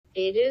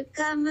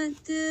Welcome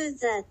to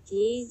the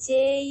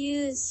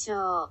TJU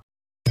show.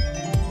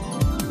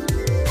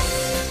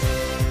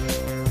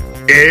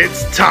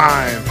 It's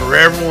time for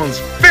everyone's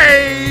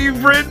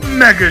favorite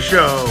mega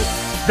show,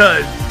 the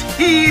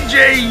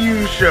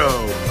TJU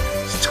Show,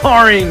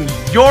 starring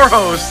your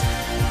hosts,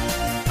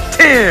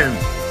 Tim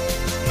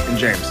and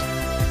James.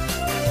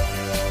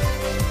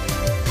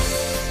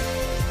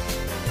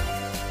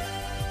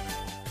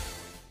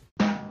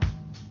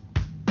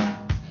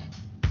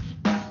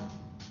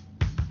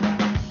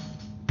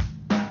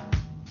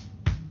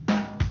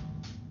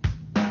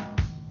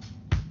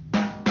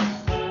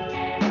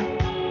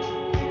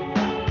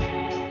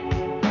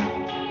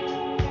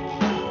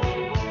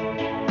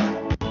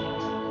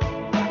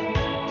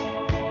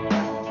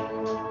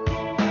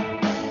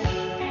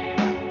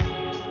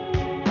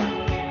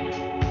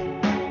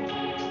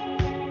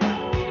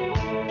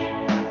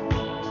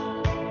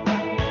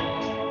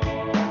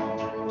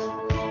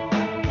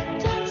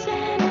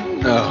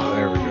 Oh,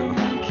 there we go.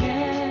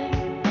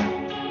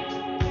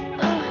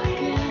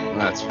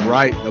 That's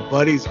right. The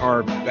Buddies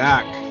are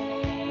back.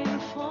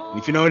 And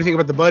if you know anything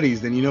about the Buddies,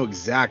 then you know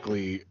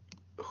exactly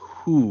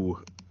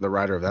who the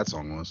writer of that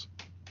song was.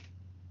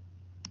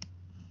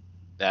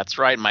 That's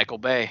right, Michael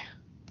Bay.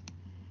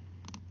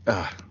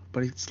 But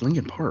it's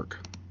Linkin Park.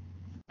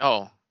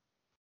 Oh,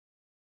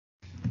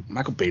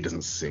 Michael Bay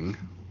doesn't sing.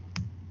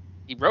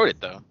 he wrote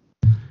it though.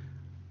 Can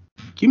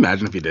you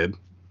imagine if he did?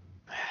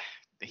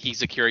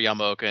 He's Akira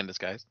Yamaoka in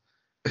disguise.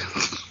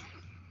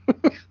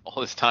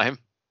 All this time.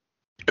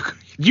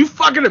 You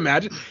fucking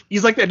imagine?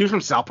 He's like that dude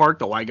from South Park,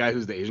 the white guy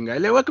who's the Asian guy.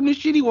 Like, welcome to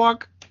Shitty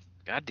Walk.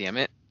 God damn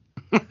it.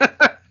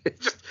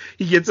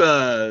 He gets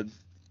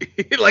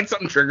like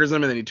something triggers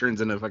him and then he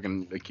turns into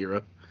fucking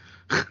Akira.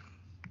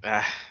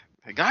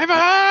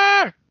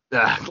 MacGyver!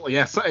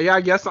 Yeah,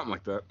 I guess something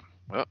like that.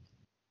 Well.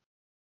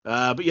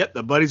 But yep,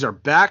 the Buddies are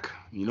back.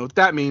 You know what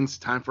that means?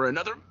 Time for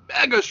another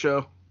mega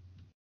show.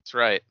 That's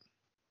right.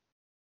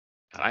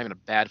 God, I'm in a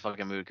bad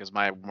fucking mood because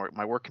my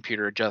work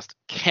computer just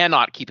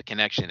cannot keep a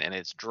connection and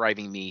it's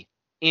driving me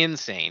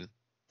insane.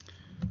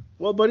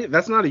 Well, buddy,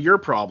 that's not your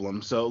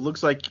problem. So it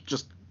looks like you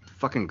just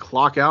fucking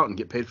clock out and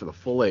get paid for the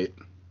full 8.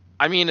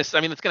 I mean, it's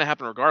gonna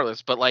happen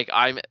regardless. But like,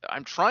 I'm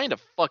trying to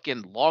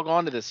fucking log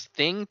on to this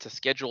thing to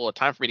schedule a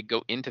time for me to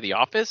go into the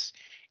office,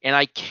 and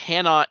I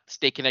cannot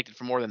stay connected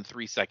for more than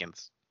 3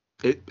 seconds.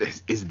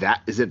 Is it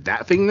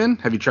that thing then?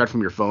 Have you tried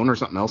from your phone or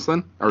something else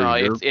then? Or No,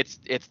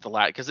 it's the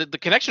lag because the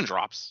connection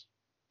drops.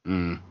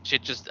 Mm.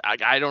 Shit, just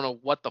I don't know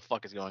what the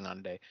fuck is going on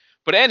today.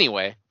 But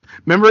anyway,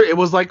 remember it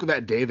was like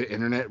that day the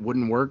internet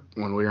wouldn't work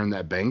when we were in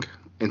that bank,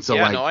 and so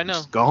Yeah, like no, I know.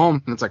 just go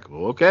home, and it's like,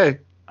 well, okay,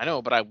 I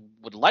know, but I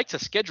would like to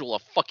schedule a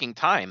fucking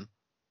time.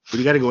 what do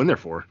you got to go in there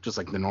for? Just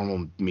like the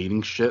normal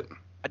meeting shit?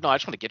 No, I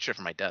just want to get shit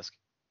from my desk.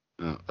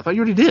 I thought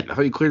you already did. I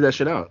thought you cleared that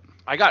shit out.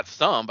 I got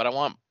some, but I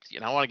want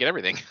to get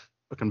everything.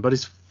 Fucking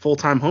Buddy's full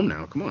time home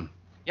now. Come on.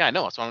 Yeah, I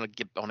know. So I want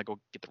to go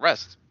get the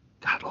rest.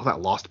 God, all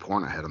that lost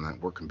porn I had on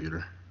that work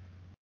computer.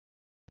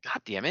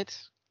 God damn it.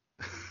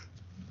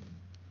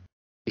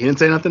 He didn't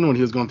say nothing when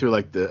he was going through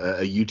like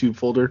a YouTube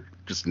folder,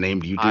 just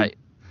named YouTube.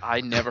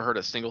 I never heard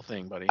a single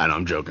thing, buddy. I know,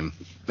 I'm joking.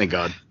 Thank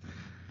God.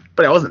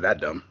 But I wasn't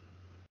that dumb.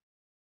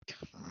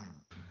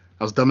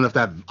 I was dumb enough to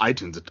have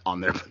iTunes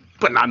on there,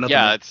 but not nothing.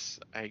 Yeah,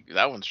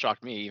 that one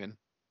shocked me even.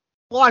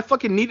 Well, I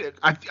fucking need it.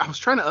 I was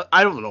trying to.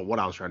 I don't know what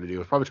I was trying to do. I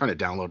was probably trying to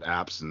download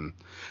apps, and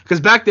because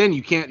back then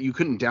you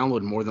couldn't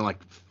download more than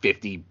like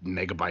 50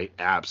 megabyte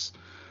apps.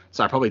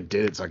 So I probably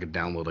did it so I could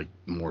download like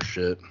more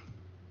shit.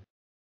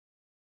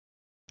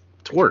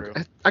 To work.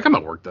 I got my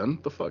work done.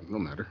 The fuck, no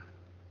matter.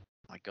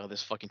 My God,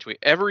 this fucking tweet.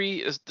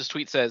 This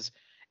tweet says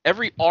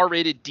every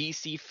R-rated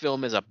DC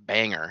film is a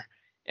banger,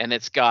 and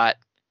it's got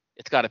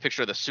a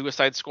picture of the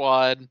Suicide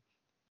Squad.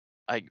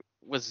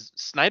 Was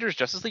Snyder's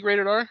Justice League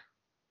rated R?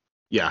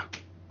 Yeah.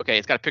 Okay,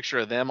 it's got a picture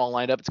of them all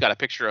lined up. It's got a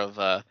picture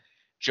of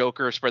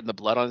Joker spreading the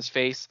blood on his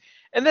face,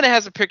 and then it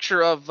has a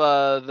picture of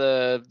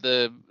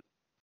the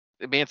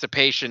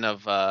emancipation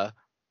of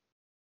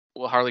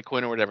Harley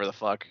Quinn or whatever the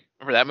fuck.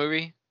 Remember that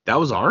movie? That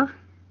was R?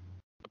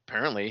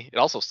 Apparently, it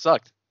also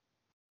sucked.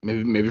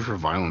 Maybe for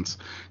violence.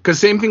 Because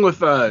same thing with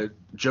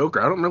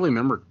Joker. I don't really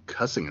remember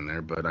cussing in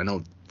there, but I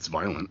know it's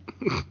violent.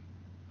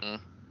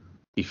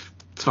 He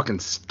fucking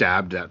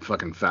stabbed that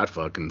fucking fat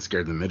fuck and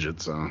scared the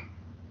midget. So.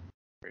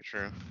 Very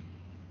true.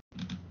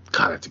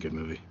 God, that's a good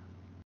movie.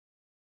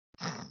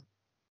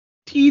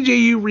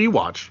 TJU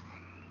rewatch.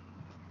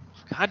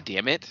 God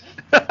damn it.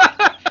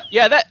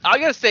 Yeah, that I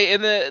gotta say,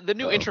 in the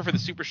new intro for the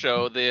Super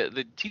Show,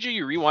 the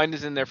TJU Rewind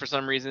is in there for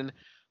some reason,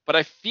 but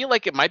I feel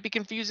like it might be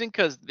confusing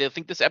because they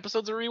think this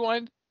episode's a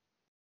rewind.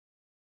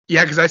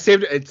 Yeah, because I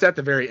saved it. It's at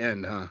the very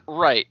end, huh?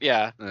 Right.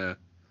 Yeah.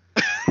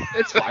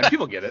 It's fine.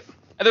 People get it.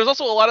 And there's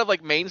also a lot of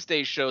like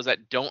mainstay shows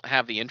that don't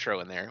have the intro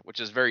in there, which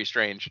is very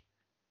strange.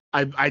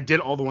 I did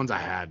all the ones I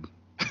had.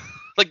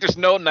 Like, there's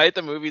no Night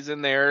the Movies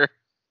in there.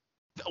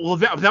 Well,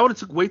 that would have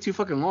took way too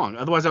fucking long.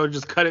 Otherwise, I would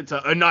just cut it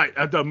to a night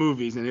at the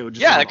movies, and it would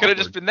just. Yeah, it could have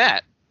just been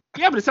that.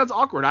 Yeah, but it sounds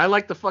awkward. I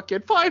like the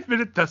fucking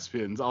 5-minute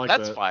thespians. I like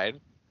That's fine.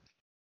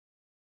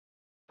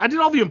 I did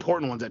all the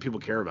important ones that people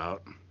care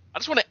about. I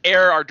just want to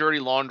air our dirty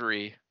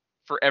laundry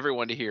for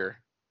everyone to hear.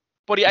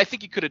 Buddy, I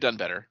think you could have done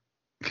better.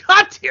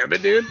 God damn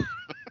it, dude.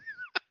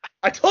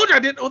 I told you I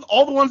did it with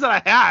all the ones that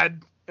I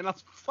had, and I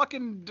was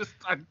fucking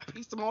I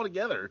pieced them all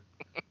together.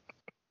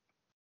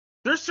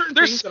 There's certain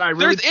things that I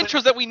really... There's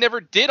intros that we never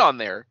did on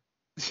there.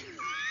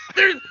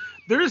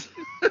 there's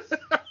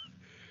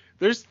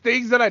there's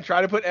things that I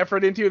try to put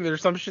effort into, and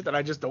there's some shit that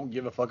I just don't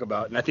give a fuck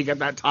about. And I think at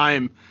that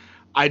time,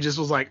 I just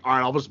was like, all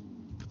right,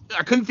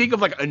 I couldn't think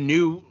of like a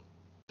new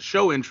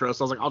show intro,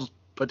 so I was like, I'll just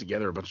put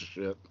together a bunch of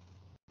shit.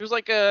 There's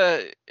like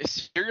a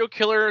serial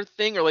killer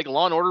thing or like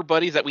Law and Order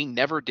buddies that we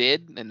never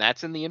did, and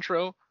that's in the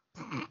intro.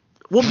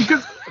 Well,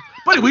 because,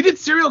 buddy, we did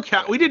Serial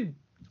Cast. We did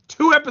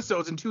 2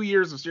 episodes in 2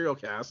 years of Serial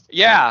Cast.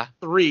 Yeah.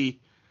 3.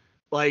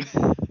 Like,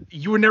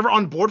 you were never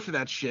on board for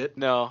that shit.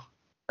 No.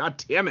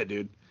 God damn it,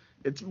 dude.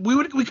 We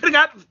could have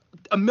got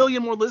a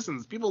million more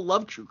listens. People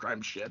love true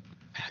crime shit.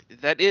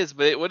 That is,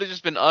 but it would have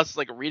just been us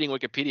like reading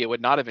Wikipedia. It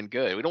would not have been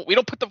good. We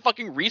don't put the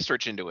fucking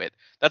research into it.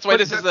 That's why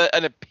this is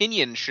an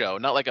opinion show,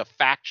 not like a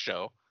fact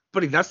show.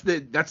 Buddy, that's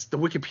the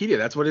Wikipedia.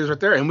 That's what it is right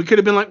there. And we could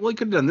have been like, well, we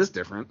could have done this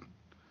different.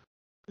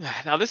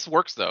 Now this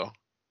works though.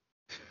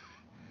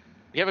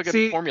 We have a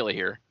good formula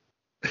here.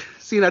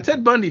 See, now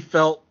Ted Bundy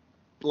felt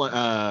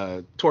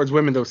towards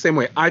women the same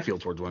way I feel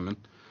towards women.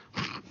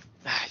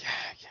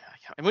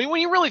 I mean,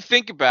 when you really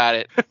think about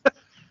it,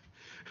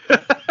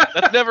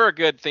 that's never a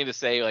good thing to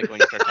say. Like when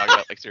you start talking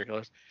about like serial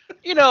killers.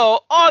 You know,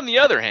 on the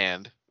other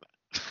hand,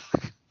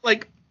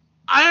 like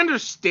I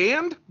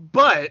understand,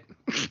 but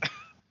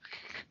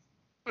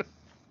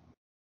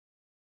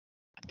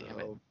damn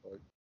it,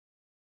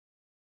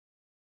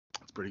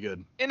 that's pretty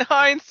good. In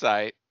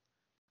hindsight,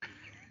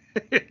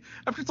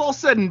 after it's all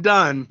said and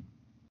done,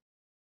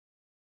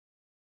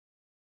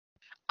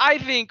 I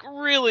think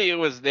really it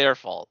was their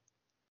fault.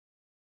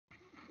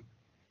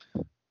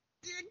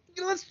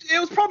 It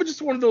was probably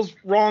just one of those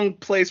wrong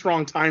place,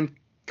 wrong time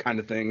kind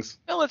of things.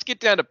 Now let's get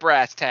down to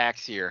brass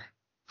tacks here.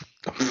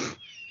 It's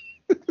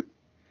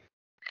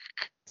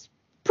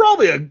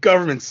probably a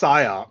government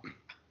psyop.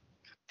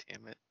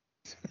 Damn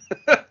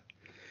it.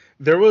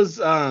 There was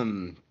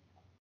a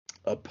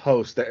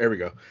post there we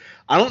go.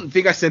 I don't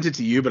think I sent it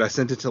to you, but I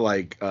sent it to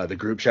like the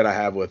group chat I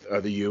have with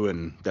you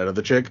and that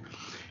other chick.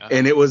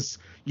 And it was,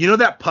 you know,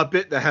 that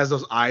puppet that has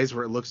those eyes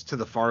where it looks to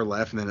the far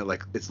left and then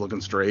it's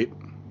looking straight.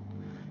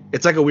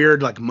 It's like a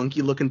weird like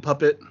monkey looking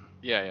puppet.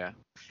 Yeah.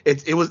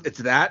 It's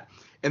that.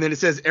 And then it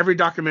says every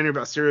documentary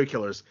about serial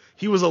killers,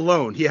 he was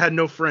alone. He had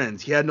no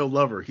friends. He had no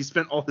lover. He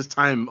spent all his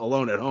time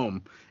alone at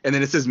home. And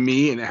then it says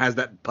me, and it has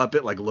that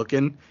puppet like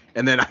looking.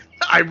 And then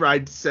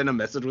I sent a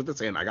message with it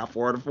saying I got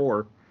 4 out of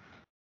 4.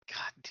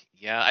 God,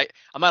 yeah.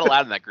 I'm not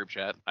allowed in that group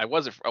chat. I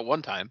was at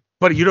one time.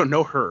 But you don't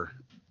know her.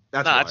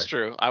 That's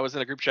true. I was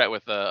in a group chat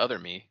with other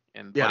me,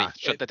 and Buddy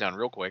shut that down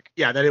real quick.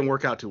 Yeah, that didn't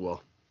work out too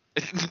well.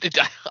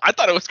 I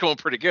thought it was going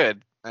pretty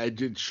good. I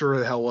did sure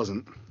the hell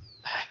wasn't.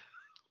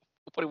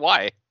 Buddy,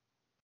 why?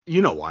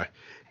 You know why.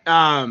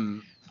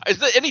 Is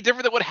that any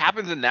different than what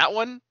happens in that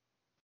one?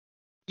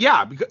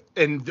 Yeah,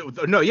 they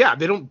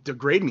don't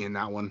degrade me in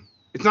that one.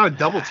 It's not a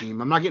double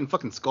team. I'm not getting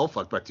fucking skull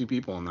fucked by 2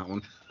 people on that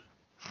one.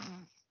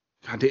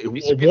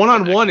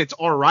 One-on-one, it's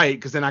all right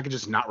because then I can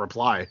just not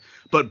reply.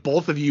 But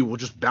both of you will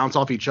just bounce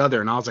off each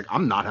other, and I was like,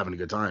 I'm not having a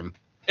good time.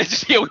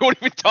 We won't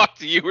even talk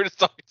to you. We're just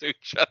talking to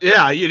each other.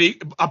 Yeah,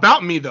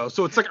 about me though.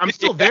 So it's like I'm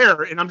still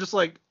there, and I'm just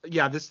like,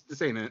 yeah, this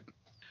ain't it.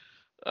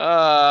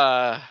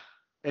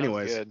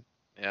 Anyways. Good.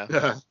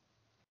 Yeah.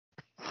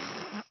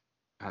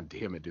 God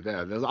damn it, dude.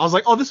 I was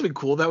like, oh, this would be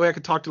cool. That way I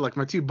could talk to like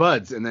my 2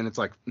 buds, and then it's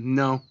like,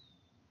 no.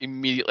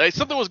 Immediately,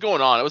 something was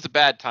going on. It was a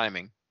bad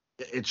timing.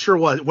 It sure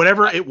was.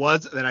 Whatever it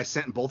was that I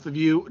sent both of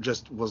you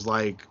just was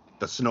like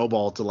the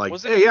snowball to like,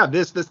 hey, yeah,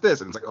 this. And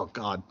it's like, oh,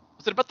 God.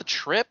 Was it about the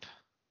trip?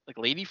 Like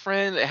lady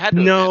friend? It had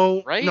to no,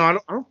 have been, right? No, I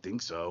don't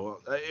think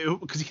so.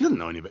 Because he doesn't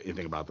know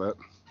anything about that.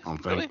 I don't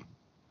think. Really?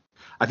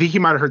 I think he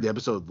might have heard the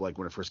episode like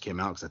when it first came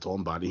out because I told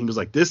him about it. He was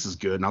like, this is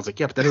good. And I was like,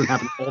 yeah, but that doesn't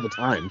happen all the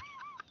time.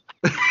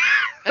 Yeah,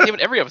 but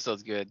every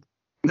episode's good.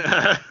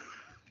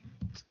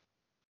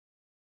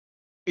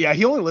 Yeah,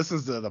 he only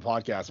listens to the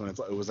podcast when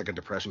it was like a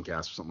depression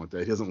cast or something like that.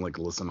 He doesn't like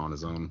listen on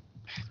his own.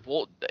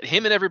 Well,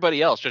 him and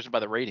everybody else, judging by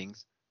the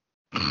ratings.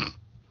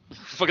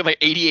 Fucking like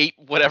 88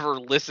 whatever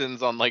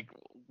listens on like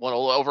one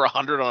over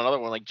 100 on another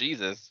one. Like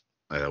Jesus.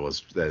 That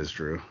is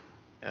true.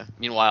 Yeah.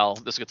 Meanwhile,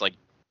 this gets like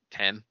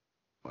 10.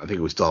 I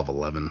think we still have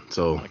 11.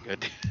 So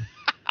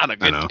on a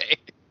good day.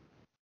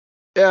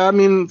 Yeah, I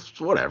mean,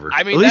 whatever.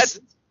 I mean,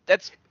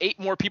 that's 8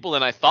 more people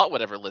than I thought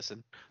would ever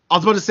listen. I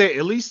was about to say,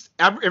 at least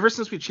ever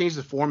since we changed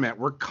the format,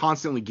 we're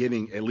constantly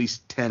getting at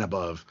least 10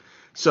 above.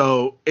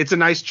 So it's a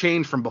nice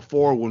change from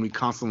before when we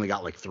constantly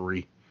got like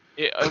 3.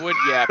 It would,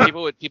 yeah.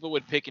 People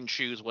would pick and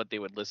choose what they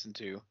would listen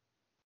to,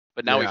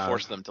 but now we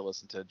force them to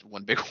listen to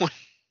one big one.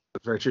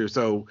 That's very true.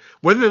 So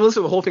whether they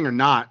listen to the whole thing or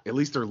not, at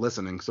least they're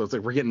listening. So it's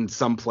like we're getting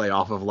some play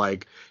off of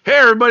like, hey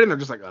everybody, and they're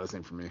just like, oh, this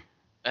ain't for me.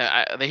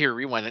 They hear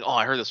rewind, like, oh,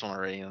 I heard this one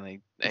already, and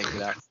they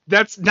exit out.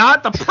 That's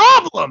not the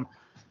problem.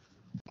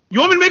 You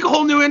want me to make a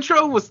whole new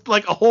intro with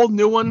like a whole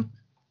new one?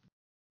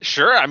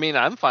 Sure, I mean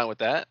I'm fine with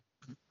that.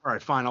 All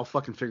right, fine. I'll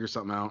fucking figure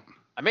something out.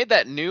 I made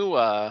that new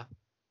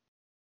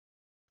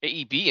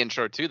AEB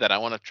intro too that I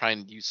want to try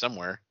and use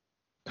somewhere.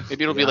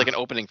 Maybe it'll be Yeah. like an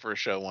opening for a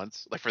show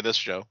once, like for this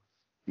show.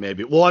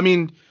 Maybe. Well, I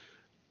mean,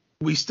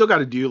 we still got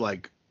to do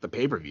like the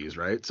pay-per-views,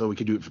 right? So we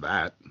could do it for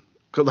that.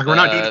 'Cause, like we're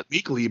not doing it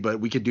weekly, but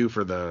we could do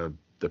for the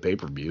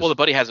pay-per-views. Well, the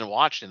buddy hasn't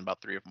watched in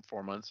about 3 or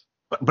 4 months.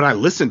 But I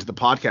listen to the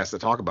podcast that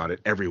talk about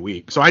it every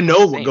week, so I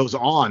know what Same. goes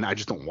on. I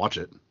just don't watch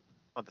it.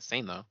 Not the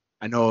same though.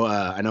 I know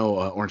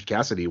Orange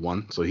Cassidy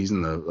won, so he's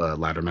in the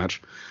ladder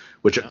match.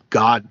 Which Yeah.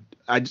 God,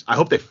 I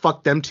hope they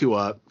fuck them two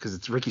up because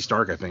it's Ricky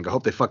Stark. I think I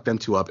hope they fuck them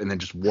two up and then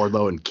just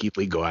Wardlow and Keith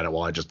Lee go at it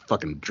while I just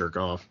fucking jerk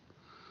off.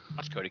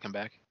 Watch Cody come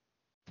back.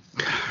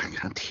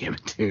 God damn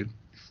it, dude.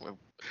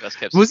 Best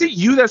kept. Was it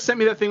you that sent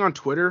me that thing on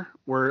Twitter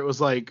where it was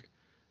like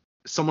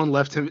someone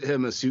left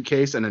him a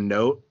suitcase and a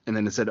note and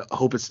then it said I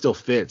hope it still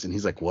fits and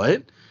he's like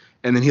what?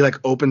 And then he like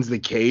opens the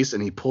case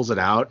and he pulls it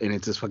out and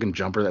it's this fucking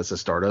jumper that says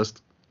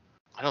Stardust.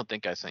 I don't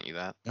think I sent you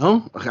that.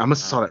 No, okay, I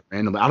must have saw that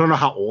randomly. I don't know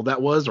how old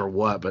that was or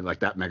what, but like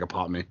that mega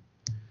popped me.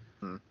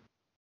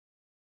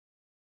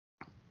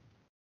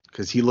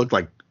 Because he looked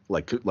like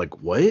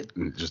what?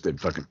 And just did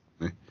fucking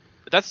But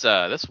that's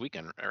this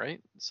weekend,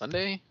 right?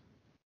 Sunday,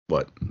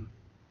 what?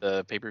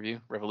 the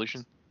pay-per-view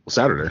Revolution. Well,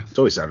 Saturday. It's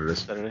always Saturdays.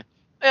 Saturday.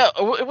 Yeah,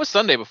 it was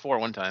Sunday before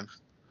one time.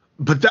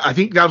 But I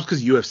think that was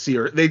because UFC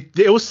or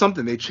it was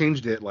something. They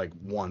changed it like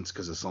once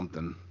because of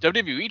something.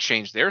 WWE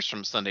changed theirs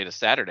from Sunday to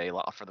Saturday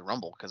for the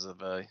Rumble because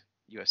of a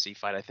UFC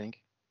fight, I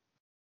think.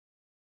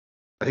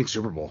 I think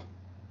Super Bowl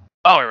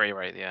Oh,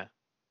 right, yeah.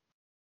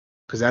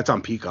 because that's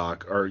on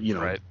Peacock or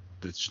Right.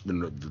 it's the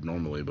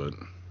normally, but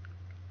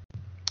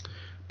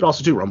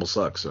also too Rumble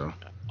sucks. So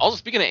Also,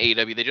 speaking of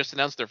AEW, they just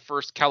announced their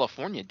first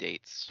California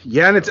dates.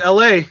 yeah, and it's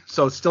LA,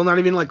 so it's still not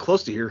even like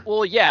close to here.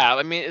 Well, yeah,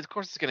 I mean, of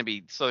course it's going to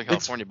be Southern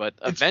California, but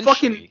It's eventually.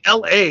 fucking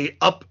LA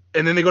up,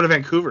 and then they go to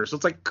Vancouver. So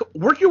it's like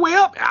work your way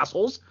up,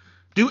 assholes.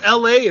 Do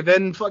LA and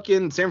then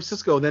fucking San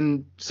Francisco,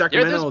 then Yeah,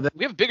 Sacramento, then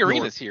we have big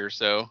arenas here,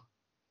 so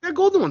yeah,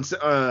 Golden Ones.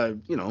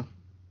 we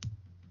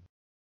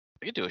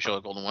could do a show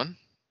at Golden One.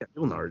 Yeah,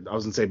 people know. I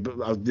was gonna say,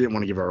 but I didn't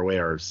want to give away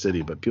our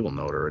city, but people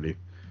know it already.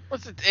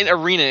 An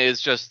arena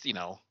is just, it's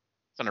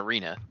an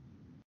arena.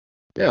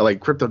 Yeah, like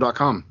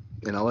Crypto.com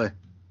in LA.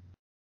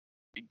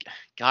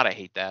 God, I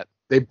hate that.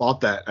 They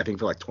bought that, I think,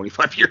 for like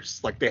 25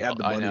 years. Like they had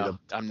the I money. know.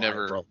 To I'm buy it,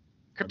 never. bro.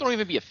 Crypto won't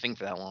even be a thing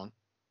for that long,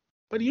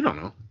 But you don't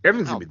know.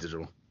 Everything's No. gonna be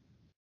digital.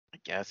 I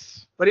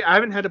guess. But I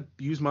haven't had to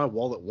use my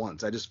wallet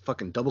once. I just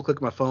fucking double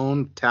click my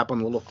phone, tap on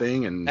the little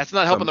thing, and That's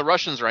not helping the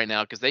Russians right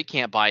now because they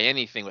can't buy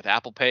anything with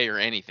Apple Pay or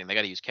anything. They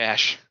got to use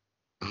cash.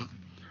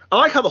 I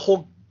like how the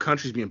whole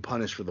country's being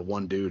punished for the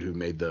one dude who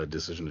made the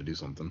decision to do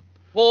something.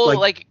 Well,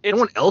 Like, it's No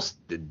one else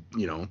did,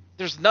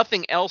 there's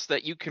nothing else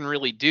that you can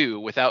really do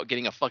without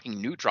getting a fucking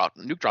nuke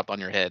dropped on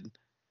your head.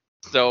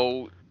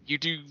 So you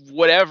do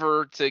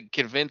whatever to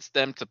convince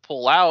them to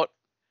pull out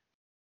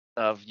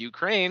of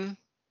Ukraine,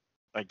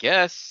 I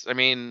guess. I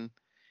mean,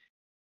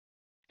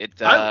 it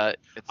I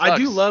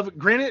do sucks. love.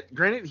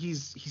 Granted, he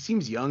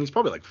seems young. He's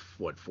probably like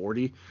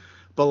 40,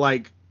 but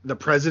like the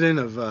president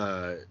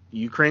of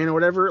Ukraine or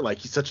whatever, like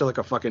he's such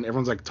a fucking.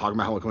 Everyone's like talking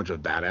about how much of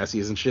a badass he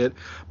is and shit.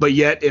 But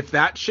yet, if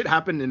that shit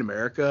happened in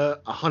America,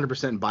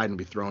 100% Biden would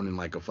be thrown in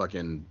like a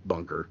fucking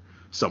bunker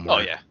somewhere. Oh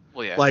yeah.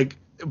 Well yeah. Like,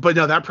 but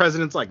no, that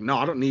president's like, no,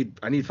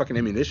 I need fucking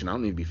ammunition. I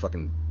don't need to be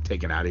fucking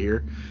taken out of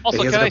here. Also,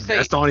 and he has can like I a say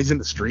vest on. He's in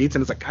the streets,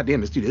 and it's like, god damn,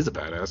 this dude is a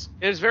badass.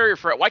 it is very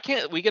why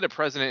can't we get a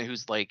president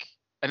who's like,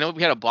 I know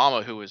we had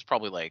Obama who was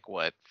probably like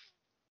what?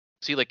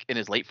 Was he like in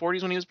his late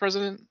 40s when he was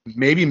president?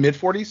 Maybe mid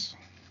 40s.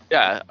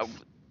 Yeah.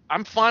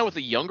 I'm fine with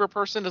a younger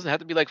person. Doesn't have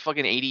to be like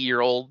fucking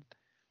 80-year-old,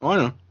 Oh, I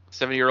know.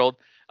 70-year-old.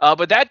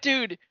 But that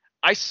dude,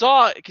 I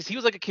saw because he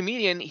was like a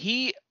comedian.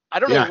 I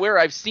don't Yeah. know where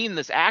I've seen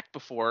this act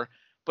before,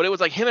 but it was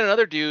like him and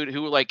another dude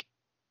who like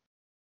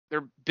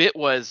their bit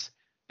was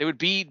they would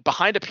be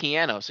behind a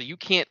piano, so you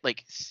can't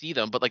like see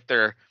them, but like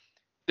their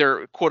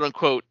quote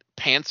unquote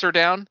pants are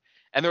down,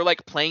 and they're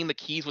like playing the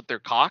keys with their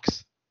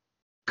cocks.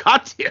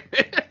 God damn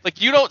it.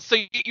 Like you don't, so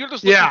you're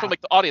just looking Yeah. from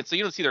like the audience, so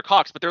you don't see their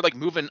cocks, but they're like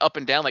moving up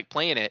and down, like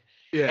playing it.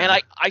 Yeah.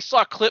 And I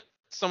saw a clip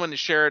someone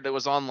shared that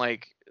was on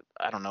like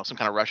I don't know some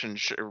kind of Russian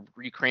or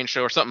Ukraine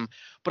show or something.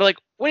 But like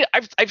wait,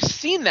 I've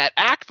seen that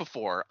act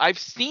before. I've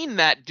seen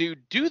that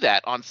dude do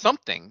that on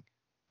something.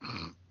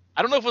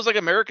 I don't know if it was like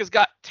America's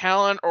Got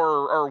Talent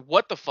or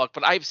what the fuck,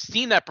 but I've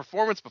seen that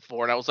performance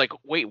before, and I was like,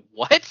 wait,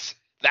 what?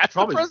 That's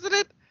Probably. the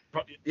president?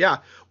 Yeah.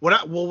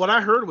 What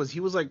I heard was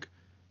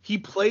he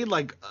played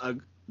like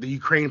the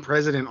Ukraine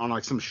president on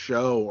like some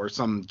show or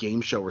some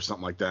game show or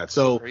something like that.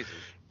 So Crazy.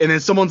 and then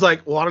someone's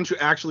like, well, why don't you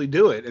actually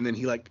do it? And then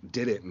he like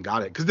did it and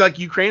got it because like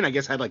Ukraine, I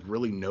guess, had like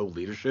really no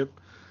leadership,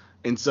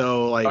 and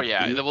so like Oh yeah,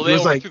 well he they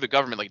was overthrew like the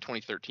government like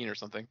 2013 or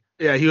something.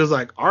 yeah he was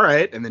like all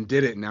right, and then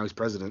did it, and now he's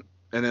president,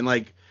 and then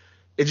like.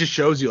 It just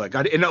shows you, like,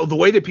 God, and the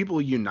way that people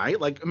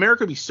unite, like,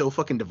 America would be so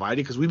fucking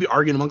divided because we'd be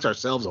arguing amongst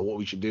ourselves on what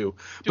we should do.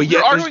 Dude,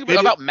 yet we're there's arguing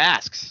about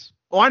masks.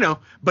 Oh, I know,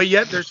 but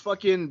yet there's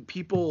fucking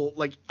people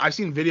like I've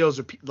seen videos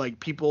of like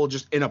people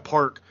just in a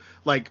park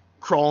like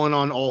crawling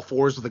on all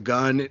fours with a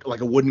gun,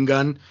 like a wooden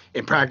gun,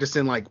 and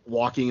practicing like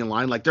walking in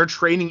line. Like they're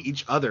training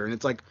each other, and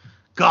it's like,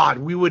 God,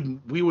 we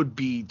would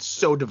be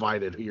so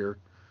divided here.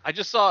 I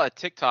just saw a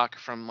TikTok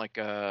from like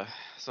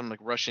some like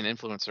Russian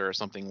influencer or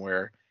something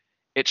where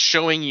it's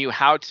showing you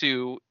how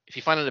to, if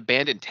you find an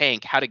abandoned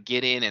tank, how to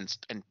get in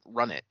and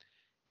run it.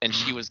 And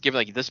she was giving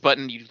like this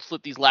button, you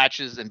flip these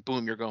latches, and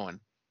boom, you're going.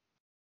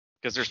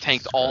 Because there's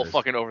tanks Jesus all Christ.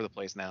 fucking over the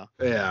place now.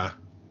 Yeah.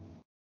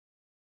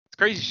 It's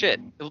crazy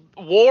shit.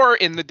 War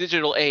in the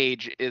digital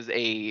age is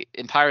a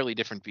entirely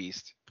different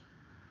beast.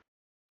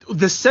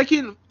 The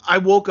second I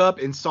woke up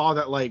and saw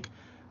that like,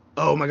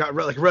 oh my God,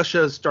 like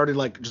Russia started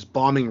like just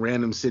bombing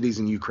random cities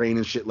in Ukraine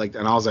and shit like that,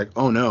 and I was like,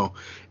 oh no.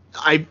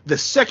 The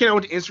second I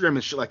went to Instagram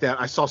and shit like that,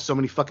 I saw so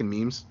many fucking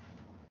memes.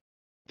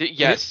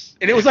 Yes.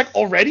 And it was like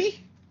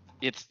already?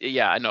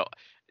 Yeah, I know.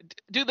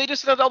 Dude, they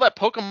just did all that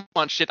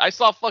Pokemon shit. I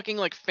saw fucking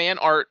like fan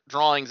art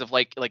drawings of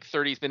like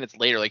 30 minutes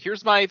later. Like,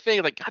 here's my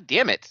thing. Like, God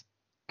damn it.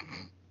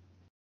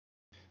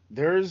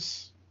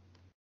 There's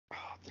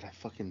did I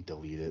fucking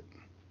delete it?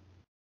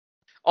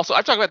 Also,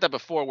 I've talked about that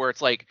before where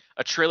it's like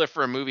a trailer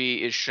for a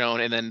movie is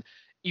shown and then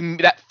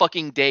that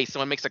fucking day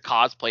someone makes a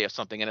cosplay of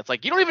something and it's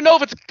like, you don't even know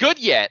if it's good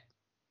yet.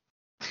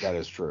 That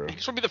is true. You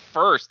should be the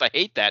first. I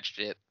hate that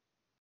shit.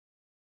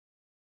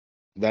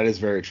 That is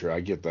very true. I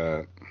get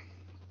that.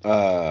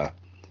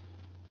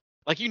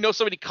 Like, you know,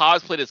 somebody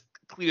cosplayed as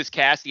Cletus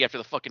Cassidy after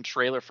the fucking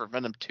trailer for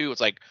Venom 2.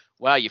 It's like,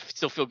 wow, you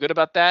still feel good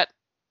about that?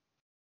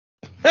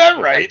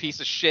 Right. That piece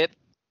of shit.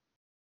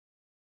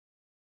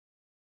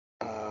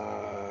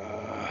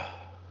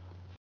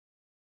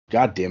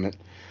 God damn it.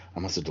 I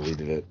must have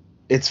deleted it.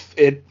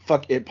 It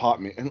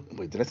popped me.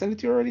 Wait, did I send it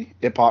to you already?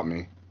 It popped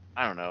me.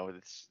 I don't know.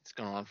 It's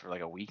going on for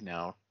like a week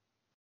now.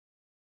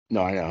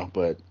 No, I know,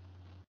 but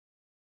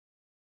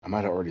I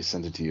might have already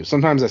sent it to you.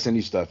 Sometimes I send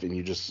you stuff and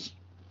you just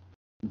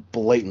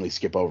blatantly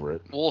skip over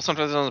it. Well,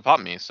 sometimes it doesn't pop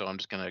me, so I'm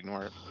just gonna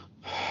ignore it.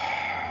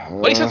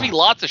 But he sends me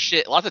lots of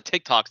shit, lots of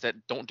TikToks that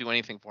don't do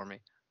anything for me.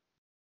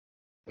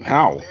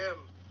 How?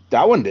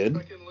 That one did.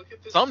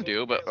 Some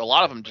do, but a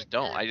lot of them just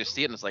don't. I just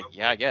see it and it's like,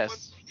 yeah, I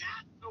guess.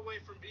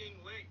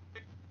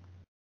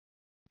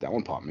 That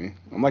one popped me.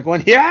 I'm like,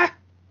 one, yeah?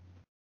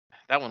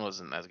 That one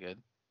wasn't as good.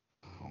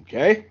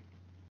 Okay.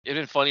 It'd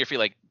been funnier if he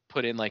like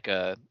put in like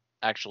a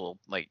actual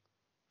like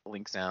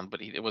link sound,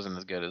 but it wasn't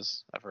as good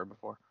as I've heard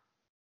before.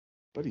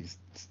 But it's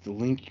the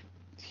link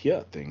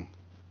here thing.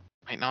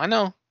 I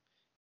know.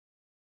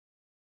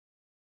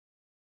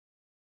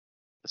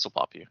 This will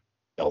pop you.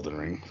 Elden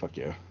Ring. Fuck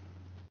yeah.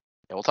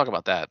 Yeah, we'll talk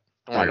about that.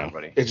 Don't worry,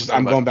 everybody. It's just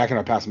I'm going back in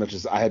our past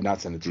messages. I had not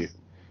sent it to you.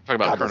 Talk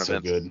about God, current that's so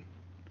events. good.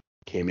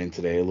 Came in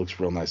today. It looks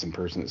real nice in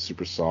person. It's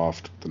super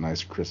soft. The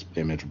nice crisp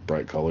image with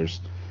bright colors.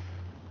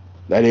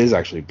 That is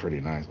actually pretty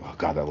nice. Oh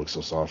God, that looks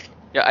so soft.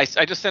 Yeah,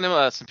 I just sent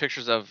him some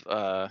pictures of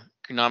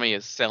Konami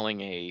is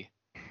selling a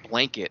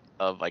blanket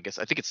of I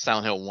think it's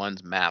Silent Hill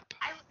 1's map.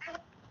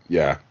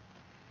 Yeah.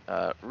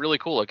 Really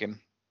cool looking.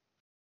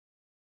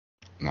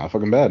 Not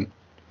fucking bad.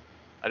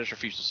 I just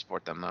refuse to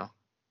support them though.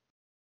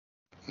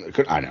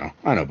 I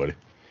know, buddy. Did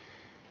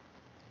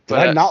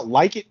But, I not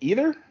like it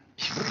either?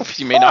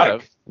 You may not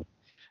have.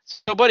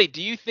 So, buddy,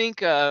 do you think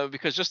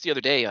because just the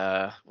other day,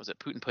 was it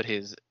Putin put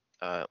his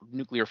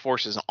nuclear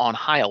forces on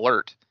high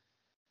alert?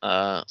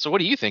 So, what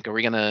do you think? Are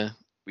we gonna?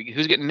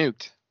 Who's getting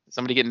nuked? Is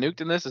somebody getting nuked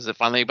in this? Is it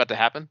finally about to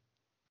happen?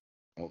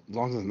 Well, as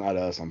long as it's not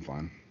us, I'm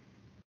fine.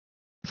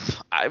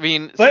 I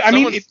mean, But I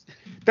mean,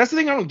 that's the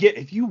thing I don't get.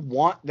 If you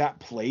want that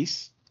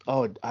place,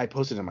 I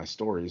posted in my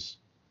stories.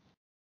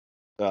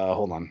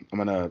 Hold on, I'm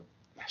gonna.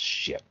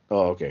 Shit.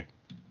 Oh, okay.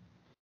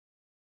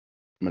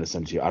 I'm gonna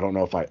send it to you. I don't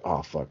know if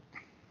oh fuck.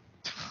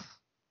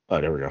 Oh,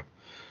 there we go.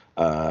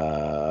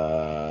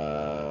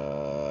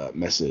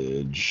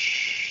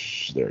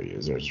 Message. There he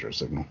is. There's your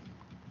signal.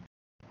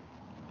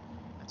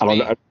 I don't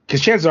know,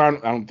 because chances are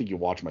I don't think you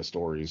watch my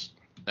stories.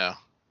 No.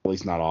 At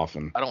least not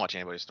often. I don't watch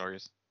anybody's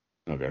stories.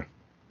 Okay.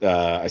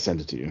 I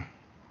sent it to you.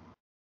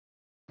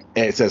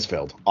 And it says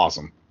failed.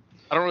 Awesome.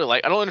 I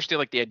don't understand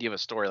like the idea of a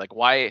story. Like,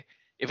 why,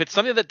 if it's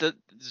something that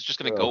is just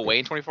gonna go away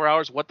in 24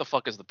 hours, what the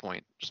fuck is the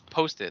point? Just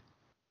post it.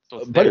 So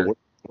it's Buddy, there. what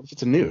if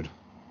it's a nude?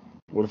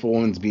 What if a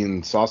woman's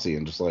being saucy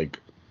and just like...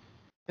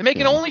 They're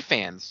making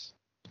OnlyFans.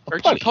 Or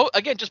Buddy.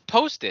 just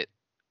post it.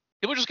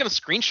 People are just gonna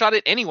screenshot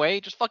it anyway.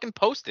 Just fucking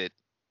post it.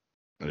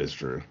 That is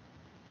true.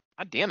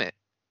 God damn it.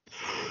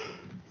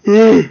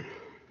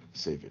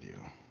 Save video.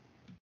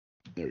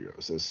 There we go.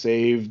 It says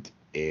saved,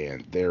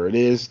 and there it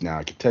is. Now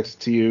I can text it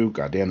to you.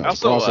 God damn, that was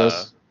a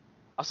process.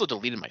 I also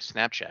deleted my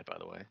Snapchat, by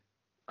the way.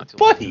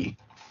 Buddy!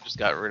 Just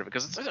got rid of it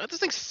because this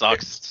thing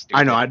sucks.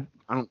 I know. I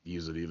don't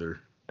use it either.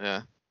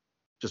 Yeah.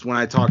 Just when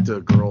I talk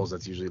to girls,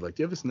 that's usually like,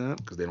 do you have a Snap?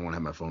 Because they don't want to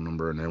have my phone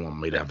number, and they want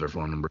me to have their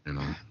phone number.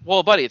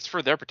 Well, buddy, it's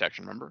for their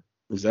protection, remember?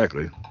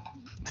 Exactly.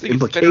 I think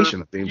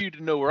Implication. it's better for you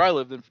to know where I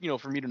live than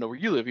for me to know where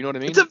you live. You know what I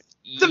mean? It's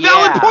a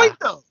valid point,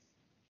 though.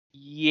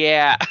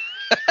 Yeah.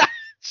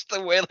 Just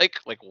the way, like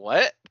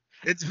what?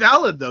 It's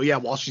valid though. Yeah,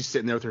 while she's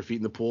sitting there with her feet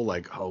in the pool,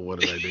 like, oh, what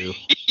did I do?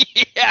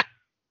 Yeah.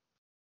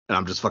 And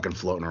I'm just fucking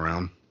floating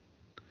around.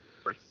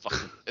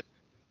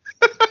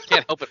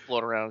 Can't help it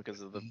float around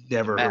because of the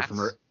Never the heard from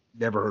mass. her.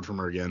 Never heard from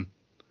her again.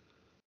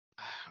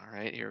 All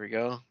right, here we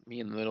go. Me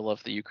in the middle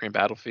of the Ukraine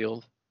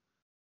battlefield,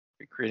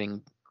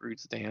 recreating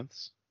Groot's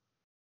dance.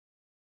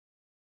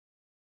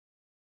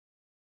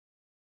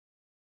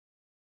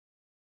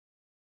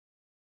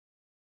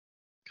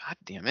 God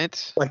damn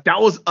it! Like that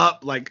was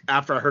up like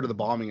after I heard of the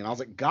bombing, and I was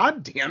like,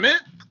 God damn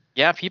it!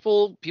 Yeah,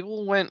 people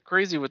went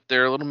crazy with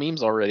their little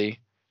memes already.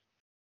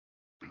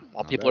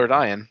 While people are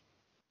dying.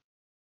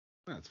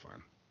 That's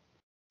fine.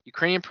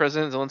 Ukrainian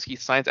President Zelensky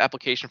signs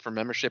application for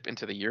membership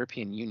into the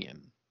European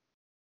Union.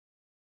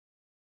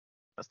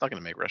 That's not going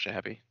to make Russia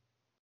happy.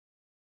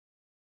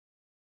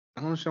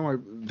 I don't understand why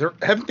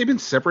haven't they been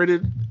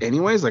separated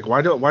anyways? Like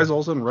why does all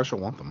of a sudden Russia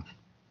want them?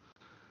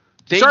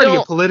 They Sorry to don't,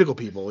 get political,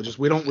 people. It's just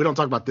we don't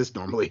talk about this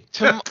normally.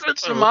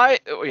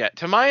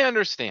 to my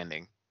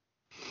understanding,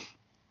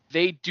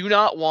 they do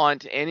not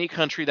want any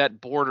country that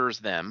borders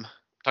them,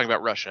 talking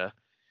about Russia,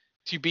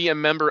 to be a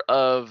member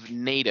of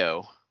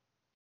NATO.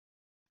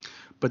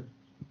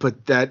 But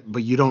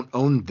you don't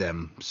own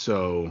them,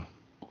 so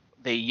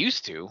They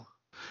used to.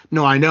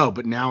 no, I know,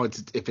 but now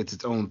if it's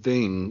its own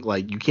thing,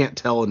 like you can't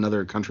tell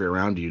another country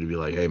around you to be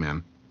like, hey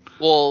man.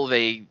 Well,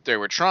 they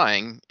were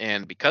trying,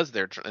 and because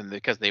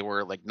they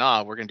were like,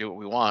 nah, we're gonna do what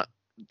we want.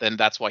 Then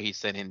that's why he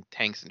sent in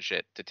tanks and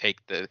shit to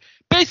take the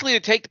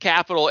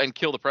capital and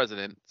kill the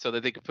president, so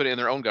that they could put it in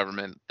their own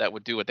government that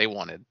would do what they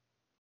wanted.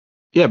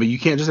 Yeah, but you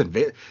can't just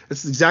invade.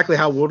 That's exactly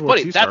how World War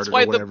II started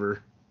or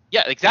whatever.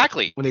 Yeah,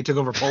 exactly. When they took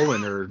over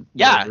Poland or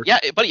yeah, whatever. yeah,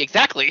 buddy,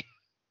 exactly.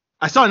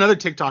 I saw another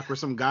TikTok where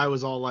some guy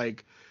was all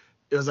like,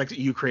 it was like a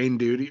Ukraine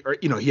dude, or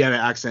he had an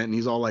accent, and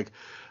he's all like,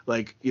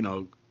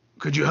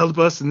 could you help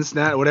us and this and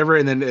that or whatever,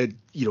 and then it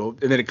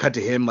cut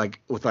to him like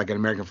with like an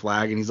American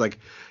flag, and he's like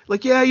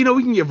yeah,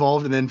 we can get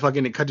involved, and then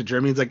fucking it cut to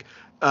Germany. It's like,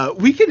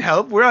 we can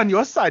help, we're on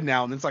your side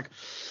now, and it's like,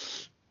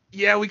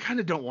 yeah, we kind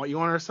of don't want you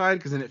on our side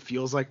because then it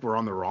feels like we're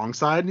on the wrong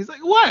side, and he's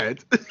like, what?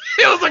 It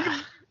was like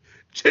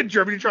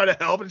Germany trying to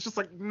help, and it's just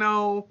like,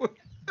 no.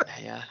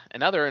 Yeah,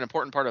 and now they're an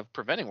important part of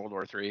preventing World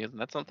War III. Isn't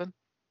that something?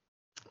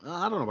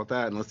 I don't know about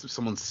that unless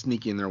someone's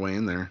sneaking their way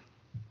in there.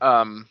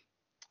 So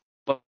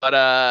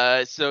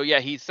yeah,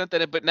 he sent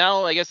that in, but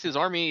now I guess his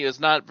army is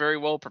not very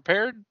well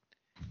prepared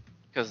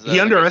because he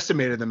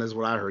underestimated them, is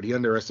what I heard. He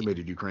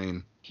underestimated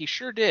Ukraine. He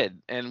sure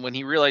did, and when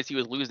he realized he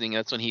was losing,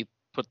 that's when he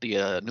put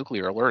the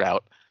nuclear alert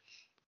out.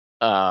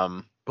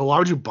 But why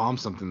would you bomb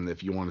something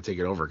if you want to take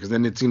it over? Because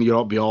then it's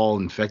gonna be all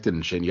infected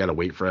and shit. And you got to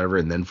wait forever,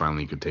 and then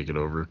finally you could take it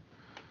over.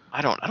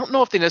 I don't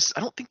know if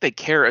I don't think they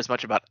care as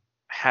much about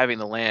having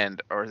the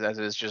land, or as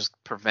it is just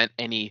prevent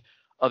any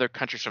other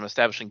countries from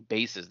establishing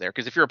bases there.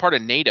 Because if you're a part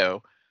of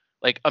NATO,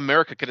 like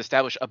America could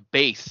establish a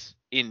base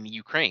in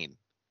Ukraine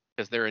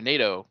because they're a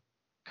NATO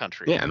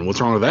country. Yeah, and what's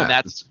wrong with that?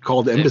 That's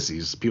called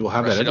embassies. People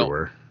have that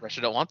everywhere.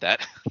 Russia don't want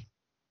that.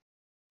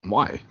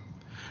 Why?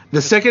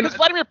 Because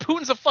Vladimir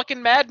Putin's a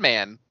fucking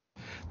madman.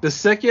 The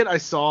second I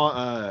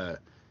saw,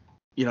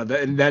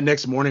 that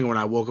next morning when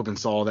I woke up and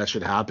saw all that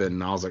shit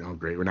happen, I was like, oh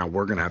great, we're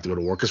gonna have to go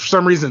to war. Because for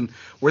some reason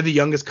we're the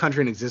youngest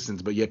country in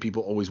existence, but yet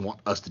people always want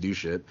us to do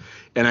shit.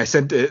 And I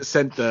sent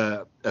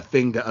a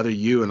thing to other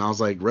you, and I was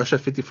like, Russia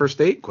 51st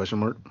state? ?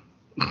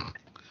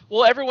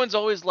 Well, everyone's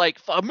always like,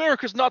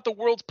 America's not the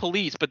world's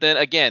police, but then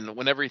again,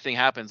 when everything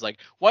happens, like,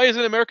 why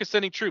isn't America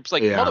sending troops?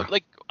 Like, yeah.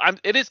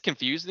 It is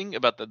confusing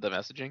about the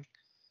messaging.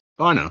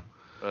 Oh, I know.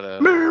 But,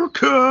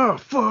 America,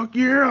 fuck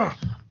yeah.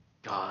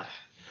 God.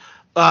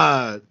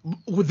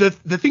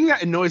 The thing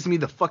that annoys me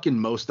the fucking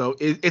most though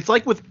is it's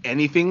like with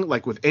anything,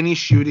 like with any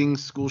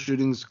shootings, school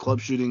shootings,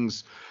 club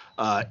shootings,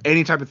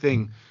 any type of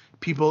thing.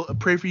 People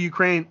pray for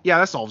Ukraine. Yeah,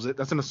 that solves it.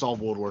 That's gonna solve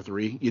World War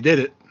III. You did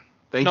it.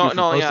 Thank you for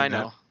posting I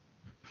know.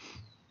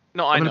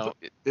 No, I know.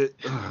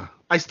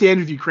 I stand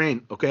with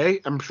Ukraine.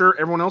 Okay, I'm sure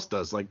everyone else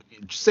does. Like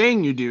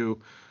saying you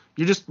do,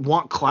 you just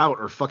want clout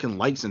or fucking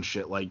likes and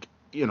shit. Like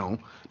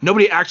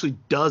nobody actually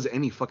does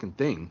any fucking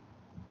thing.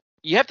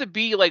 You have to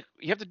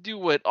do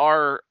what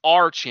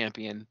our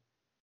champion,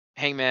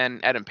 Hangman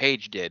Adam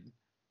Page, did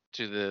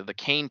to the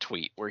Kane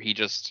tweet, where he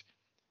just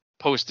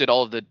posted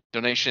all of the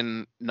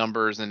donation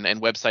numbers and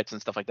websites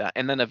and stuff like that,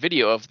 and then a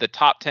video of the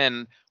top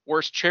 10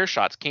 worst chair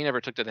shots Kane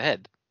ever took to the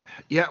head.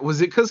 Yeah,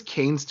 was it because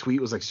Kane's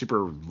tweet was like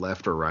super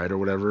left or right or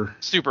whatever?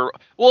 Super.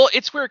 Well,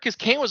 it's weird because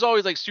Kane was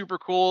always like super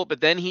cool, but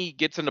then he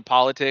gets into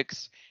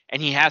politics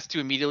and he has to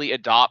immediately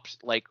adopt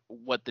like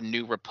what the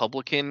new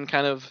Republican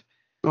kind of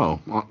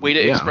way to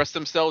express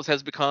themselves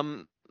has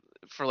become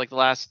for like the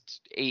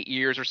last 8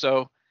 years or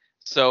so.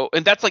 So,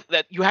 and that's like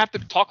that. You have to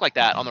talk like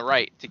that on the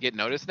right to get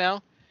noticed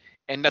now,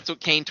 and that's what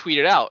Kane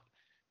tweeted out.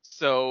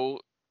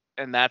 So,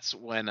 and that's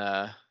when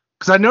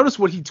because I noticed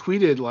what he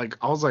tweeted. Like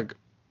I was like,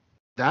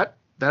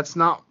 that's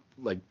not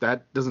like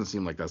that doesn't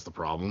seem like that's the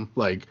problem.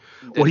 Like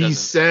what he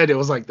said, it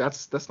was like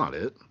that's not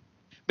it.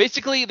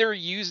 Basically, they're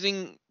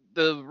using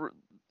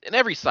and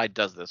every side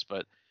does this,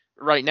 but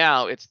right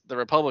now it's the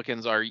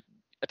Republicans are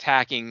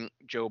attacking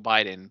Joe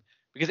Biden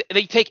because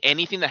they take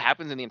anything that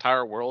happens in the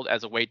entire world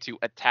as a way to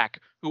attack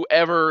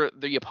whoever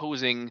the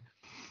opposing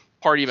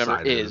party member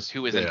Side is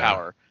who is in Yeah.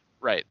 power.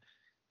 Right.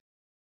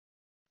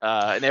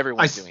 And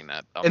everyone's doing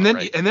that. And then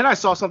right? and then I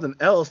saw something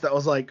else that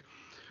was like,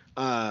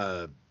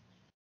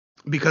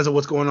 because of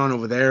what's going on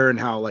over there and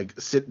how like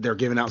they're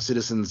giving out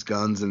citizens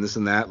guns and this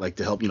and that, like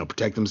to help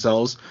protect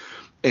themselves.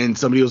 And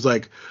somebody was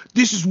like,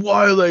 this is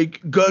why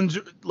like guns,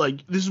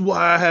 like this is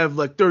why I have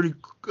like 30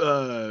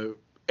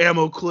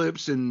 ammo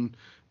clips and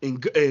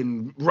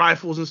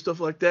rifles and stuff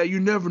like that. You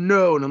never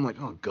know. And I'm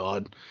like, oh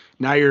god,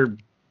 now you're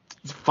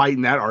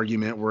fighting that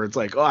argument where it's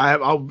like, oh, I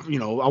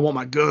want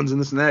my guns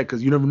and this and that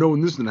because you never know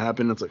when this is gonna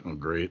happen. It's like, oh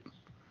great.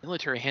 The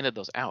military handed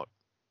those out.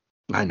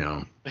 I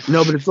know.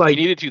 No, but it's like we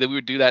needed to, that we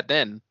would do that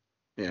then.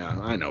 Yeah,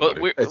 I know.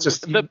 But it's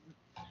just the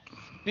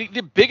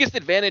biggest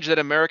advantage that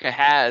America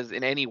has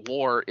in any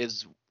war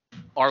is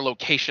our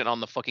location on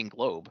the fucking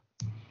globe.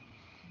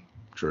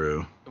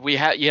 True. You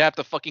have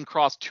to fucking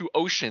cross 2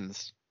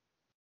 oceans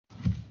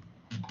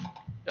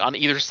on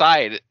either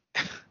side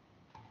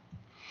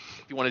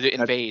if you wanted to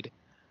invade.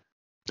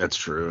 That's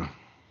true.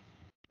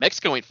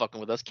 Mexico ain't fucking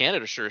with us.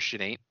 Canada sure as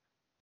shit ain't.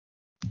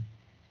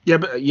 Yeah,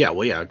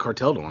 but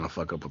cartel don't want to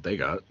fuck up what they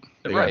got.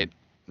 They right.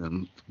 got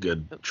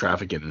good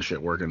trafficking and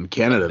shit working.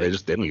 Canada, they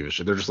don't give a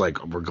shit. They're just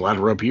like, we're glad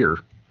we're up here.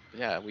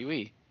 Yeah,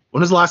 oui.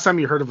 When was the last time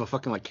you heard of a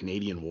fucking like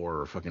Canadian war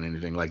or fucking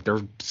anything? Like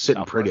they're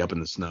sitting pretty up in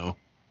the snow.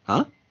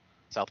 Huh?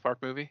 South Park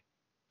movie?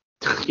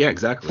 Yeah,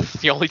 exactly.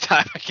 It's the only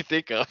time I can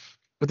think of.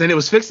 But then it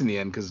was fixed in the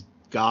end because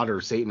God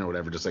or Satan or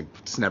whatever just like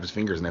snapped his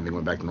fingers and everything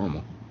went back to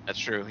normal. That's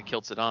true. He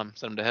killed Saddam,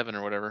 sent him to heaven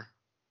or whatever.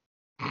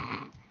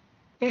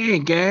 Hey,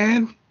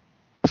 God.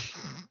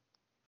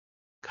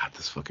 God,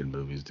 this fucking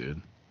movies,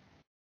 dude.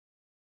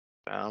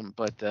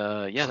 But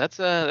yeah,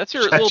 that's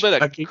your little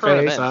bit of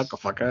current events.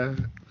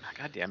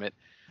 God damn it!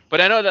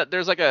 But I know that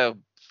there's like a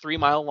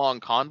 3-mile long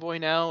convoy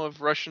now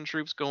of Russian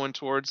troops going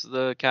towards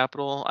the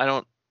capital. I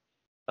don't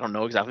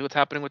know exactly what's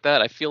happening with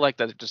that. I feel like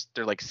that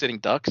they're like sitting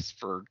ducks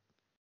for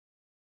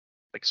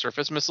like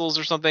surface missiles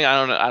or something.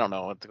 I don't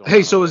know what's going on.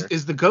 Hey, so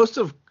is the ghost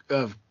of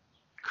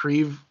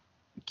Kiev?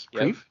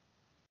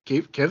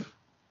 KY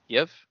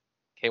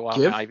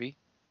Ivy?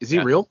 Is he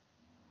real?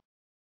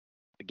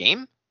 The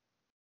game?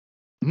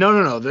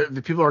 No.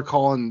 The people are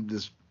calling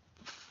this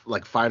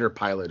like fighter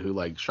pilot who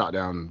like shot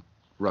down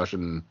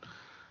Russian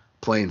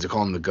planes. They're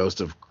calling him the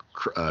ghost of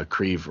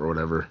Kiev or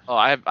whatever. Oh,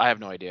 I have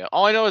no idea.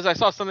 All I know is I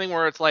saw something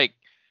where it's like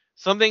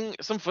some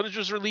footage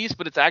was released,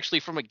 but it's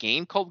actually from a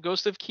game called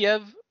Ghost of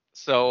Kiev.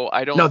 So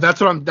I don't. No,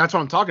 that's what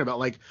I'm talking about.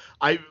 Like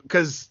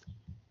because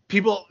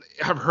people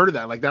have heard of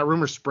that. Like that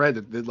rumor spread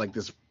that like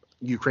this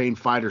Ukraine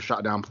fighter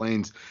shot down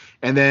planes,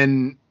 and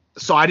then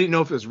so I didn't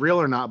know if it was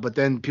real or not. But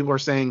then people are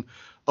saying,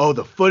 oh,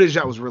 the footage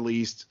that was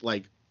released,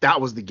 like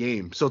that was the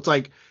game. So it's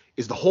like,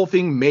 is the whole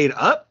thing made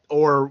up,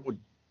 or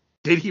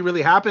did he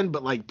really happen?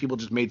 But like people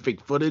just made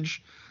fake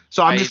footage.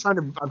 So I'm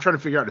trying to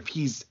figure out if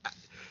he's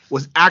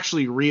was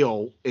actually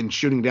real in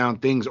shooting down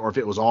things, or if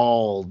it was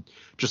all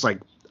just like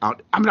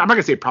I'm not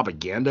gonna say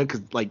propaganda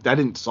because like that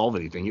didn't solve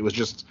anything. It was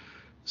just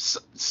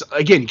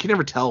again, you can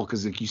never tell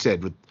because like you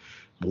said with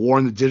war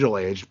in the digital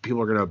age, people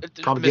are gonna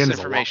propaganda.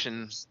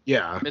 Misinformation.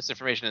 Yeah,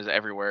 misinformation is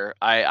everywhere.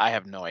 I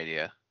have no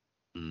idea.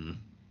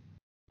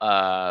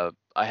 I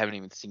haven't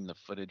even seen the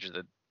footage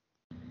that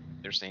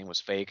they're saying was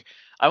fake.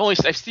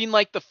 I've seen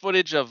like the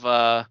footage of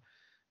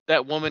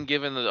that woman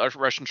giving the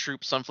Russian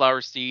troops sunflower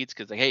seeds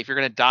because like, hey, if you're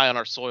gonna die on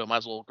our soil, might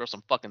as well grow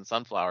some fucking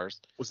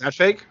sunflowers. Was that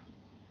fake?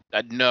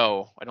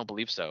 No, I don't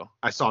believe so.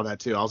 I saw that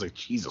too. I was like,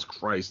 Jesus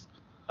Christ.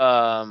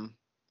 I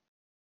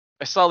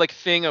saw like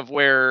thing of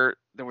where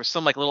there was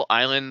some like little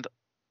island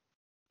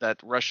that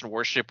Russian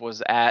warship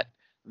was at,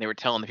 and they were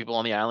telling the people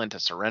on the island to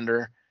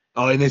surrender.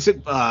 Oh, and they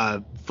said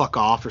fuck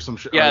off or some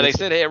shit. Yeah, they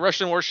said, hey,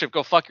 Russian warship,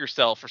 go fuck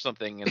yourself or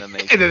something, and then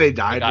they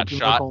died. They got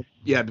shot.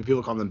 But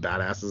people call them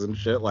badasses and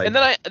shit. Like, and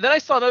then I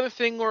saw another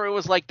thing where it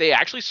was like they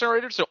actually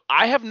surrendered. So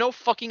I have no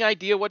fucking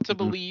idea what to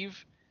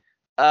believe.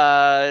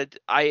 I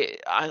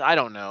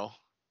don't know.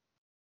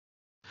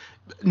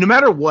 No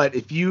matter what,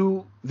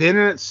 the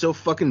internet's so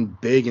fucking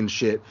big and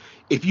shit.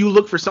 If you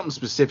look for something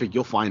specific,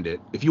 you'll find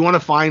it. If you want to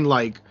find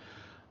like,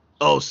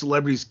 oh,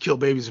 celebrities kill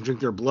babies and drink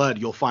their blood,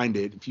 you'll find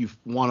it. If you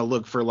want to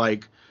look for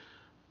like,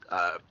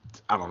 I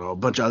don't know, a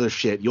bunch of other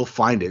shit, you'll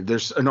find it.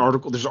 There's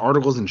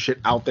articles and shit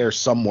out there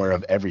somewhere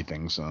of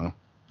everything. So,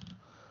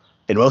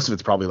 and most of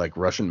it's probably like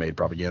Russian-made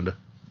propaganda.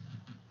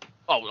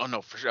 Oh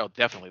no, for sure,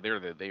 definitely.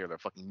 They are the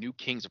fucking new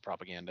kings of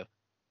propaganda.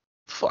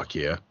 Fuck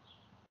yeah.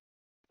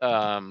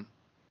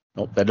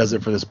 Well, that does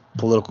it for this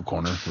political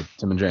corner with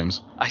Tim and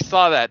James. I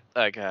saw that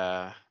like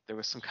there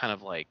was some kind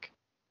of like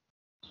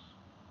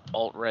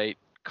alt-right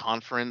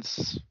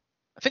conference.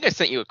 I think I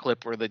sent you a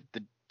clip where the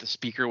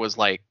speaker was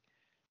like,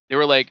 they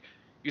were like,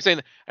 you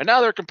saying, and now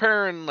they're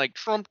comparing like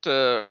Trump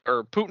to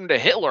or Putin to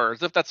Hitler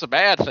as if that's a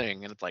bad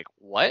thing, and it's like,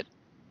 what?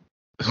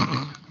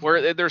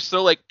 Where they're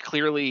so like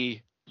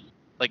clearly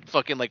like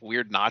fucking like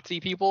weird Nazi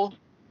people.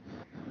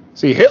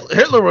 See,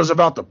 Hitler was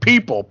about the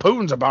people.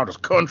 Putin's about his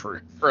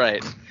country.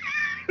 Right.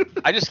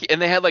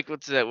 And they had like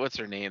what's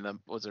her name?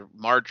 Was it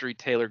Marjorie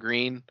Taylor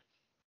Greene?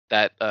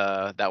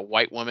 That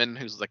white woman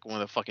who's like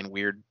one of the fucking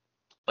weird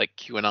like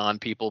QAnon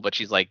people, but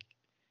she's like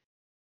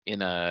she's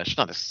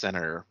not a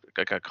senator,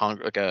 like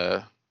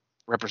a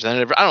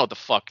representative. I don't know what the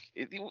fuck.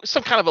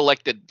 Some kind of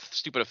elected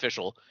stupid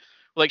official.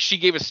 Like she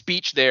gave a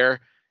speech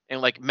there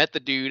and like met the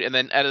dude, and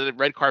then at a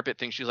red carpet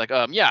thing, she was like,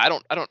 yeah, I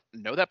don't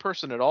know that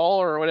person at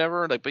all or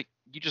whatever. Like, but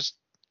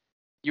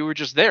you were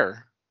just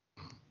there.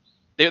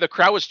 The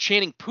crowd was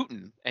chanting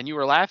Putin, and you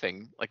were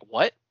laughing. Like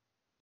what?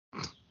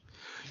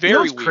 Very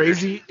what's weird.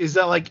 Crazy is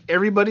that like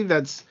everybody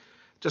that's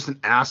just an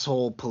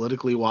asshole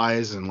politically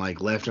wise and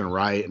like left and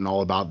right and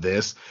all about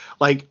this,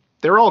 like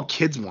they're all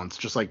kids once,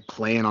 just like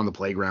playing on the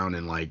playground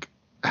and like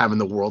having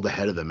the world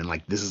ahead of them, and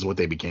like this is what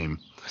they became.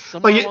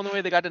 Somewhere Like, along the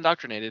way, they got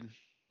indoctrinated.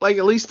 Like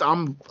at least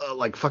I'm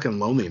like fucking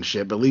lonely and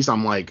shit, but at least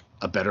I'm like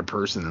a better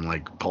person than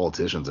like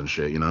politicians and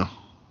shit, you know?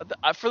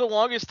 For the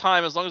longest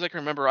time, as long as I can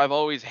remember, I've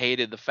always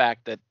hated the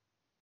fact that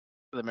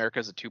America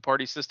is a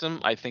two-party system.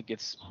 I think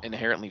it's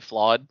inherently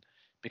flawed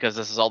because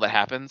this is all that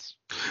happens.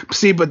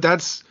 See, but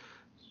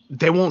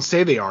they won't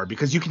say they are,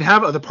 because you can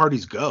have other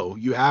parties go.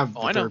 You have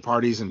the third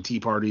parties and Tea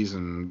parties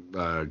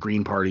and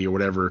Green Party or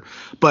whatever,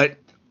 but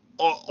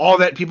all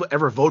that people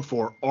ever vote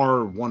for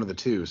are one of the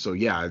two. So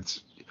yeah,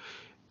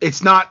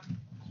 it's not,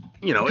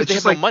 you know, because it's they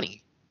just have like no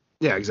money.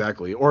 Yeah,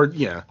 exactly. Or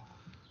yeah,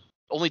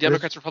 only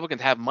Democrats,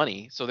 Republicans have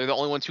money, so they're the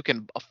only ones who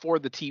can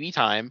afford the TV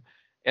time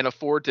and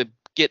afford to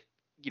get,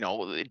 you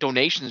know,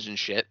 donations and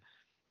shit.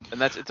 And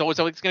it's always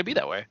going to be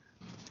that way.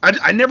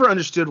 I never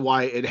understood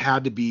why it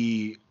had to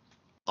be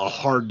a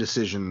hard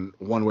decision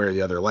one way or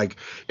the other. Like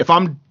if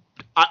I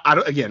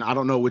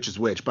don't know which is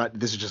which, but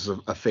this is just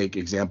a fake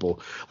example.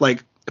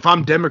 Like if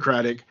I'm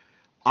Democratic,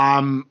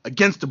 I'm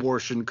against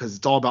abortion because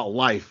it's all about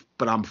life,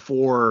 but I'm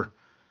for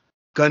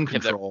gun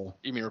control.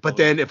 You mean but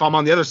then if I'm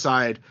on the other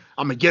side,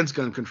 I'm against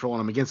gun control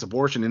and I'm against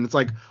abortion. And it's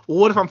like, well,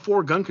 what if I'm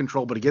for gun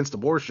control but against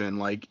abortion?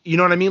 Like, you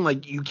know what I mean?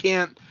 Like you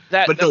can't.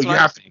 But no, you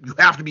have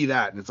to be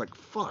that. And it's like,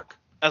 fuck.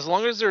 As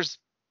long as there's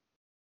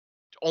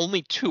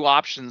only two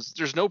options,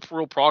 there's no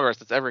real progress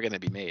that's ever going to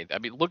be made. I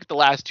mean, look at the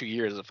last 2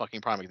 years as a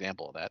fucking prime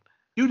example of that.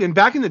 Dude, and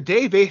back in the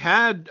day, they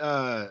had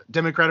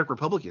Democratic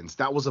Republicans.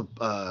 That was an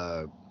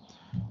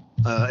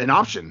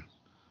option.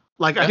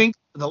 Like, yeah. I think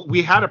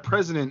we had a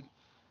president,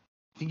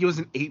 I think he was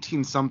an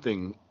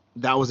 18-something,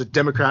 that was a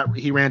Democrat.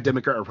 He ran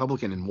Democrat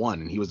Republican and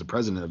won, and he was the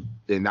president,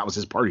 and that was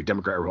his party,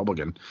 Democrat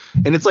Republican.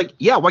 And it's like,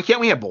 yeah, why can't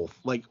we have both?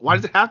 Like, why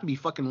does it have to be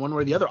fucking one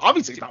way or the other?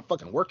 Obviously, it's not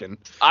fucking working.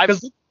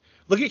 Because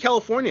look at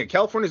California.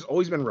 California's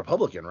always been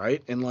Republican,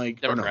 right? And like,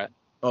 Democrat.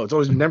 Oh, it's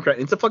always been Democrat.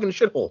 It's a fucking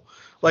shithole.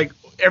 Like,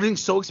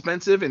 everything's so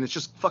expensive, and it's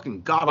just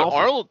fucking god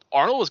awful.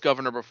 Arnold was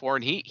governor before,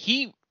 and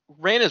he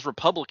ran as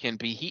Republican,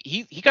 but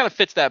he kind of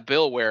fits that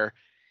bill where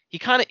he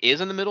kind of is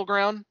in the middle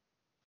ground.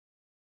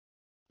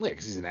 Yeah,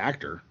 because he's an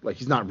actor. Like,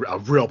 he's not a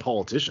real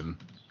politician.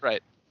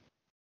 Right.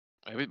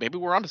 Maybe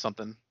we're onto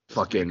something.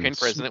 Fucking Ukraine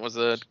president was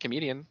a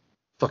comedian.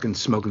 Fucking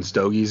smoking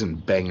stogies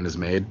and banging his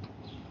maid.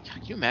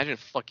 Can you imagine if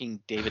fucking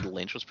David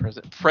Lynch was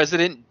president?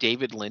 President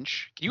David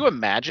Lynch? Can you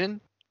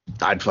imagine?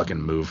 I'd fucking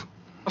move.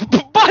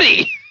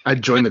 Buddy!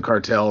 I'd join the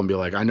cartel and be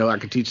like, I know I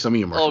could teach some of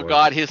you martial arts. Oh,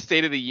 God, his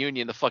State of the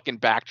Union, the fucking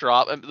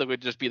backdrop, that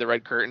would just be the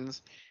red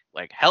curtains.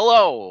 Like,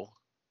 hello.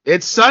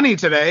 It's sunny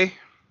today.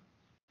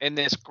 In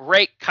this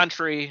great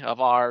country of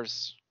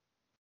ours.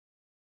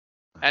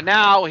 And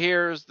now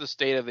here's the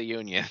State of the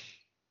Union.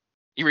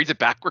 He reads it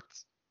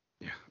backwards.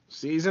 Yeah.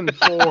 Season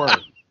 4.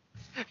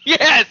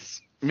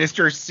 Yes!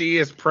 Mr. C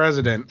is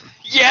president.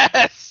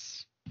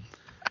 Yes!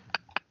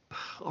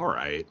 All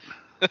right.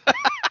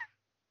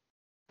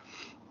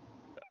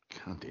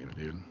 God damn it,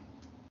 dude.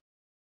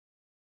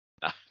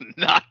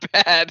 Not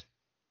bad.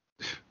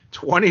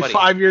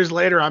 25 years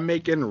later, I'm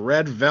making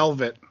Red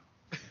Velvet.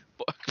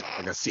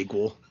 Like a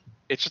sequel.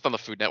 It's just on the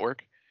Food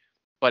Network.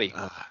 Buddy.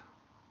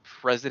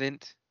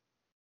 President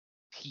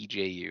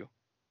TJU.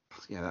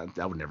 Yeah,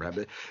 that would never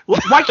happen.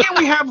 Why can't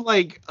we have,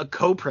 like, a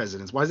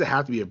co-president? Why does it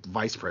have to be a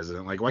vice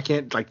president? Like, why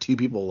can't, like, two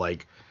people,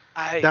 like...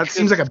 that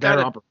seems like a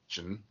better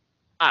operation.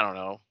 I don't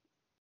know.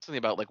 Something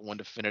about, like, one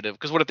definitive.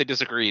 Because what if they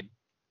disagreed?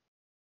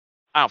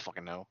 I don't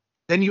fucking know.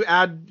 Then you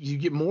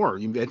get more.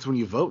 That's when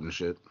you vote and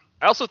shit.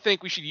 I also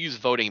think we should use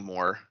voting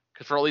more.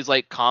 Because for all these,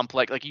 like,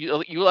 complex... Like,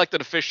 you elect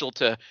an official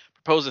to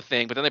propose a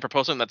thing, but then they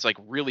propose something that's, like,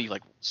 really,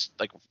 like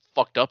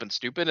fucked up and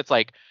stupid. It's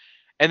like...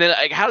 And then,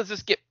 like, how does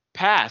this get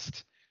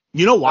passed?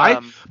 You know why?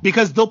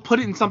 Because they'll put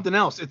it in something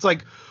else. It's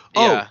like,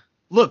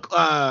 look,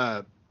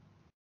 I've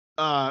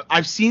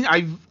seen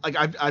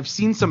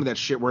some of that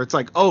shit where it's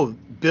like,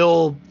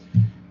 bill,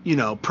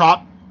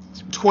 Prop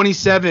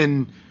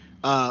 27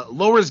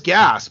 lowers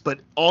gas, but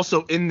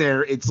also in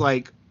there it's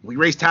like we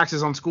raise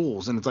taxes on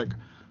schools, and it's like,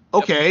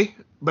 okay,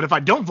 but if I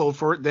don't vote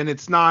for it, then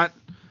it's not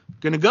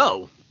gonna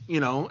go,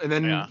 and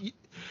then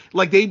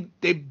like they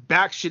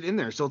back shit in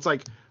there, so it's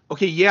like,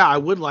 okay, yeah, I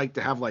would like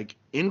to have like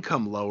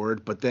income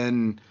lowered, but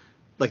then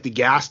like the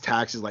gas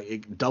tax is like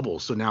it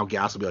doubles, so now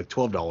gas will be like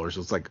 $12. So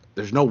it's like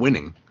there's no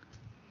winning.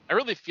 I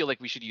really feel like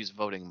we should use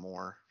voting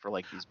more for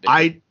like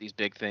I these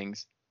big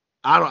things.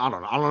 I don't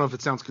know. I don't know if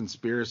it sounds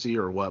conspiracy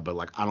or what, but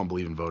like I don't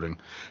believe in voting.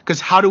 Because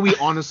how do we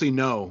honestly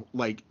know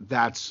like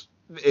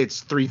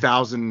it's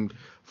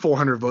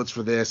 3,400 votes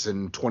for this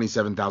and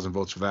 27,000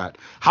 votes for that?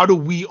 How do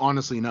we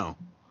honestly know?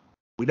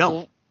 We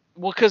don't.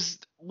 Because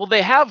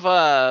they have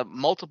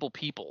multiple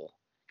people.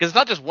 Because it's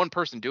not just one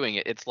person doing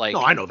it. It's like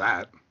No, I know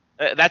that.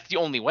 That's the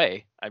only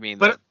way. I mean,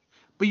 But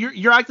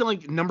you're acting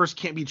like numbers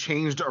can't be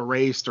changed,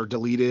 erased, or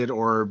deleted,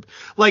 or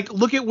like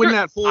look at when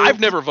that whole. I've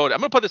never voted. I'm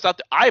gonna put this out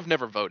there. I've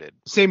never voted.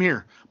 Same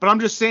here. But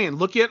I'm just saying,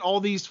 look at all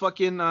these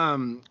fucking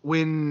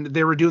when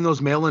they were doing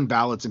those mail-in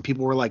ballots and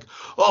people were like,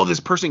 "Oh, this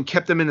person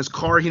kept them in his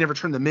car. He never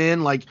turned them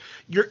in." Like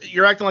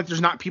you're acting like there's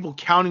not people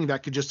counting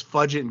that could just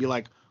fudge it and be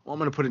like, "Well, I'm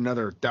gonna put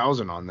another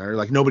 1,000 on there."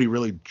 Like nobody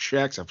really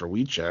checks after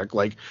we check.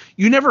 Like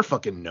you never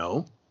fucking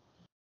know.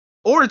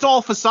 Or it's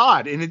all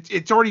facade and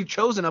it's already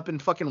chosen up in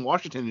fucking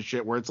Washington and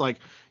shit where it's like,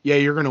 yeah,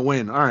 you're gonna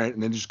win, all right,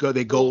 and then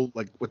they go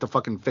like with the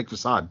fucking fake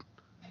facade.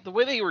 The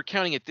way they were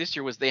counting it this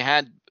year was they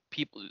had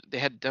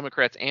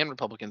Democrats and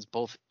Republicans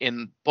both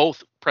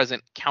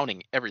present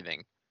counting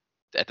everything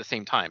at the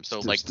same time.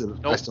 So I still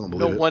don't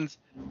believe it.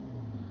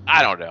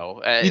 I don't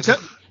know.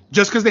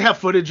 Just because they have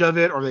footage of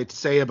it or they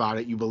say about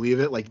it, you believe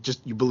it? Like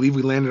just you believe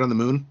we landed on the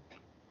moon?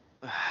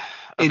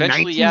 In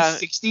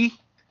 1960? Yeah.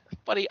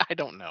 Buddy, I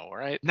don't know,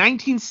 right?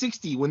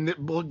 1960, when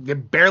they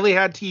barely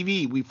had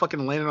TV, we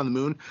fucking landed on the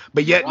moon.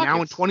 But yet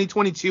now in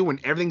 2022, when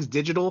everything's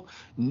digital,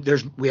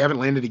 we haven't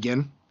landed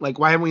again. Like,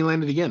 why haven't we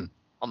landed again?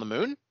 On the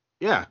moon?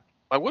 Yeah.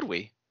 Why would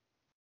we?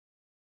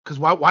 Because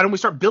why don't we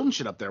start building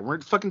shit up there? We're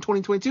in fucking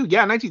 2022.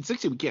 Yeah,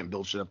 1960, we can't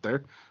build shit up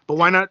there. But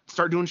why not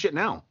start doing shit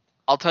now?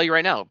 I'll tell you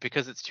right now,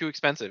 because it's too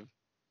expensive.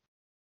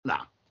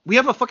 Nah. We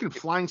have a fucking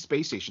flying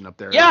space station up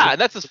there. Yeah,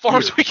 and that's as far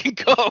as we can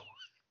go.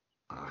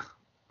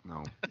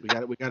 No, we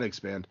got to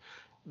expand.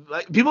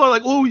 Like people are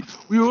like, oh,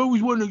 we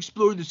always want to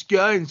explore the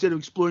sky instead of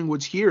exploring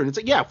what's here. And it's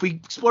like, yeah, if we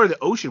explore the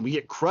ocean, we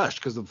get crushed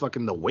because of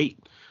fucking the weight.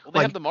 Well, they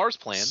have the Mars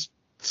plan.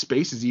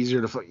 Space is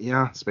easier to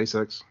yeah,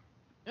 SpaceX.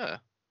 Yeah,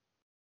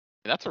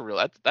 that's a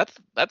real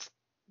that's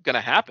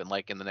gonna happen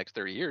like in the next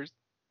 30 years.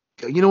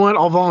 You know what?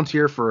 I'll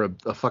volunteer for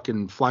a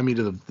fucking fly me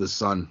to the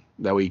sun.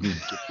 That way you can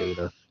get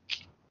data.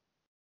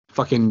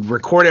 Fucking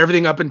record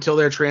everything up until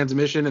their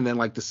transmission, and then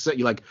like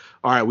you like,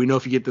 all right, we know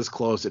if you get this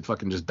close, it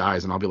fucking just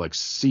dies, and I'll be like,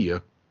 see ya.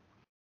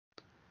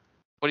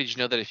 What did you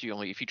know that if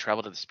you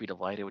travel to the speed of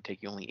light, it would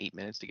take you only 8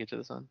 minutes to get to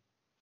the sun?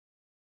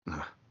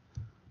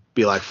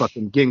 Be like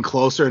fucking getting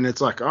closer, and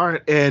it's like, all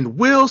right, and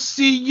we'll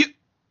see you.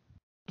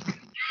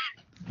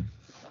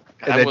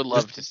 I would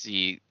love to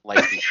see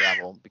light speed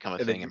travel become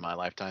a thing in my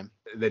lifetime.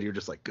 Then you're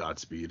just like,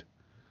 Godspeed.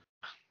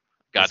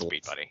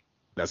 Godspeed, buddy.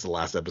 That's the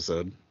last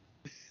episode.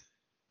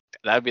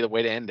 That would be the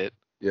way to end it.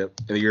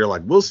 Yep. And you're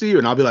like, we'll see you.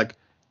 And I'll be like,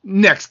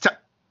 next time.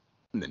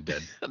 And then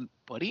dead.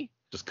 Buddy?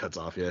 Just cuts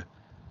off, yeah.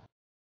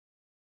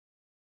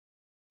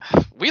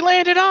 We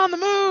landed on the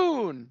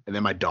moon! And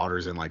then my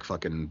daughter's in like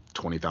fucking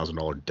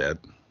 $20,000 debt.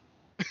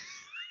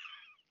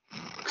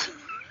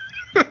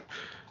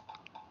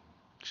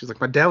 She's like,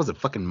 my dad was a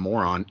fucking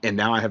moron. And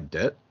now I have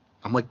debt?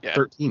 I'm like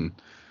 13.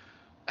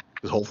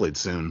 Because hopefully it's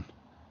soon.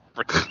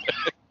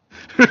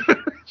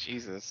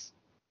 Jesus.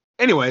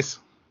 Anyways.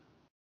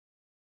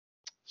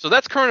 So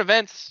that's current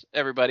events,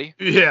 everybody.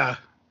 Yeah.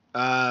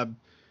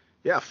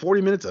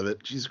 40 minutes of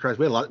it. Jesus Christ.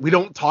 We had a lot. We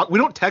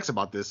don't text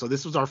about this, so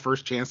this was our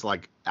first chance to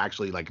like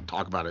actually like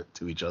talk about it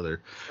to each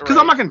other. Because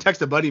I'm not gonna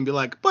text a buddy and be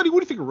like, buddy, what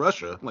do you think of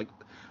Russia? Like,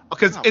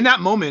 because in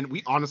that moment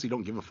we honestly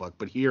don't give a fuck.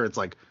 But here it's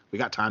like we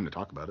got time to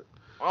talk about it.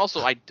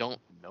 Also, I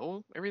don't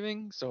know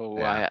everything, so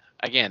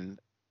again,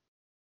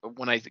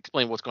 when I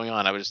explain what's going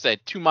on, I would just say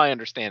to my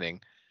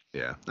understanding.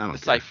 Yeah, I don't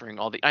deciphering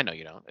all the. I know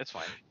you don't. It's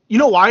fine. You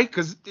know why?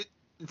 Because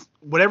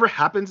whatever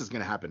happens is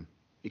going to happen.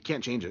 You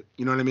can't change it.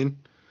 You know what I mean?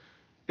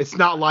 It's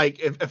not like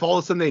if all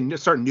of a sudden they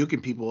start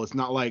nuking people, it's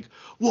not like,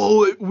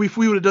 whoa, if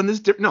we would have done this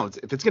different. No,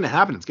 if it's going to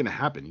happen, it's going to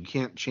happen. You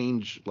can't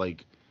change,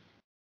 like,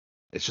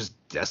 it's just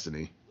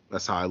destiny.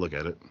 That's how I look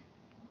at it.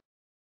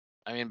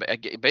 I mean,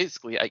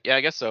 basically, I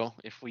guess so.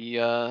 If we you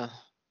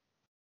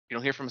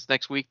don't hear from us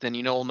next week, then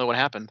we'll know what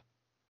happened.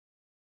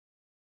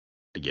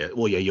 Yeah,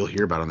 well, yeah, you'll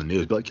hear about it on the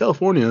news. But like,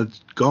 California,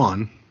 it's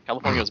gone.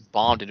 California was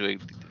bombed into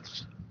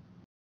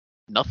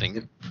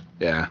nothing.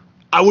 Yeah.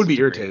 I would be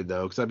irritated,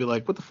 though, because I'd be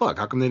like, what the fuck?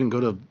 How come they didn't go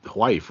to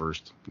Hawaii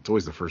first? It's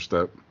always the first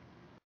step.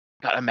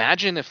 God,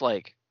 imagine if,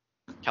 like,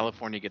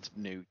 California gets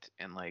nuked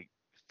and, like,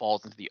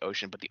 falls into the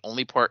ocean, but the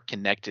only part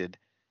connected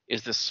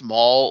is the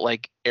small,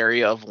 like,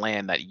 area of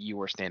land that you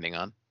were standing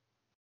on.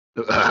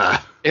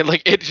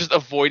 It just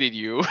avoided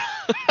you.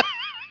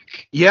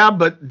 Yeah,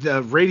 but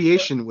the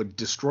radiation would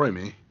destroy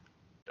me.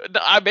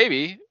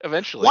 Maybe,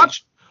 eventually.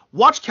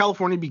 Watch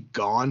California be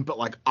gone, but,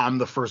 like, I'm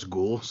the first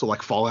ghoul, so,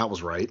 like, Fallout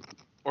was right.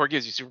 Or it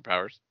gives you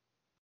superpowers.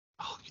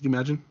 Oh, can you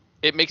imagine?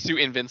 It makes you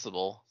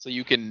invincible, so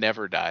you can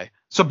never die.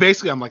 So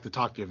basically, I'm like the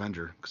Tokyo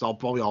Avenger, because I'll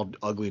probably all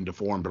ugly and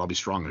deformed, but I'll be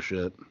strong as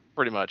shit.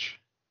 Pretty much.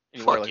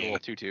 You wear like a little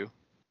tutu.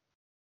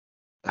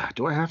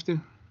 Do I have to?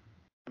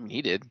 I mean,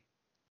 he did.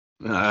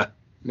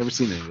 Never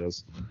seen any of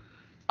those.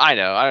 I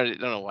know. I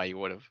don't know why you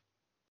would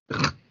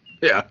have.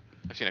 Yeah.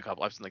 I've seen a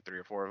couple. I've seen like 3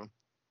 or 4 of them.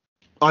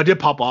 Oh, I did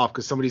pop off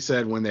because somebody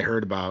said when they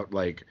heard about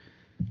like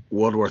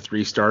World War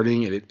III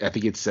starting, I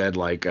think it said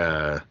like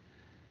what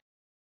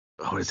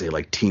did it say,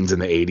 like teens in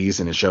the 80s,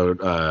 and it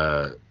showed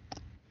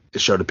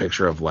a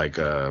picture of like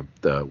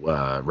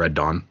the Red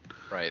Dawn.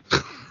 Right.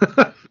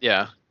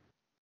 Yeah.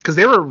 Because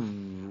they were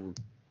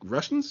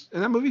Russians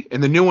in that movie.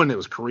 In the new one, it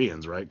was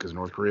Koreans, right? Because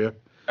North Korea.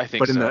 I think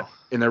But so.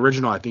 in the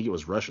original, I think it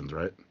was Russians,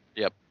 right?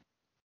 Yep.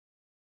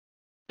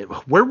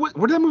 Where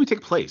did that movie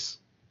take place?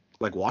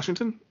 Like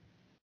Washington?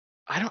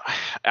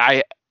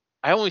 I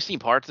only seen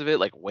parts of it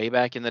like way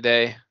back in the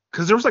day.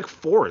 Because there was like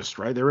forest,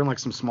 right? They were in like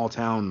some small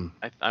town,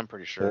 I'm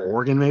pretty or sure.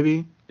 Oregon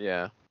maybe.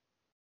 Yeah.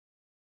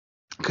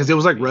 Because it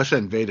was like Russia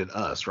invaded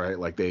us, right?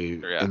 Like they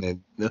Yeah. and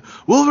then the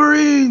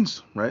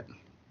Wolverines, right?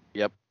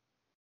 Yep.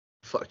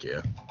 Fuck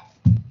yeah.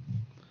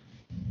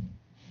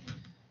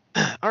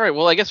 All right.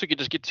 Well, I guess we could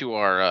just get to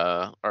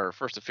our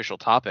first official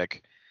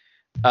topic.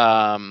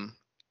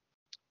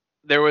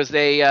 There was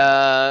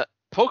a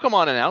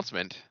Pokemon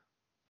announcement.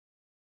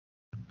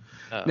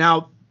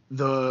 Now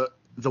the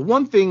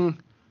one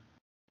thing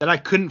that I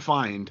couldn't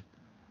find,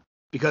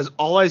 because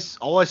all I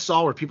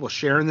saw were people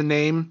sharing the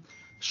name,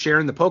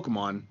 sharing the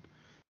Pokemon,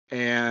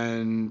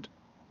 and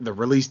the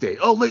release date.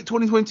 Oh, late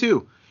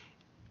 2022.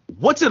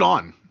 What's it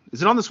on?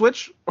 Is it on the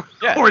Switch?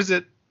 Yeah. Or is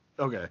it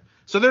okay?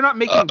 So they're not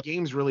making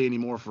games really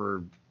anymore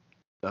for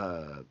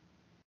the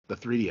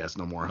 3DS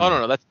no more. Huh? Oh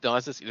no,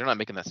 that's just, they're not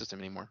making that system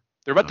anymore.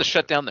 They're about to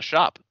shut down the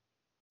shop.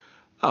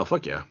 Oh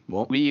fuck yeah.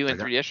 Well, Wii U and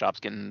 3DS shops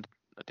getting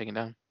taken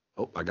down.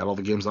 Oh, I got all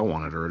the games I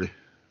wanted already.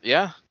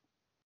 Yeah.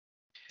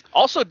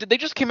 Also, did they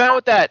just came out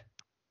with that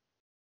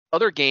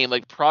other game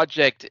like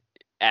Project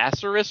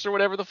Acerus or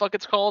whatever the fuck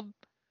it's called?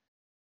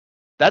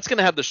 That's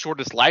gonna have the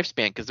shortest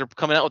lifespan because they're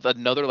coming out with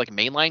another like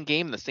mainline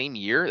game in the same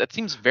year. That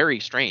seems very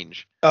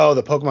strange. Oh,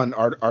 the Pokemon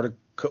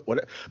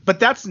what? But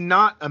that's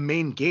not a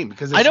main game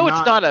because I know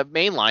it's not a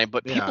mainline,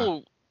 but Yeah.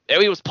 people. I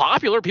mean, it was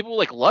popular. People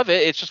like love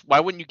it. It's just why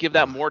wouldn't you give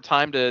that more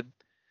time to?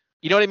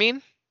 You know what I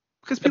mean?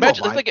 Because people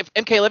Imagine buy it's like if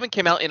MK11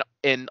 came out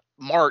in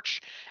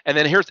March, and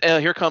then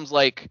here comes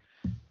like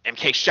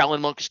MK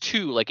Shaolin Monks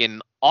 2 like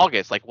in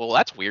August. Like, well,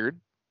 that's weird.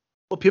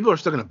 Well, people are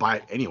still gonna buy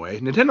it anyway.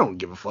 Nintendo don't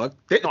give a fuck.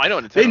 No, I know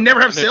Nintendo. They never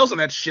have sales on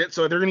that shit,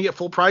 so they're gonna get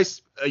full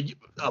price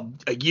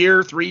a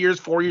year, 3 years,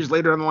 4 years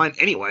later down the line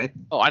anyway.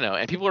 Oh, I know,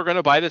 and people are going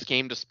to buy this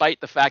game despite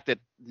the fact that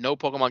no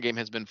Pokemon game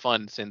has been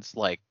fun since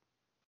like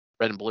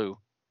Red and Blue.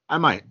 I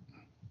might.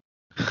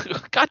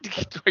 God,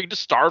 are you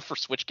just starved for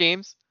Switch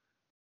games?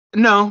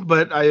 No,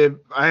 but I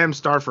am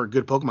starved for a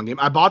good Pokemon game.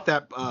 I bought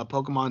that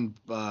Pokemon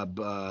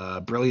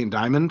Brilliant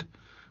Diamond,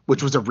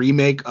 which was a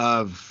remake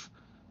of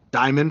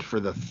Diamond for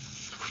the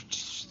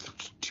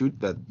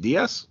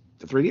DS,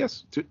 the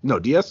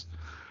 3DS, DS.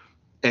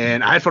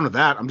 And I had fun with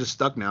that. I'm just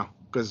stuck now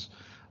because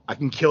I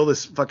can kill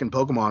this fucking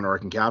Pokemon or I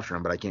can capture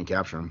him, but I can't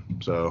capture him.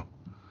 So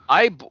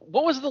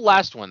what was the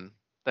last one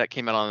that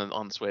came out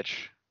on the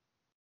Switch?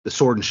 the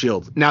Sword and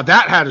Shield. Now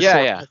that had a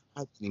Yeah.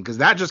 because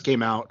that just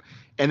came out,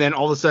 and then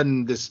all of a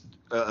sudden this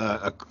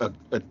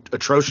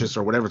Atrocious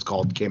or whatever it's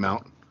called came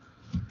out.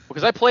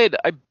 Because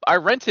I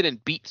rented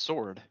and beat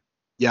Sword.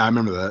 Yeah, I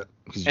remember that.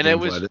 And it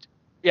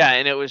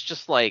was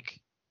just like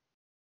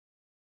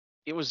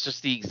it was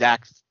just the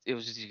exact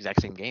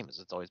same game as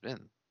it's always been.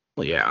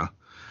 Well, yeah,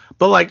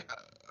 but like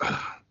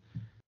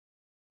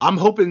I'm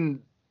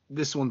hoping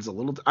this one's a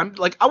little. I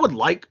would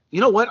like, you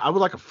know what? I would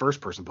like a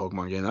first-person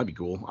Pokemon game. That'd be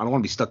cool. I don't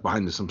want to be stuck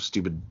behind some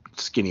stupid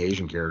skinny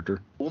Asian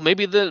character. Well,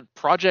 maybe the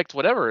Project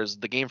whatever is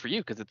the game for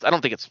you because I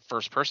don't think it's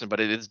first person,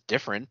 but it is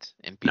different,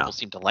 and people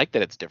seem to like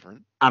that it's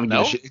different. I don't give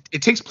a shit.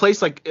 It takes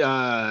place like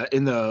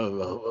in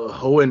the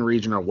Hoenn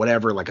region or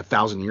whatever, like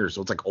 1,000 years.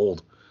 So it's like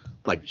old,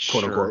 like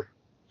quote unquote.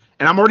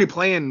 And I'm already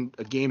playing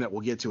a game that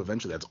we'll get to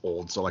eventually that's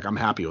old. So like I'm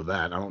happy with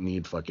that. I don't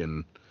need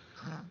fucking.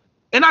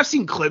 And I've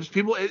seen clips.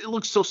 People, it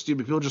looks so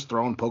stupid. People just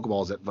throwing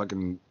Pokeballs at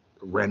fucking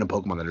random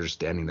Pokemon that are just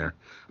standing there.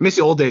 I miss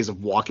the old days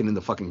of walking in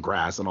the fucking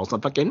grass and all of a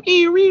sudden fucking.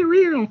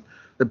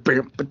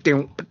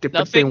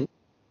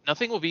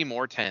 Nothing will be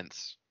more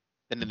tense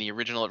than in the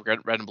original Red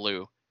and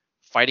Blue,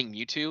 fighting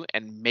Mewtwo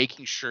and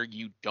making sure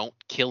you don't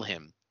kill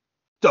him.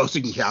 Oh, so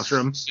you can capture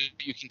him. So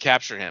you can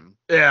capture him.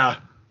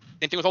 Yeah.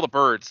 Same thing with all the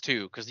birds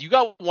too, because you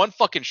got one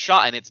fucking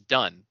shot and it's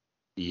done.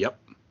 Yep.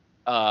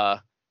 A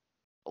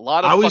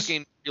lot of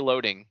fucking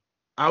reloading.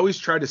 I always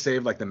try to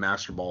save like the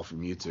Master Ball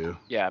from Mewtwo.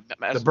 Yeah,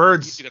 the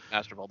birds.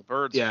 Master Ball. The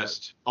birds. Yeah,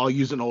 I'll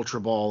use an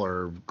Ultra Ball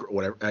or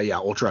whatever. Yeah,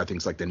 Ultra I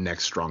think is like the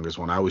next strongest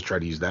one. I always try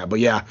to use that.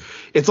 But yeah,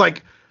 it's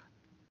like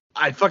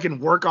I fucking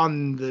work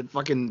on the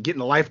fucking getting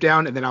the life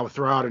down, and then I would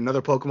throw out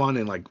another Pokemon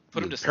and like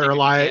put them to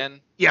paralyze.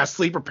 Yeah,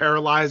 sleep or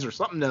paralyze or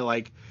something to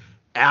like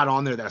add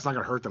on there that's not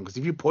gonna hurt them. Because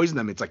if you poison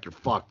them, it's like you're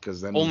fucked.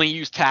 Because then only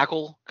use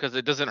Tackle because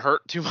it doesn't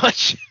hurt too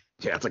much.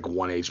 Yeah, it's like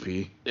 1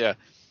 HP. Yeah.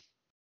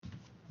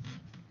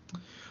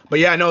 But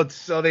yeah, no.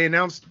 So they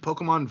announced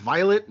Pokemon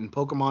Violet and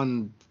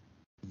Pokemon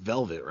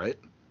Velvet, right?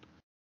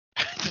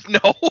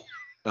 No.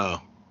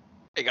 Oh.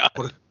 Hang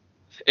on.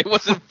 It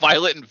wasn't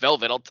Violet and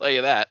Velvet, I'll tell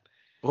you that.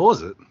 What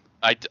was it?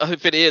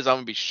 If it is, I'm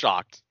gonna be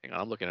shocked. Hang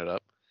on, I'm looking it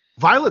up.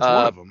 Violet's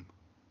one of them.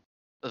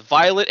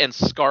 Violet and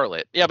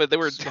Scarlet. Yeah, but they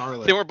were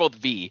Scarlet. they were both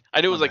V.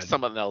 I knew it was My like bad.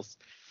 someone else.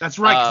 That's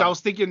right. Because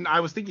I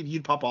was thinking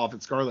you'd pop off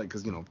at Scarlet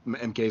because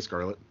MK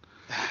Scarlet.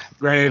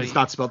 Granted, it's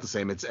not spelled the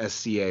same. It's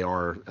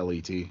Scarlet,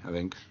 I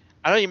think.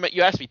 I know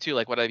you asked me too,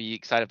 like, would I be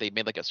excited if they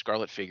made like a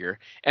Scarlet figure?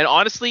 And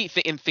honestly,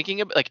 in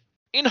thinking of like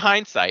in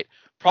hindsight,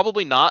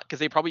 probably not, because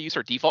they probably used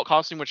her default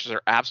costume, which is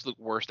her absolute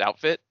worst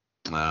outfit.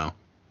 Wow.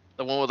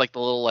 The one with like the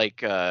little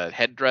like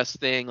headdress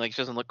thing, like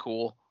she doesn't look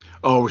cool.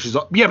 Oh,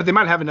 but they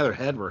might have another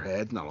head where her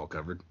head's not all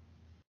covered.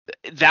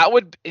 That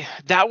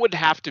would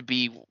have to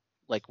be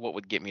like what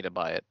would get me to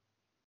buy it.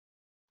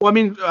 Well, I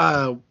mean,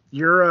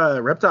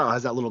 your reptile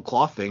has that little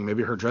cloth thing.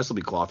 Maybe her dress will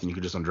be cloth, and you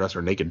could just undress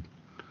her naked.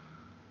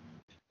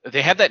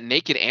 They had that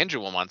naked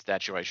Angelomon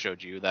statue I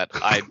showed you that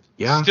I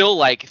Yeah. still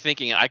like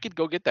thinking I could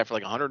go get that for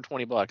like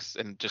 $120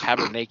 and just have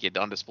her naked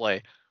on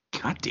display.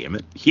 God damn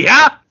it.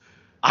 Yeah.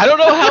 I don't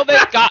know how they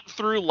got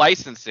through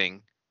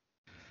licensing.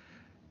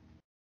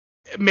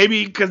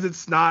 Maybe because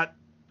it's not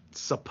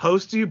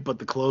supposed to, but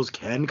the clothes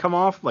can come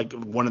off, like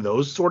one of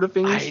those sort of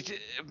things.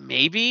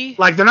 Maybe.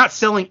 Like they're not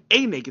selling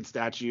a naked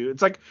statue.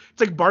 It's like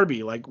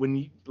Barbie. Like when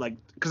you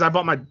because I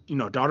bought my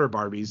daughter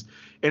Barbies,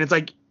 and it's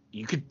like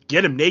you could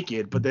get them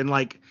naked, but then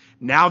like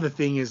now the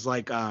thing is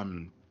like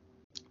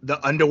the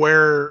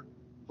underwear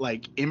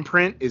like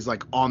imprint is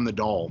like on the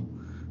doll,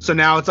 so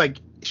now it's like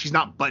she's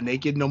not butt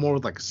naked no more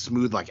with like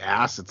smooth like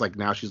ass. It's like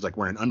now she's like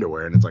wearing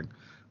underwear, and it's like,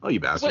 oh, you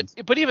bastards.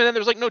 But even then,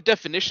 there's like no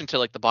definition to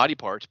like the body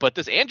parts. But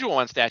this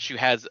Angelomon statue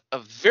has a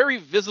very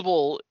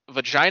visible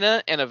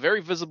vagina and a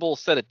very visible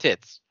set of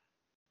tits.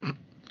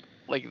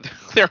 Like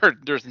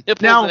there's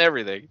nipples Now, and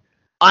everything.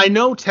 I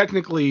know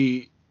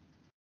technically,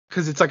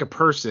 because it's like a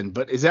person,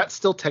 but is that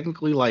still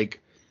technically like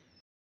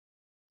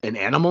an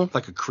animal,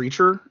 like a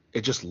creature?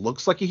 It just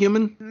looks like a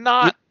human.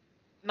 Not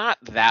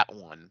that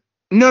one.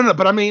 No,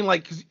 but I mean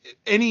like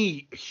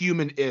any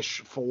human-ish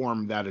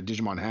form that a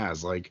Digimon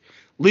has, like.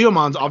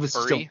 Leomon's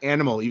obviously still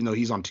animal, even though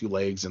he's on two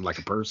legs and like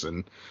a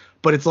person.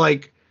 But it's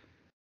like,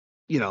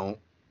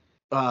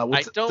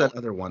 what's that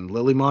other one?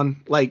 Lilymon?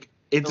 Like,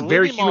 it's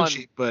very human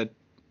shaped, but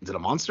is it a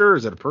monster or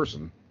is it a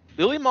person?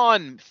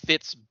 Lilymon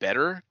fits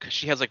better because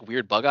she has like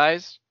weird bug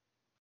eyes.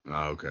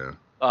 Oh, okay.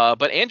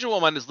 But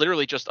Angelomon is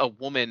literally just a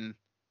woman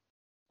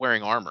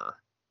wearing armor,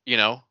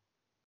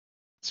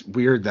 It's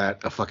weird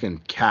that a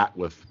fucking cat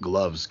with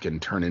gloves can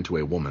turn into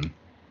a woman.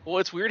 Well,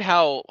 it's weird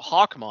how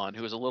Hawkmon,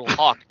 who is a little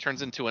hawk,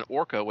 turns into an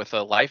orca with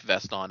a life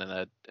vest on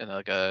and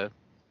a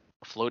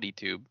floaty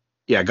tube.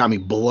 Yeah, it got me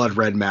blood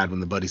red mad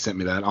when the buddy sent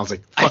me that. I was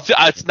like, fuck.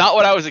 It's not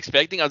what I was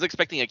expecting. I was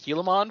expecting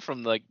Aquilomon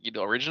from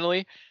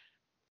originally.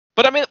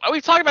 But I mean,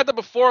 we've talked about that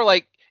before.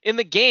 Like in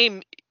the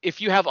game, if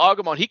you have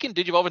Agumon, he can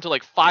digivolve into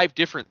like 5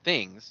 different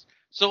things.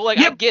 So like,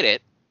 I get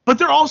it. But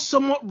they're all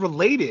somewhat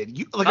related.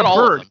 Like not a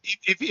bird.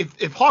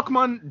 If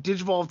Hawkmon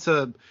digivolved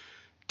to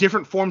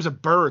different forms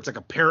of birds, like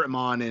a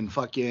parrotmon and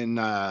fucking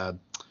a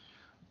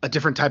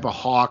different type of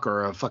hawk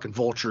or a fucking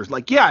vulture.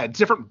 Like, yeah,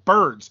 different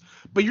birds.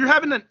 But you're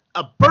having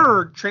a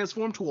bird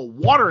transform to a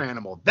water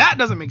animal. That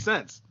doesn't make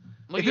sense.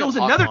 If it was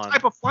another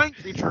type of flying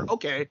creature,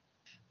 okay. I'm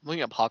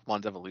looking up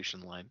Hawkmon's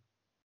evolution line.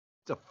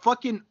 It's a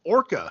fucking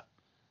orca.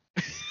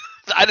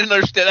 I didn't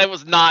understand. I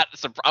was not.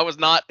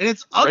 And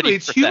it's ugly.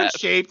 It's human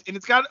shaped, and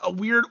it's got a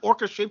weird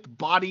orca shaped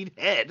bodied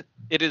head.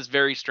 It is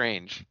very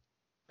strange.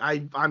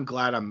 I'm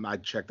glad I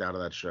checked out of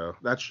that show.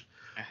 That's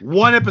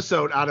one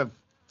episode out of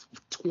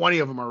 20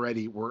 of them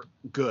already were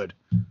good.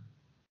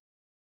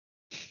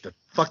 The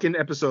fucking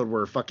episode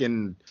where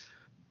fucking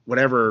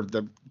whatever,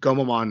 the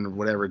Gomamon or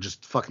whatever,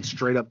 just fucking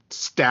straight up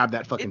stabbed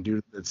that fucking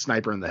dude, that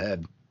sniper in the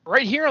head.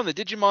 Right here on the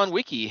Digimon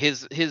wiki,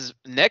 his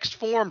next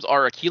forms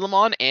are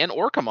Aquilomon and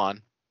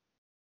Orcamon.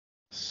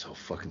 So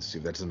fucking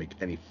stupid. That doesn't make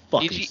any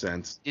fucking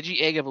sense.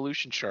 Digi-Egg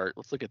evolution chart.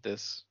 Let's look at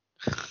this.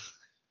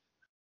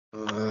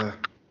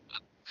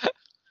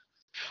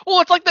 Well,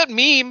 it's like that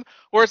meme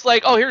where it's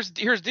like, oh, here's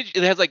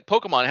it has like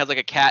Pokemon, it has like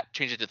a cat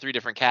changed it to 3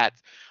 different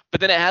cats, but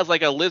then it has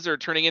like a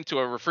lizard turning into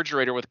a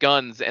refrigerator with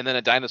guns, and then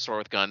a dinosaur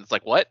with guns. It's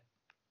like, what?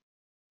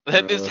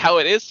 That is how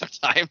it is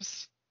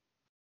sometimes.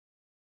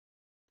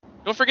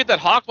 Don't forget that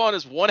Hawkmon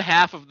is one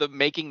half of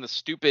making the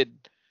stupid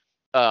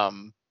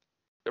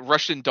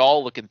Russian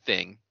doll looking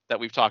thing that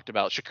we've talked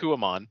about,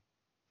 Shakuamon.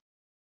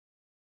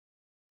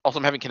 Also,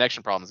 I'm having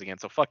connection problems again,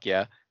 so fuck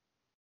yeah.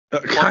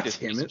 God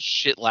damn it.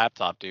 Shit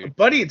laptop, dude.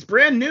 Buddy, it's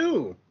brand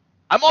new.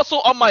 I'm also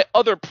on my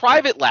other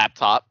private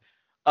laptop,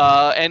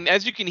 and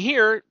as you can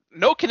hear,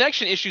 no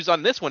connection issues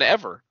on this one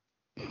ever.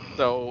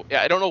 So,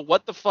 yeah, I don't know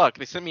what the fuck.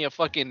 They sent me a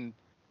fucking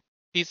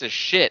piece of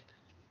shit. I'm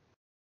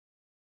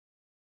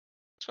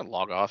just gonna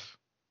log off.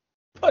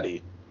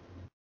 Buddy.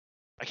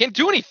 I can't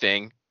do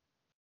anything. I'm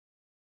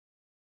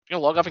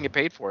gonna log off and get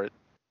paid for it.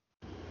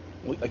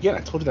 Well, again, I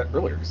told you that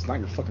earlier. It's not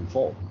your fucking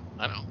fault.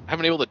 I know. I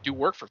haven't been able to do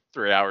work for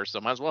 3 hours,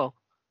 so might as well.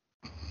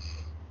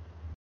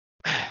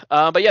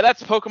 But yeah,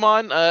 that's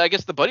Pokemon. I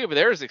guess the buddy over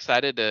there is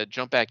excited to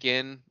jump back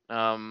in.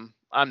 I'm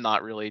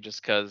not really,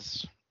 just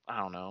because I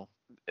don't know.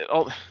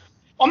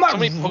 I'm not. So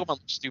many Pokemon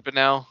look stupid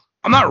now.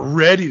 I'm not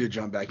ready to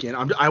jump back in.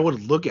 I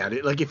would look at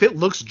it. Like, if it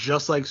looks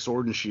just like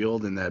Sword and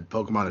Shield and that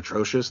Pokemon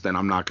Atrocious, then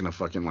I'm not gonna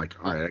fucking like.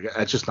 All right,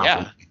 that's just not.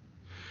 Yeah.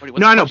 For me. What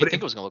No, I know, do you but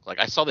think it was gonna look like?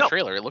 I saw the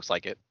trailer. It looks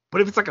like it.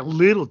 But if it's like a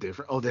little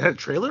different. Oh, they had a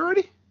trailer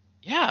already?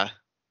 Yeah.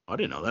 I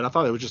didn't know that. I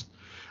thought it was just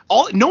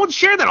no one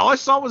shared that. All I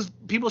saw was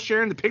people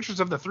sharing the pictures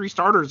of the 3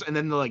 starters and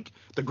then the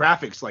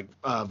graphics like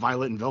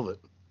Violet and Velvet.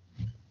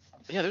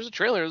 Yeah, there's a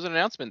trailer. It was an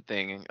announcement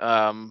thing.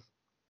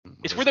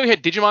 It's weird that we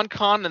had Digimon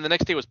Con and the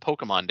next day was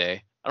Pokemon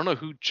Day. I don't know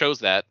who chose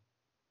that.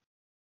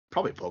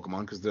 Probably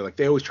Pokemon, because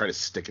they always try to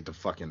stick it to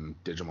fucking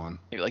Digimon.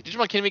 Maybe like,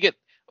 Digimon, can't we get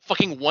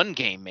fucking one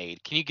game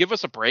made? Can you give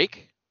us a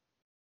break?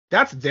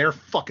 That's their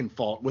fucking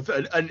fault with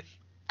an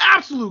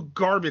absolute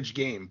garbage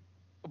game.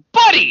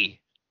 Buddy!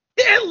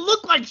 It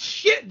looked like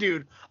shit,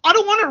 dude. I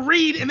don't want to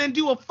read and then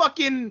do a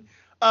fucking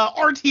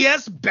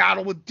RTS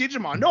battle with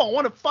Digimon. No, I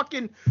want to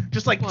fucking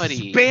just like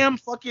Buddy. spam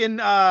fucking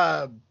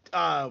that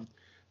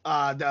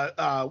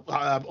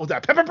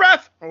Pepper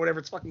Breath or whatever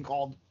it's fucking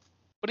called.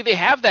 Buddy, they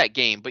have that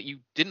game, but you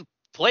didn't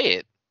play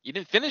it. You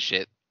didn't finish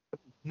it.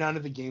 None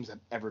of the games have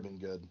ever been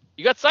good.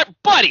 You got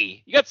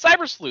Buddy! You got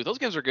Cyber Sleuth. Those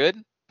games are good.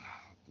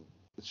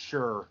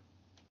 Sure.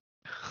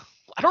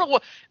 I don't know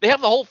what they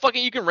have. The whole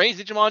fucking, you can raise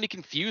Digimon, you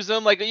can fuse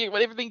them, like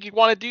everything you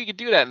want to do, you can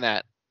do that in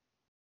that.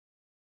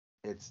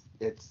 It's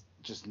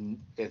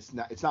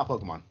not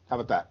Pokemon. How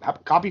about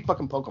that? Copy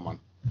fucking Pokemon.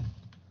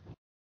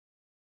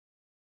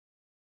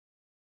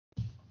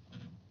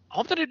 I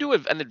want them to do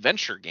an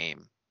adventure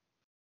game.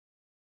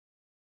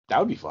 That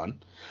would be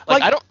fun.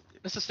 Like, I don't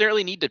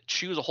necessarily need to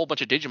choose a whole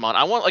bunch of Digimon.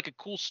 I want like a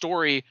cool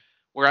story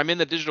where I'm in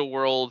the digital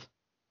world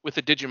with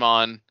the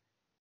Digimon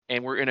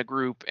and we're in a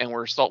group and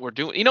we're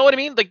doing, you know what I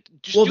mean? Like,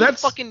 just do a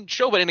fucking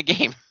show, but in a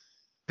game.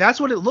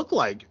 That's what it looked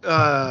like.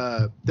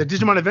 The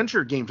Digimon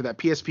Adventure game for that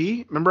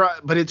PSP, remember?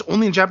 But it's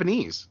only in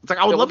Japanese. It's like,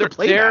 I would love to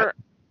play that.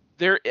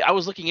 I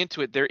was looking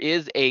into it. There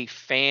is a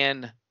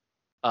fan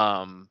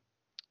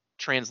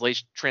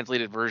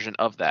translated version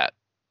of that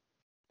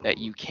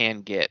you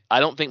can get. I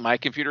don't think my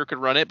computer could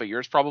run it, but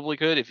yours probably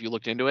could if you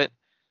looked into it.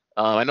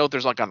 I know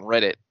there's like on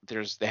Reddit,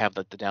 they have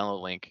the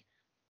download link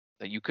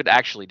that you could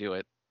actually do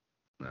it.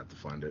 I have to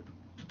find it.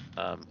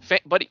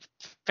 But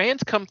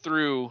fans come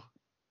through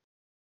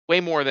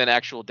way more than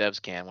actual devs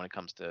can when it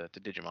comes to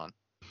Digimon.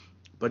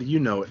 But you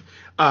know it.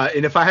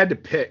 And if I had to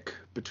pick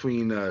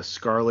between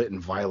Scarlet and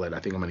Violet, I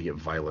think I'm going to get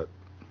Violet.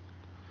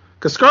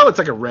 Because Scarlet's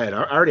like a red.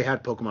 I already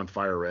had Pokemon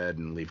Fire Red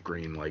and Leaf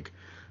Green,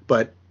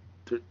 but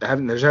there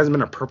hasn't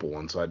been a purple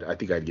one, so I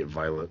think I'd get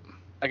Violet.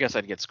 I guess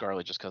I'd get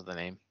Scarlet just because of the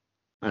name.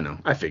 I know.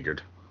 I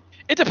figured.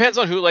 It depends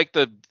on who,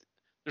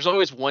 there's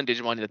always one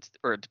Digimon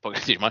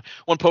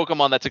one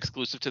Pokemon that's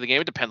exclusive to the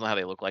game. It depends on how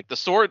they look like. The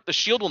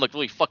Shield one looked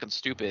really fucking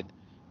stupid.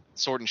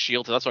 Sword and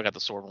Shield, so that's why I got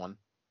the Sword one.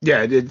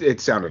 Yeah, it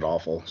sounded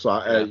awful.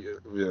 So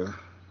yeah.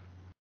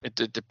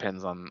 It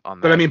depends on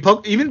that. But I mean,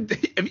 even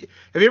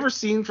have you ever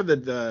seen for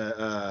the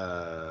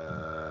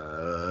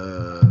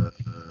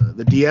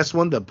DS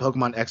one, the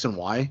Pokemon X and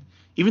Y?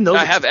 Even those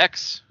I have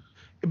X.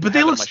 But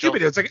they look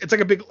stupid. It's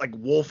like a big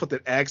wolf with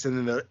an X and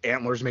then the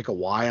antlers make a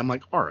Y. I'm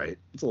like, all right,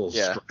 it's a little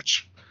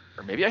stretch.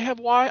 Or maybe I have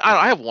Y.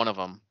 I have one of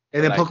them.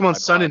 And then Pokemon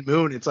Sun and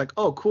Moon, it's like,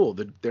 oh, cool.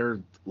 They're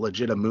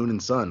legit a Moon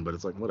and Sun, but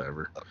it's like,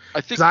 whatever.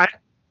 I think I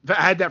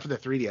had that for the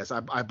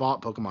 3DS. I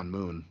bought Pokemon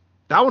Moon.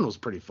 That one was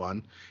pretty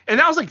fun. And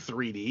that was like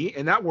 3D,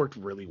 and that worked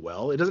really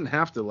well. It doesn't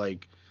have to I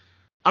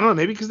don't know,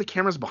 maybe because the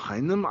camera's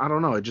behind them. I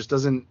don't know. It just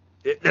doesn't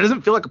it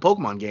doesn't feel like a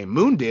Pokemon game.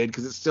 Moon did,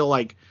 because it's still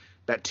like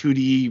that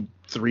 2D,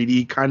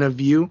 3D kind of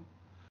view.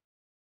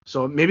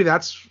 So maybe I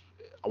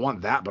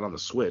want that, but on the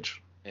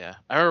Switch. Yeah.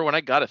 I remember when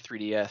I got a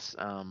 3DS,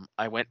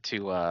 I went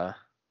to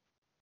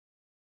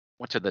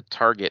the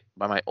Target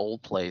by my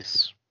old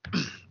place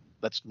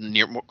that's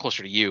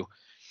closer to you.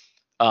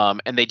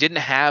 And they didn't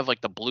have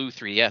the blue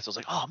 3DS. I was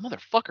like, oh,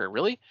 motherfucker,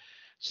 really?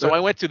 So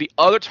I went to the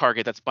other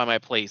Target that's by my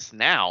place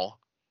now.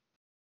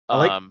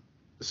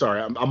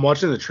 Sorry, I'm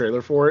watching the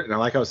trailer for it, and I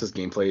like how it says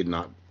gameplay,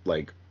 not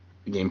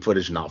game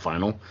footage, not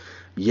final.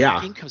 Yeah,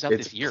 the game comes out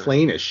it's this year.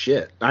 Plain as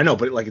shit. I know,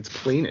 but it's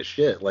plain as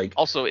shit.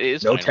 Also, it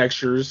is no final.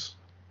 Textures.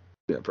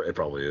 Yeah, it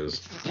probably is.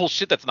 It's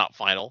bullshit. That's not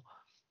final.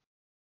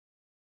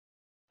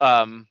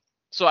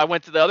 So I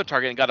went to the other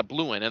Target and got a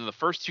blue one, and the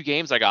first 2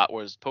 games I got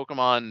was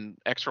Pokemon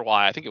X or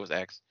Y. I think it was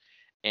X,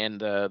 and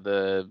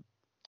the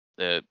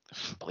believe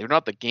it or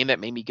not, the game that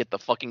made me get the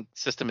fucking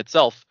system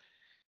itself,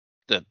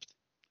 the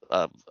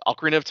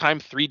Ocarina of Time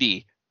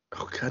 3D.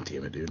 Oh, god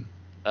damn it, dude.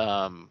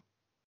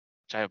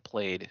 Which I have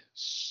played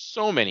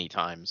so many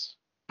times.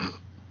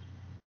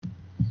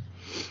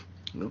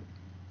 Nope.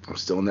 I'm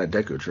still in that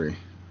Deku Tree.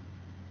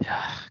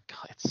 Yeah,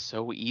 God, it's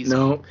so easy.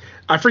 No,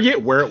 I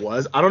forget where it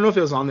was. I don't know if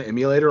it was on the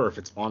emulator or if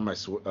it's on my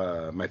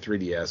my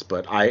 3DS,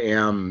 but I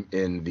am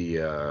in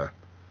the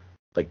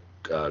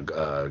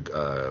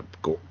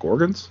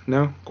Gorgons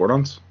now.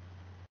 Gorons.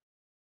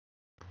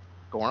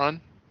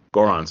 Goron.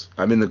 Gorons.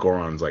 I'm in the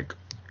Gorons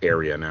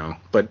area now.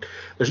 But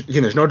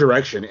there's no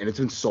direction, and it's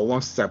been so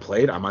long since I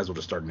played. I might as well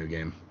just start a new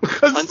game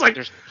because it's like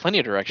there's plenty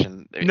of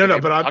direction. no,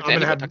 but I'm talk to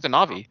gonna have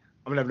Navi.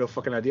 I'm gonna have no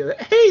fucking idea.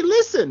 Hey,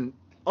 listen,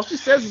 all she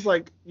says is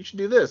like you should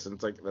do this, and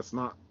it's like that's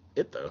not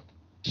it though.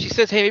 She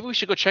says, "Hey, maybe we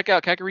should go check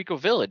out Kakariko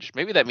Village.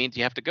 Maybe that means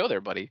you have to go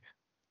there, buddy."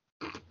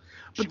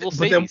 She will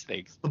say these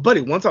things. But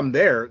buddy, once I'm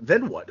there,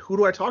 then what? Who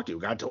do I talk to?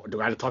 Do I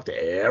have to talk to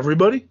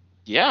everybody?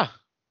 Yeah.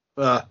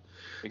 So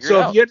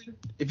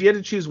if you had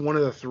to choose one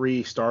of the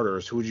 3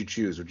 starters, who would you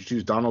choose? Would you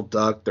choose Donald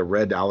Duck, the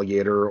red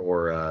alligator,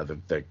 or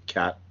the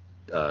cat,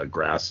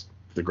 grass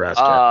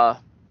cat?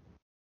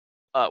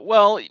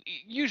 Well,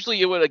 usually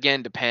it would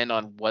again depend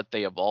on what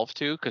they evolve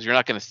to, because you're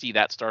not going to see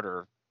that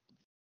starter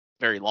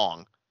very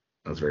long.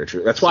 That's very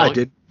true. That's why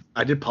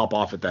I did pop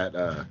off at that.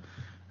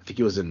 I think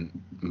it was in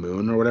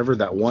Moon or whatever.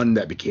 That one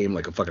that became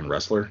like a fucking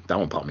wrestler. That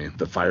one popped me.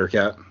 The fire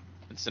cat.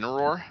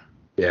 Incineroar.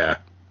 Yeah,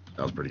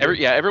 that was pretty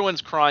good.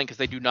 Everyone's crying because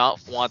they do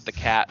not want the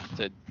cat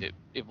to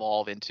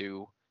evolve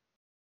into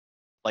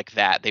like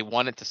that. They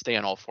want it to stay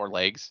on all 4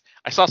 legs.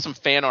 I saw some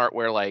fan art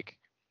where like,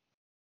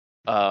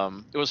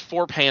 it was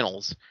 4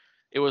 panels.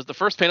 It was the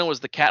first panel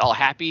was the cat all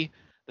happy.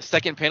 The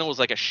second panel was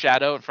like a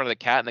shadow in front of the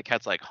cat, and the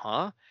cat's like,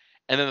 huh?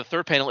 And then the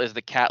third panel is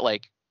the cat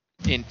like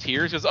in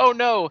tears, goes, oh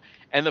no.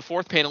 And the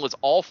fourth panel is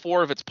all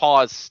 4 of its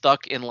paws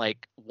stuck in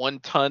like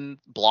 1-ton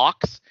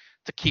blocks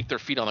to keep their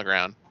feet on the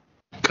ground.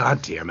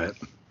 God damn it.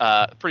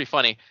 Pretty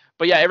funny.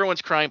 But yeah,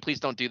 everyone's crying,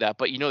 please don't do that.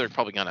 But you know they're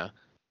probably gonna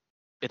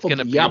be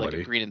like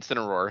a green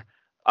Incineroar.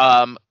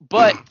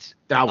 But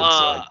that would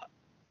suck.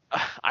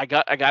 I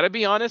gotta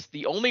be honest,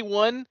 the only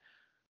one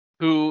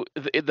who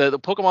the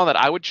Pokemon that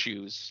I would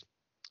choose,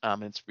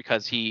 it's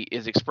because he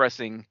is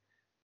expressing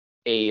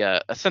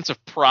a sense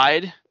of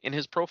pride in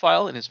his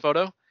profile, in his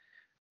photo,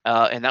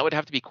 and that would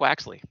have to be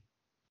Quaxley.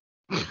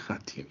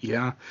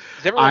 Yeah.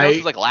 Everyone else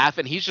is like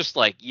laughing. He's just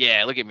like,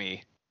 yeah, look at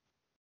me.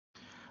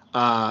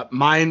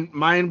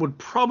 Mine would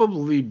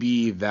probably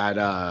be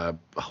that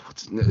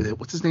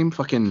what's his name?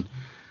 Fucking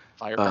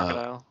Fire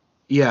Crocodile.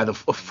 Yeah, the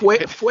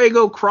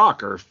Fuego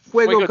Croc or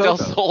Fuego del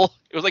Sol.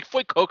 It was like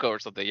Fuecoco or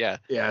something. Yeah.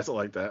 Yeah, something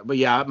like that. But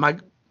yeah,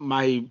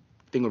 my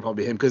thing would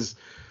probably be him because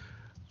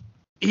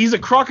he's a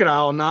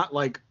crocodile, not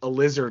like a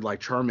lizard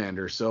like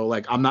Charmander. So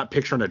like I'm not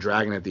picturing a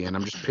dragon at the end.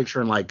 I'm just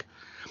picturing like,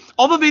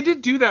 although they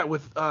did do that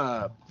with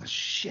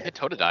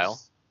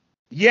Totodile.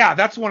 Yeah,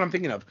 that's what I'm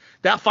thinking of.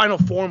 That final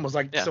form was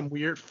like some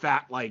weird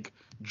fat like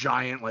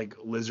giant like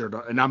lizard,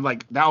 and I'm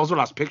like that was what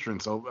I was picturing.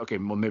 So okay,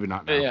 well maybe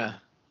not now. Yeah.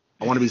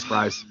 I want to be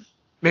surprised.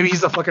 Maybe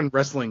he's a fucking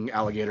wrestling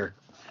alligator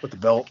with the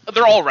belt.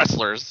 They're all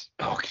wrestlers.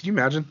 Oh, can you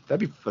imagine?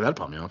 That'd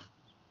pop me off.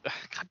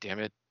 God damn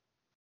it.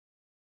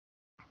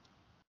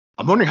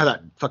 I'm wondering how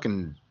that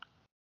fucking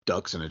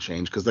duck's gonna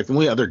change, because like the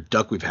only other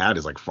duck we've had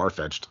is like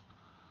Farfetch'd.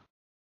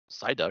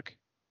 Psyduck.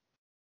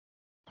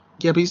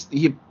 Yeah, but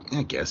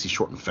I guess he's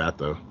short and fat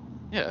though.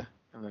 Yeah,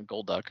 and then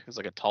Golduck is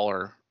like a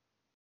taller,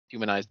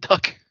 humanized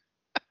duck.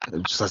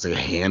 It just has like a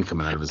hand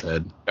coming out of his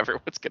head.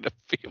 Everyone's gonna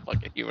feel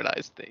like a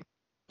humanized thing.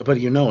 But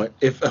you know it.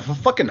 If a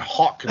fucking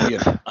hawk could be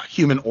a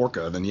human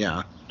orca, then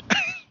yeah.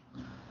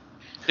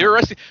 They were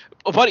arresting.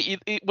 Oh, buddy,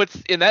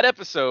 what's in that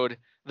episode?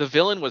 The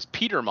villain was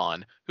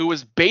Petermon, who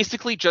was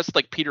basically just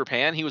like Peter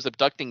Pan. He was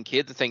abducting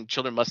kids and saying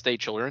children must stay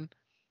children.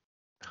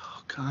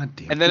 Oh god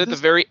damn. And then at the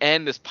very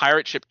end, this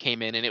pirate ship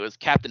came in, and it was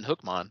Captain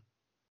Hookmon.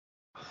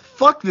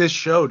 Fuck this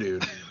show,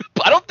 dude.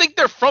 I don't think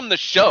they're from the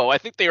show. I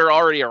think they were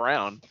already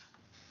around.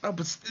 Oh,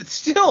 but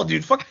still,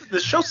 dude, fuck, the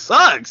show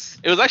sucks.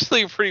 It was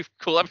actually a pretty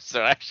cool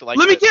episode. I actually liked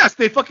Let me guess,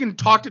 they fucking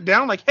talked it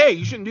down like, hey,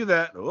 you shouldn't do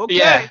that. Okay.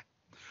 Yeah.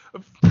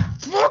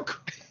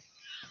 Fuck.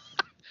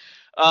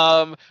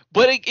 But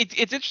it's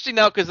interesting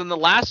now because in the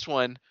last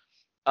one,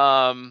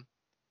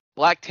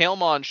 Black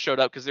Tailmon showed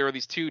up because there were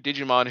these 2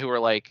 Digimon who were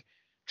like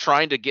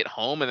trying to get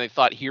home, and they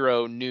thought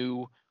Hero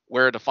knew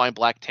where to find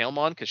Black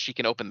Tailmon because she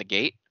can open the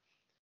gate.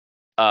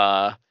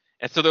 And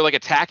so they're like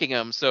attacking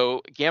him.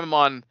 So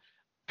Gamamon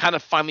kind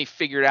of finally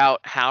figured out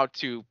how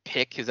to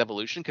pick his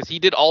evolution because he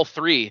did all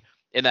 3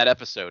 in that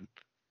episode.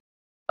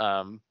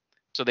 So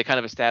they kind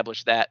of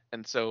established that,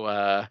 and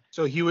so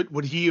so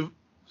would he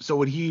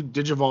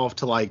digivolve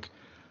to like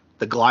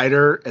the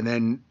glider and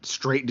then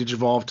straight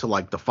digivolve to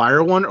like the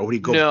fire one, or would he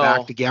go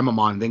back to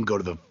Gamamon and then go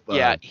to the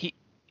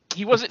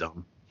he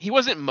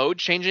wasn't mode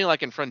changing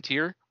like in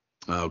Frontier.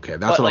 Okay,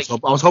 that's what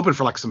I was hoping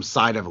for, like some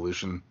side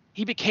evolution.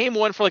 He became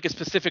one for like a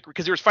specific,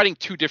 because he was fighting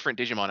 2 different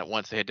Digimon at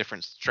once. They had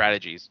different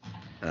strategies.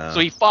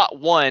 So he fought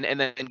one and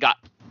then got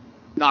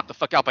knocked the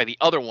fuck out by the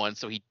other one.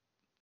 So he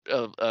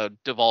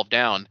devolved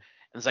down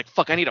and it's like,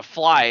 fuck, I need to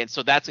fly. And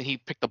so that's when he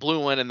picked the blue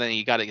one, and then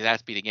he got his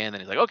ass beat again.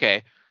 And he's like,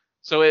 okay.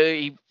 So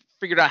he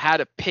figured out how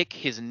to pick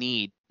his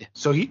need.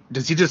 So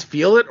does he just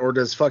feel it, or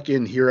does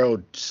fucking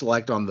Hero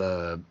select on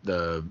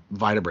the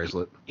Vita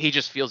bracelet? He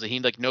just feels it.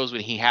 He like knows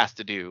what he has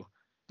to do.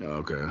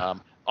 Okay.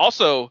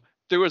 Also,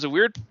 there was a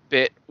weird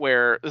bit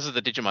where, this is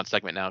the Digimon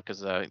segment now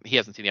because he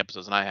hasn't seen the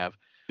episodes and I have.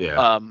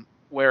 Yeah.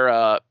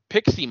 Where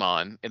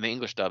Piximon in the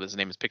English dub, his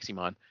name is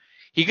Piximon,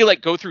 he could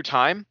like go through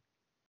time.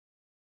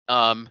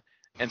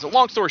 And so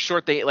long story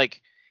short, they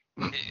like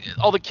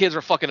all the kids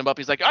are fucking him up.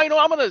 He's like, I know,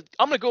 I'm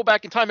gonna go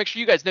back in time, make sure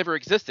you guys never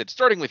existed,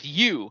 starting with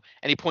you.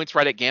 And he points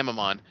right at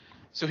Gamamon.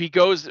 So he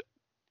goes.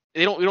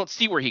 We don't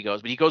see where he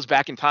goes, but he goes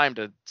back in time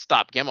to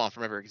stop Gamamon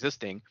from ever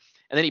existing.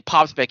 And then he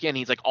pops back in.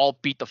 He's like all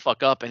beat the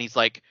fuck up, and he's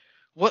like,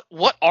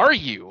 "What are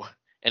you?"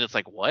 And it's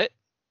like, "What?"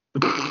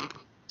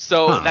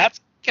 So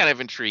that's kind of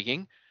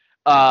intriguing.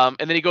 And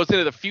then he goes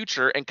into the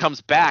future and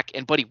comes back,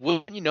 and buddy,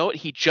 wouldn't you know it,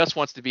 he just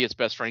wants to be his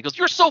best friend. He goes,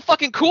 "You're so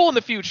fucking cool in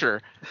the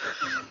future."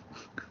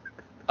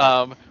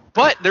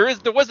 But there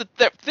was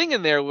that thing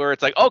in there where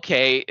it's like,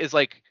 okay, is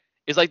like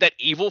that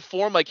evil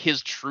form like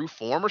his true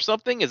form or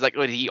something? Is like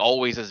what he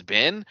always has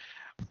been?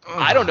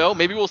 I don't know.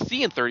 Maybe we'll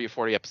see in 30 or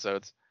 40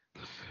 episodes.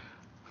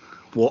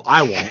 Well,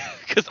 I won't.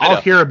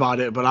 I'll hear about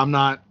it, but I'm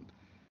not.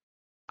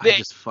 I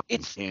just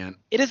fucking can't.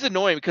 It is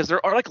annoying because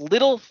there are like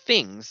little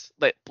things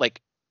that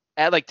like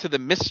add like to the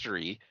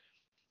mystery.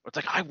 It's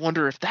like, I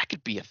wonder if that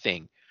could be a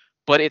thing,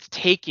 but it's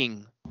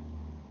taking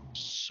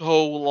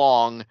so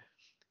long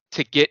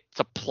to get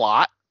to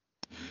plot.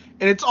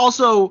 And it's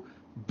also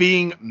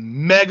being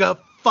mega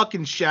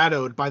fucking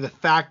shadowed by the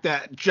fact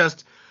that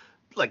just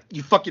like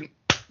you fucking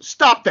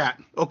stop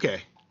that.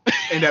 Okay.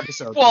 End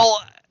episode.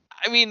 Well,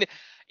 I mean,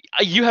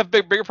 you have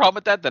bigger problem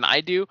with that than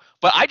I do,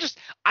 but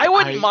I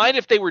wouldn't mind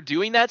if they were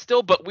doing that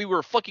still, but we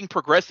were fucking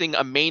progressing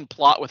a main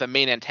plot with a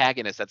main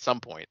antagonist at some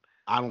point.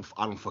 I don't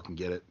fucking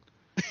get it.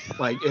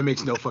 Like, it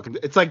makes no fucking.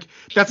 It's like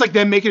that's like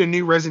them making a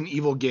new Resident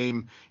Evil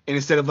game, and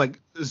instead of like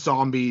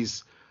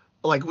zombies,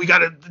 like we got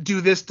to do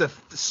this to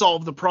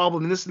solve the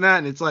problem and this and that,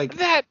 and it's like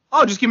that.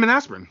 Oh, just give him an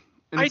aspirin.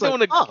 And I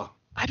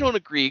don't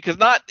agree because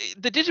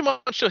the Digimon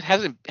show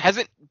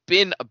hasn't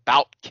been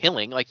about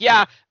killing. Like,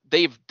 yeah,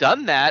 they've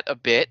done that a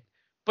bit,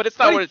 but it's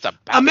not what it's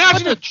about.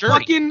 Imagine if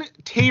fucking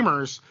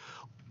Tamers,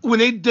 when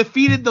they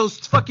defeated those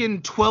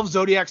fucking 12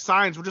 Zodiac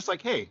signs, were just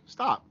like, hey,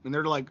 stop. And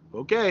they're like,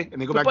 okay.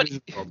 And they go back to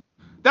the world.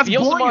 That's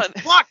boring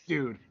as fuck,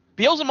 dude.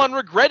 Beelzemon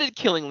regretted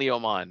killing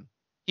Leomon.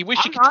 He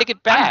wished he could take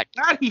it back.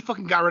 I'm glad he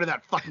fucking got rid of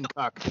that fucking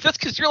cuck. That's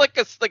because you're like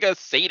a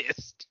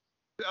sadist.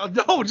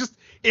 No,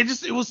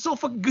 it was so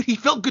fucking good. He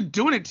felt good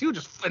doing it too.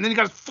 And then he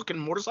got his fucking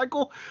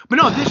motorcycle. But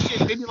no, this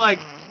shit made me like,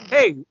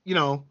 hey,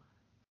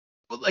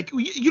 like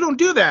you don't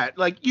do that.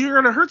 Like you're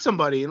gonna hurt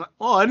somebody. And like,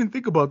 oh, I didn't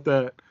think about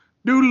that.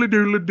 Doodly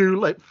doodly doo.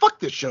 Like fuck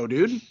this show,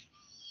 dude.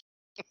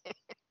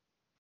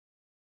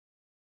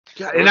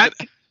 God,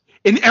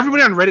 and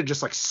everybody on Reddit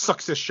just like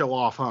sucks this show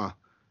off, huh?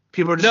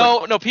 People are just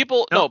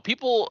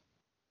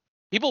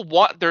people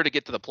want there to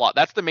get to the plot.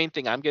 That's the main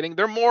thing I'm getting.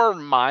 They're more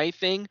my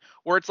thing,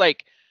 where it's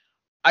like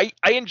I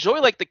enjoy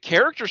like the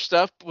character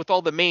stuff with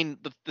all the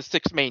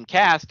six main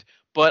cast,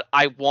 but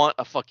I'm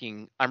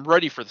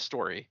ready for the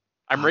story.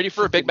 I'm ready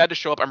for a big bad to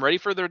show up. I'm ready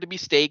for there to be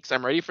stakes.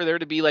 I'm ready for there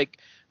to be like,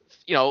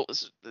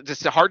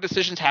 just hard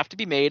decisions have to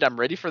be made. I'm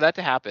ready for that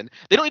to happen.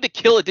 They don't need to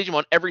kill a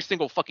Digimon every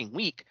single fucking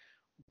week,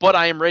 but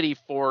I am ready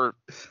for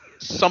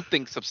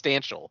something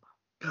substantial.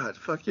 God,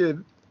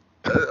 fucking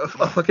a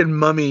fucking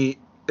mummy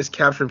is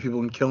capturing people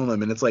and killing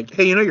them, and it's like,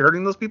 hey, you're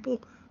hurting those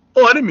people?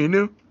 Oh, I didn't mean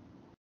to.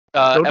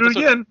 Don't do it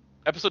again.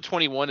 Episode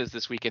 21 is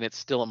this week, and it's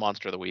still a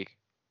monster of the week.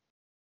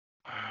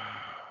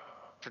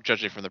 For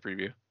judging from the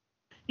preview.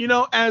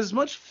 As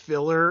much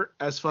filler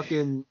as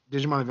fucking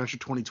Digimon Adventure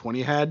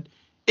 2020 had,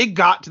 it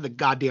got to the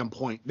goddamn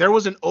point. There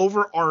was an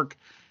over arc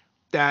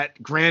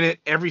that, granted,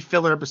 every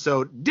filler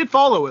episode did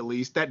follow, at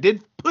least, that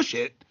did push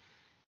it.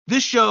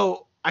 This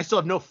show, I still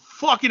have no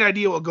fucking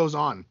idea what goes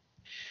on.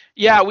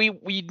 Yeah, we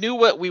knew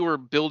what we were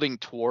building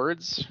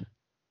towards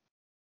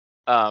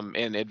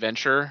in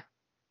Adventure.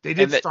 They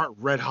did start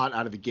red hot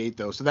out of the gate,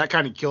 though, so that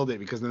kind of killed it,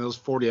 because then those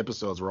 40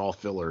 episodes were all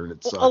filler, and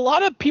it sucked. A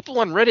lot of people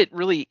on Reddit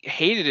really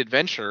hated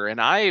Adventure, and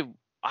I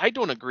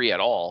don't agree at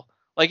all.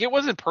 Like, it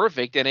wasn't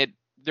perfect, and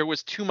there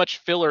was too much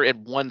filler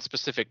in one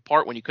specific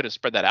part when you could have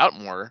spread that out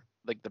more.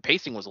 Like, the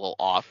pacing was a little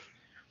off.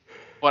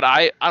 But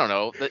I don't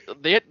know.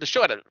 The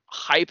show had a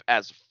hype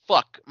as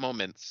fuck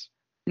moments.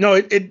 No,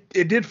 it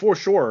did for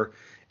sure.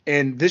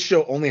 And this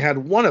show only had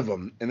one of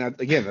them. And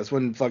that's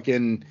when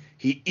fucking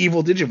he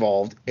evil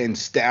digivolved and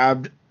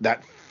stabbed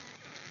that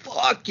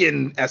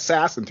fucking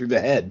assassin through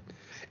the head.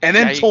 And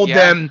then told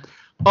them,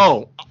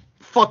 oh,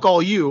 fuck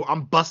all you.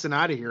 I'm busting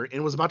out of here.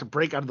 And was about to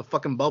break out of the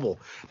fucking bubble.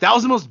 That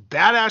was the most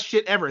badass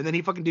shit ever. And then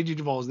he fucking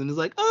digivolves. And he's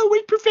like, oh,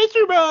 wait,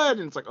 Professor Bud.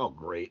 And it's like, oh,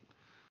 great.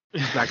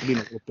 He's back to being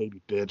a little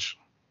baby bitch.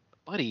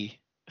 Buddy.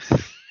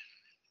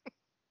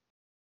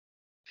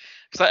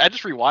 So I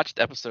just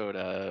rewatched episode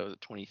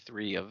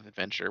 23 of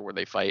Adventure where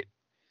they fight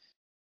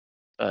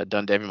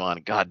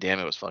Dundevimon. God damn,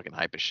 it was fucking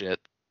hype as shit.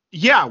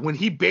 Yeah, when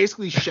he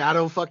basically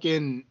shadow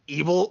fucking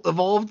evil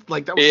evolved,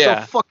 like that was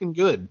so fucking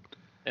good.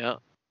 Yeah.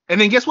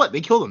 And then guess what?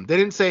 They killed him. They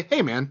didn't say,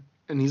 hey man.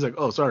 And he's like,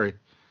 oh, sorry.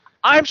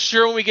 I'm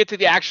sure when we get to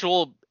the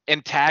actual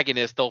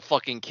antagonist, they'll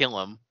fucking kill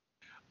him.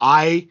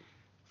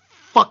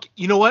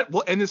 You know what?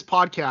 We'll end this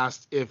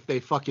podcast if they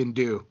fucking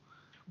do.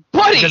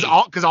 Buddy!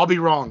 Because I'll be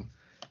wrong.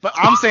 But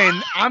I'm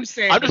saying. I'm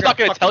just not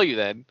gonna tell you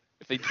then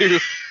if they do.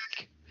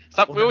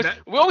 Stop, well,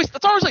 we always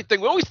that's always like thing.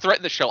 We always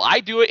threaten the show.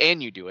 I do it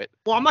and you do it.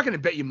 Well, I'm not gonna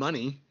bet you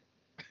money.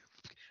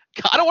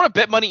 I don't want to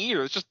bet money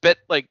either. Let's just bet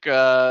like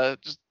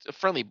just a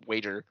friendly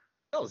wager.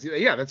 Oh,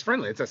 yeah, that's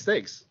friendly. It's at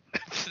stakes.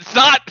 It's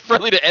not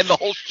friendly to end the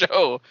whole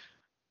show.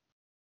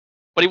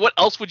 Buddy, what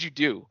else would you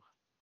do?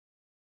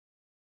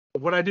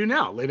 What I do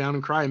now? Lay down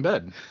and cry in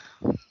bed.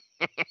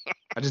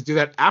 I just do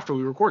that after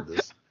we record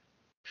this.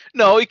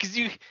 No, because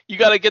you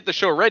got to get the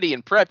show ready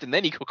and prepped, and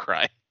then you go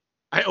cry.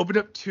 I opened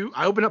up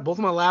both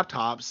of my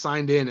laptops,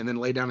 signed in, and then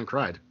laid down and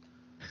cried.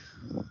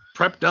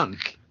 Prep done.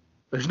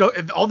 There's no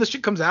all this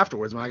shit comes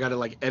afterwards when I gotta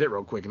like edit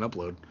real quick and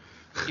upload.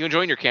 You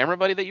enjoying your camera,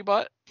 buddy, that you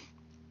bought?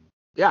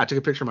 Yeah, I took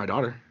a picture of my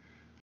daughter.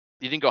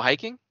 You didn't go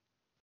hiking?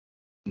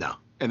 No.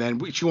 And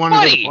then she wanted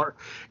to go to the park.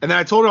 And then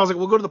I told her, I was like,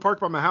 we'll go to the park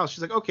by my house.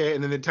 She's like, okay.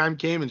 And then the time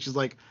came and she's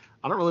like,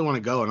 I don't really want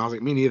to go. And I was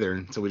like, me neither.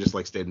 And so we just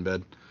like stayed in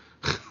bed.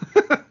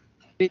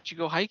 Did you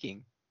go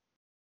hiking?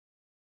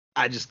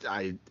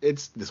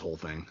 It's this whole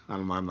thing.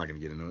 I'm not going to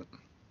get into it.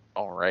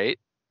 All right.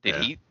 Did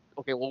he?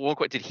 Okay, well, one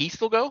quick. Did he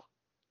still go?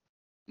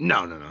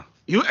 No.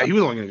 He was only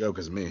going to go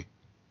because of me.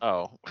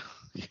 Oh.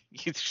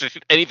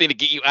 Anything to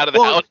get you out of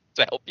the house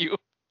to help you?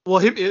 Well,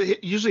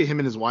 usually him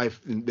and his wife,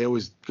 they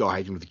always go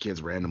hiking with the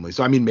kids randomly.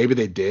 So I mean, maybe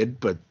they did,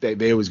 but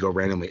they always go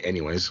randomly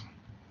anyways.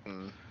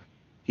 Mm.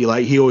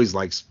 He always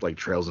likes like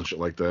trails and shit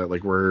like that.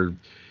 Like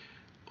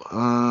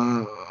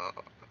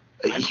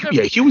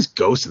he always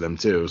goes to them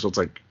too. So it's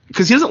like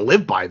because he doesn't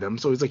live by them,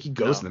 so he's like he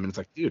goes to them, and it's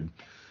like, dude, I'm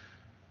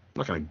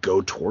not gonna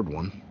go toward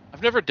one.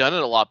 I've never done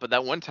it a lot, but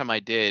that one time I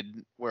did,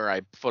 where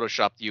I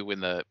photoshopped you in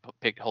the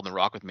pic holding the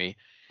rock with me,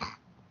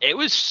 it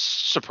was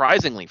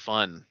surprisingly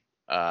fun.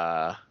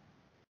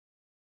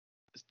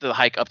 The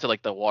hike up to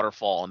like the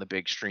waterfall and the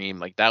big stream,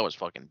 like that was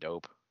fucking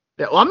dope.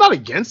 Yeah, well, I'm not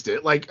against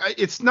it. Like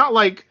it's not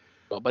like,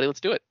 well, buddy,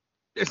 let's do it.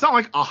 It's not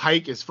like a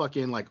hike is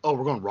fucking like, oh,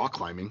 we're going rock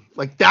climbing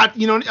like that.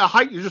 You know, a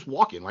hike you're just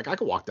walking. Like I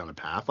could walk down a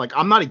path. Like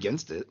I'm not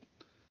against it.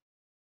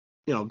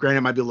 You know, granted,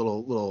 it might be a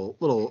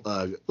little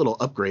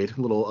upgrade,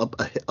 a little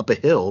up a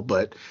hill,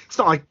 but it's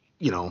not like,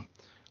 you know,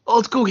 oh,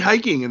 let's go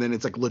hiking and then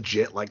it's like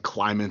legit like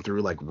climbing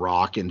through like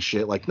rock and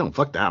shit. Like no,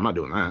 fuck that. I'm not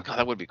doing that. God,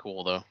 that would be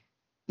cool though.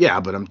 Yeah,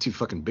 but I'm too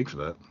fucking big for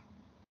that.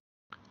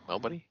 Well,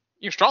 buddy,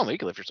 you're strong. You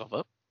can lift yourself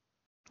up.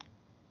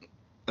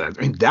 I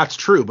mean, that's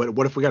true, but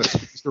what if we got to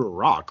squeeze through a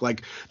rock?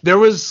 Like, there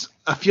was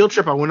a field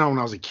trip I went on when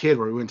I was a kid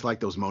where we went to,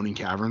 like, those Moaning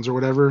Caverns or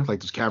whatever, like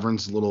those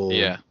caverns a little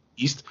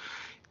east.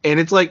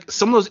 And it's, like,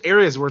 some of those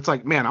areas where it's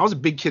like, man, I was a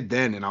big kid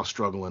then and I was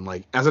struggling.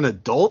 Like, as an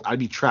adult, I'd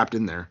be trapped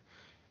in there.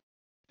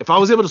 If I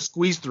was able to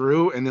squeeze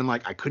through and then,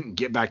 like, I couldn't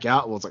get back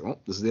out, well, it's like, oh,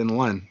 this is the end of the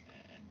line.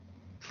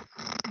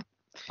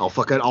 I'll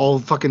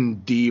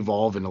fucking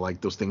de-evolve into,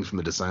 like, those things from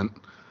The Descent.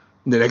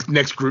 The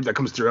next group that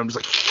comes through, I'm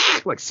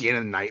just like Sienna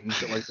of the Night and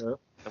shit like that.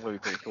 That would be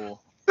pretty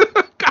cool.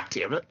 God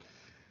damn it.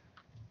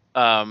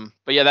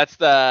 But yeah,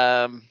 that's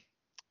a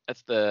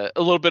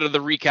little bit of the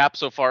recap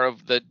so far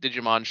of the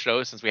Digimon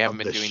show since we haven't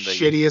been doing the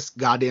shittiest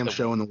goddamn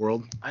show in the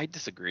world. I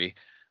disagree.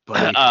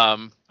 But I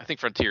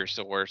think Frontier is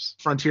still worse.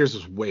 Frontiers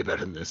was way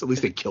better than this. At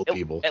least they killed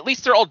people. At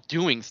least they're all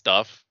doing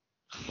stuff.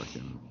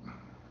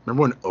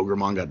 Remember when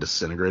Ogremon got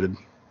disintegrated?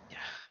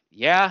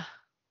 Yeah.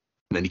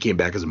 And then he came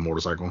back as a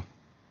motorcycle.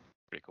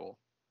 Pretty cool.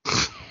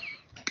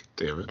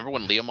 Damn it. Remember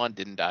when Leomon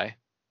didn't die?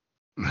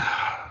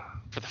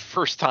 For the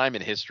first time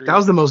in history. That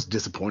was the most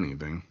disappointing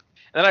thing.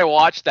 And then I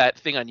watched that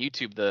thing on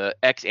YouTube, the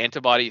X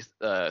Antibody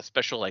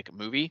special like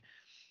movie,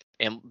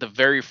 and the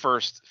very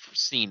first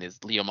scene is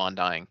Leomon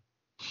dying.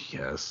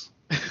 Yes.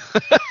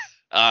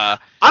 I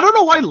don't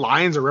know why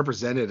lions are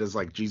represented as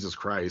like Jesus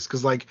Christ,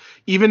 because like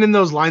even in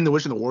those Lion, the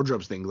Witch, and the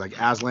Wardrobes things, like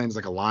Aslan's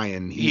like a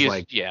lion. He's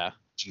like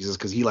Jesus,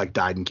 because he like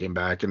died and came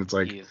back, and it's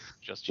like,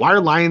 why are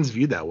lions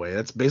viewed that way?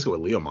 That's basically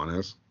what Leomon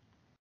is.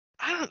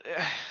 I don't,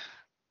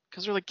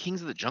 because they're like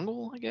kings of the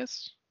jungle, I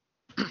guess.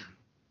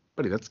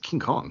 Buddy, that's King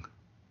Kong.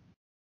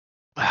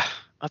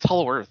 That's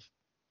Hollow Earth.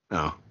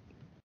 Oh,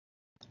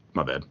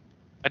 my bad.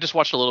 I just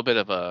watched a little bit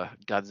of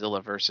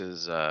Godzilla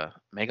versus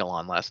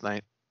Megalon last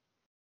night.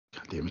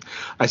 God damn it!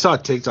 I saw a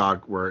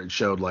TikTok where it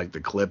showed like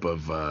the clip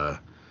of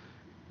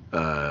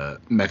Mecha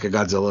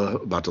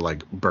Godzilla about to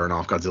like burn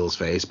off Godzilla's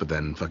face, but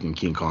then fucking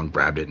King Kong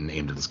grabbed it and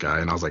aimed at the sky,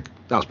 and I was like,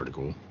 that was pretty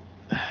cool.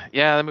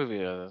 Yeah, that movie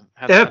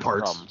had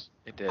parts. Problems.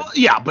 It did.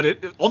 Yeah, but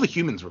all the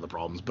humans were the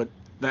problems, but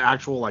the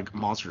actual like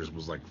monsters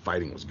was like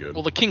fighting was good.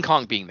 Well, the King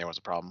Kong being there was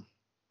a problem.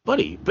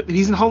 Buddy, but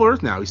he's in Hollow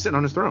Earth now. He's sitting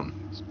on his throne.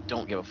 Just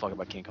don't give a fuck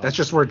about King Kong. That's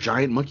just where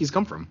giant monkeys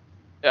come from.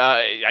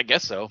 I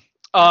guess so.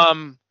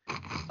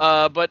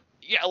 But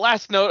yeah,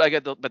 last note, I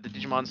got about the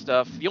Digimon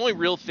stuff. The only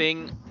real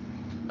thing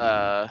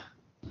at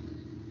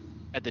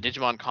the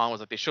Digimon Con was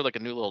like they showed like a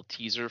new little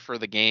teaser for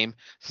the game.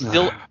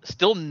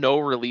 Still no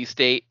release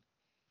date.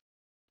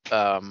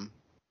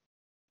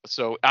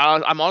 So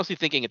I'm honestly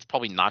thinking it's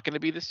probably not going to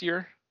be this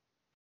year.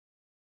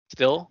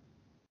 Still.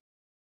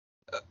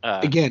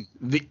 Again,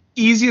 the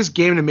easiest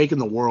game to make in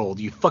the world.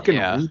 You fucking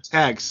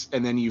retext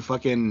and then you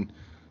fucking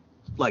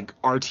like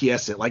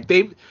RTS it. Like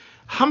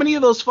How many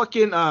of those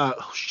fucking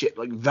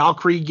like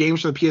Valkyrie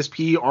games for the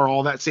PSP are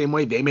all that same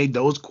way? They made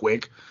those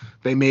quick.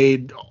 They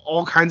made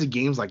all kinds of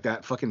games like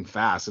that fucking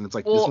fast, and it's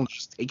like this one's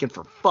just taking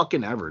for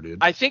fucking ever, dude.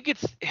 I think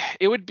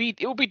it would be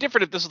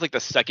different if this was like the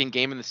second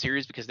game in the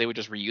series because they would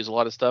just reuse a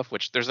lot of stuff.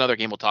 Which there's another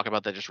game we'll talk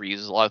about that just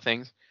reuses a lot of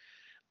things.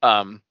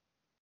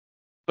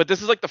 But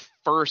this is like the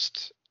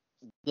first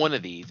one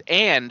of these,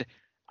 and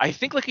I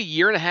think like a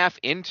year and a half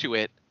into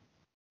it,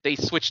 they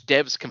switched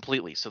devs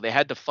completely, so they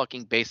had to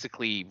fucking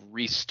basically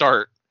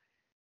restart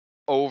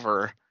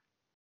over.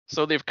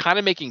 So they're kind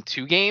of making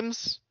two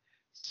games,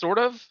 sort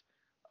of.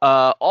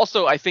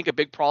 Also, I think a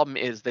big problem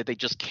is that they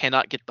just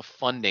cannot get the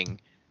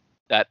funding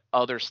that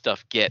other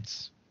stuff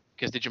gets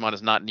because Digimon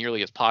is not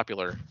nearly as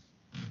popular.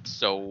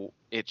 So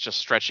it's just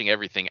stretching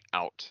everything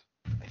out,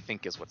 I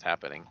think is what's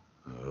happening.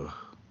 Because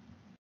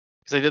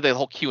they did the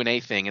whole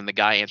Q&A thing, and the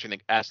guy answering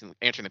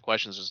the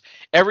questions was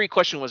every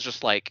question was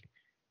just like,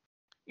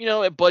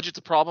 budget's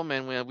a problem,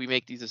 and we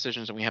make these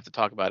decisions, and we have to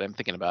talk about it. I'm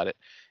thinking about it,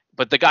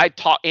 but the guy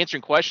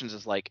answering questions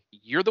is like,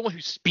 you're the one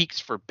who speaks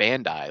for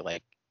Bandai,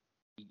 like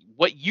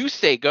what you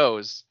say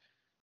goes.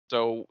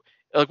 So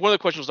like one of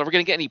the questions was, are we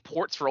going to get any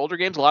ports for older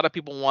games? A lot of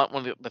people want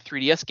one of the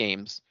 3DS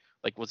games,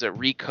 like was it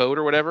Recode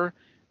or whatever,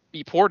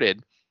 be ported.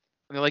 And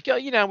they're like,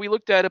 yeah, we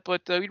looked at it,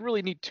 but we'd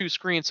really need two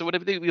screens, so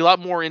it'd be a lot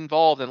more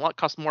involved and a lot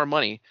cost more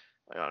money.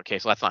 Like, okay,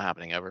 so that's not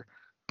happening ever.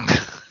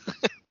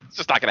 It's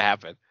just not going to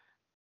happen.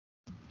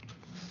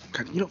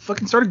 God,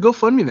 fucking start a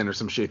GoFundMe then or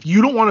some shit. If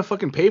you don't want to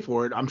fucking pay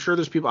for it, I'm sure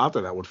there's people out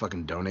there that would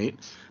fucking donate.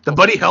 The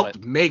buddy helped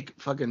make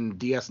fucking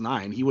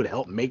DS9. He would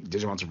help make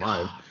Digimon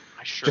Survive.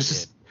 I sure did.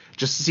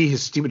 Just to see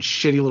his stupid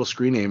shitty little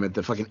screen name at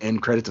the fucking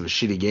end credits of a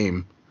shitty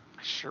game.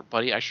 I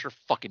sure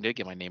fucking did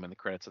get my name in the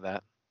credits of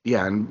that.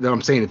 Yeah, and then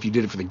I'm saying if you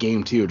did it for the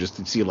game too, just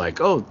to see like,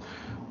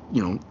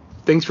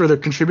 thanks for the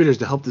contributors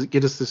to help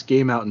get us this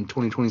game out in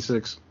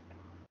 2026.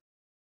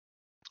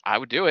 I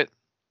would do it.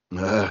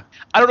 I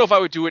don't know if I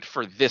would do it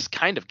for this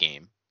kind of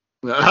game.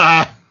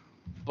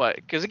 But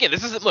because again,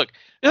 this isn't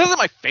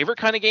my favorite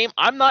kind of game.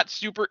 I'm not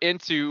super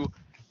into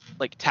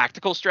like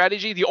tactical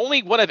strategy. The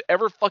only one I've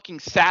ever fucking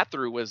sat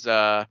through was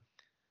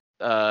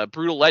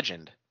Brutal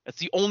Legend. That's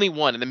the only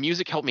one, and the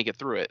music helped me get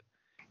through it.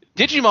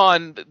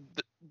 Digimon,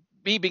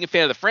 me being a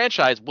fan of the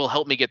franchise, will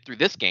help me get through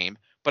this game,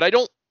 but I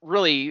don't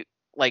really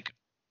like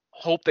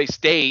hope they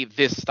stay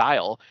this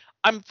style.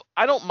 I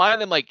don't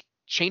mind them like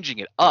changing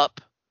it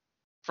up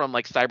from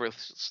like Cyber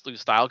Sleuth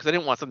style because I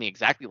didn't want something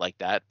exactly like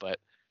that, but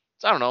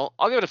so I don't know.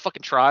 I'll give it a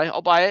fucking try.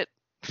 I'll buy it.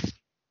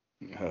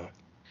 Maybe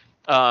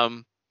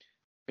I'll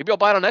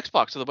buy it on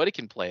Xbox so the buddy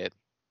can play it.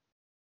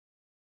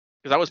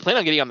 Because I was planning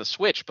on getting on the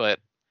Switch, but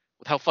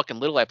with how fucking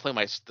little I play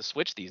the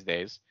Switch these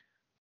days.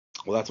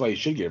 Well, that's why you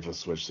should get it for the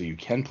Switch so you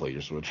can play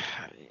your Switch.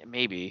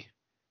 Maybe.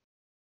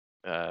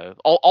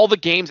 All the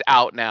games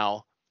out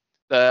now.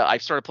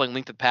 I've started playing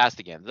Link to the Past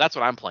again. That's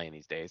what I'm playing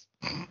these days.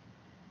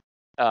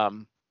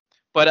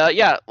 But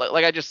yeah,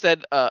 like I just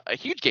said, a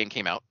huge game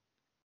came out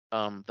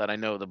that I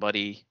know the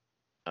buddy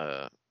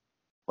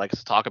likes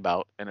to talk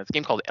about, and it's a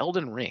game called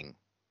Elden Ring.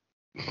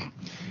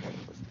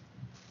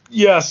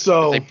 Yeah,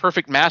 so it's a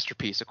perfect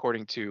masterpiece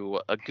according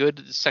to a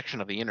good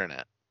section of the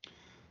internet.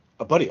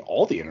 Buddy,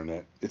 all the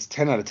internet. It's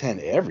 10 out of 10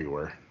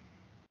 everywhere.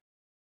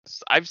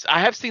 I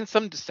have seen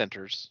some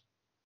dissenters.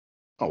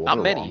 Oh, well,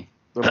 not many. Wrong.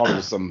 They're probably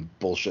just some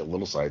bullshit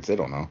little sites. They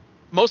don't know.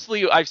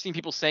 Mostly, I've seen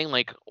people saying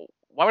like,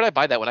 why would I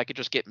buy that when I could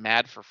just get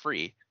Mad for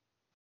free?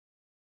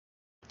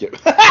 Yeah.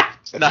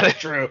 That's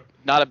true.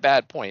 Not a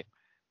bad point.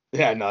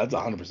 Yeah, no, it's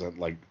 100%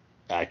 like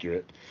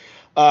accurate.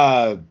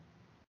 Yeah,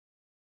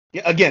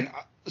 again,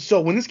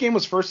 so when this game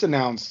was first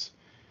announced,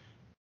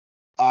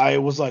 I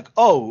was like,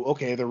 oh,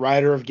 okay, the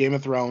writer of Game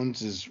of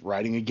Thrones is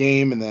writing a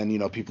game, and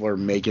then people are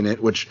making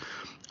it, which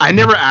I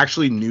never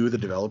actually knew the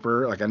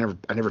developer. Like I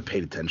never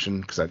paid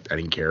attention because I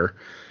didn't care.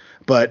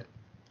 But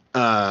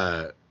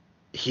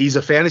he's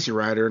a fantasy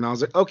writer, and I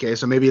was like, okay,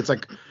 so maybe it's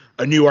like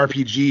a new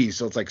RPG,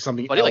 so it's like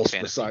something else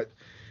besides.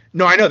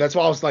 No, I know. That's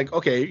why I was like,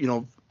 okay,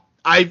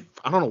 I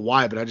don't know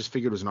why, but I just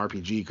figured it was an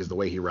RPG because the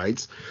way he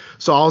writes.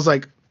 So I was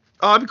like,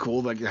 oh, it'd be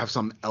cool to like have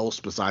something else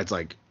besides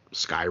like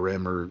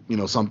Skyrim or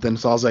something.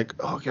 So I was like,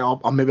 oh, okay,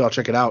 maybe I'll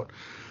check it out.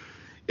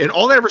 And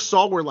all I ever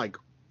saw were like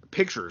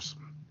pictures,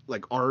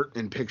 like art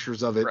and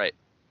pictures of it. Right.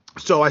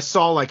 So I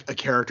saw like a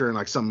character and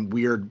like some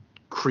weird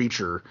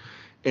creature,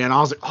 and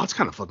I was like, oh, it's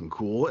kind of fucking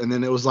cool. And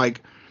then it was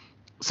like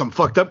some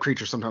fucked up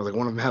creature sometimes. Like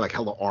one of them had like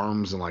hella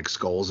arms and like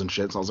skulls and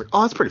shit. So I was like,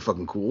 oh, that's pretty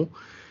fucking cool.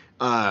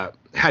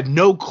 Had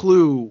no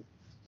clue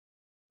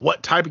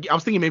what type of. I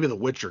was thinking maybe The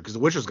Witcher because The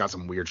Witcher's got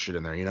some weird shit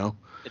in there,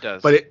 It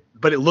does. But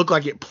it looked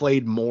like it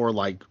played more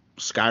like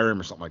Skyrim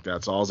or something like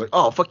that. So I was like,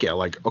 oh fuck yeah,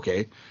 like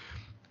okay.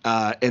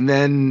 And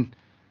then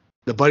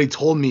the buddy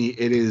told me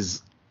it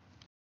is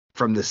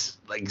from this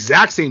like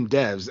exact same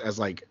devs as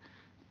like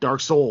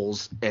Dark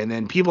Souls, and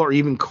then people are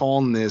even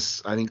calling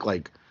this, I think,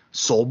 like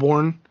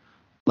Soulborn,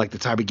 like the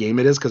type of game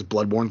it is, because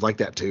Bloodborne's like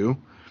that too.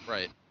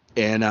 Right.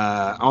 And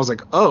I was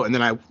like, oh, and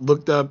then I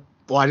looked up.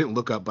 Well, I didn't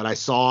look up, but I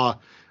saw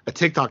a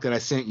TikTok that I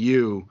sent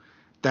you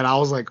that I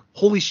was like,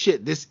 holy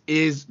shit, this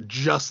is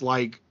just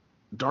like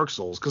Dark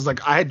Souls. Because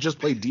like I had just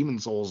played Demon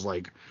Souls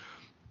like,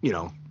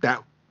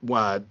 that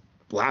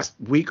last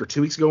week or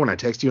 2 weeks ago when I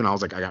texted you and I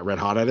was like, I got red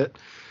hot at it.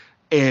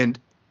 And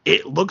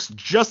it looks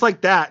just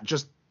like that,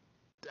 just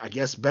I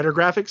guess better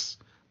graphics,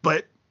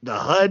 but the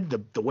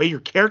HUD, the way your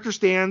character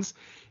stands,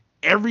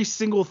 every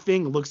single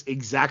thing looks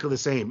exactly the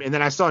same. And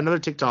then I saw another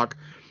TikTok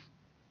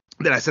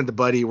that I sent the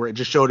buddy where it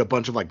just showed a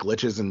bunch of like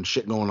glitches and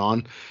shit going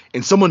on,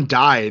 and someone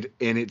died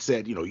and it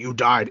said, you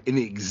died in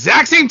the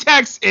exact same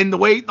text and the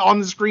way on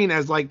the screen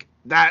as like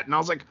that. And I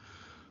was like,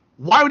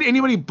 why would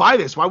anybody buy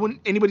this? Why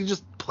wouldn't anybody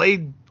just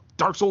play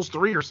Dark Souls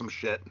 3 or some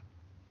shit?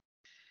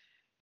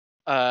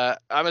 I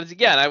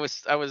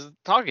was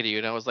talking to you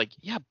and I was like,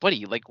 yeah,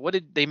 buddy, like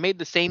they made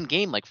the same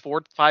game like 4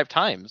 or 5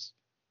 times.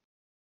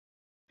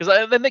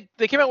 Because then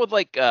they came out with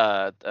like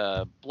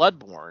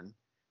Bloodborne,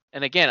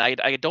 and again,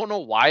 I don't know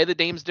why the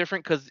name's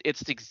different because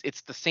it's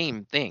the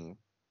same thing.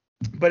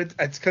 But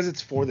it's because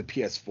it's for the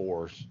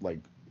PS4, like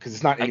because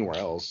it's not anywhere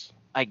else.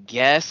 I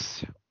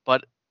guess,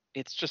 but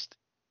it's just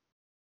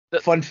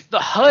fun. The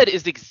HUD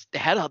the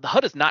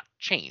HUD has not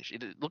changed.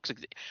 It looks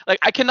like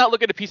I cannot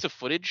look at a piece of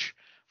footage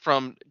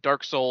from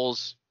Dark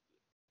Souls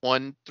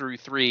 1 through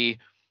 3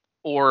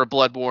 or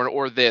Bloodborne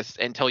or this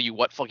and tell you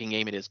what fucking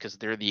game it is because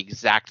they're the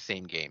exact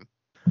same game.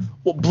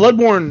 Well,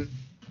 Bloodborne,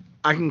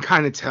 I can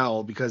kind of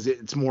tell because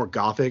it's more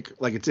gothic.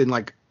 Like it's in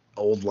like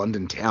old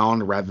London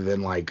town rather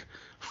than like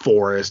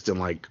forest and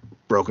like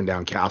broken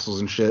down castles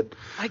and shit.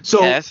 I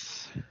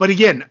guess. But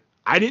again,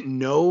 I didn't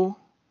know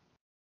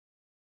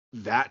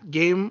that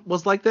game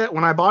was like that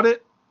when I bought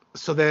it.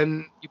 So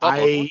then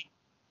I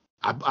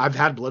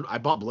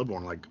bought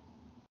Bloodborne like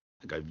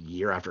a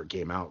year after it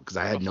came out because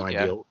I had no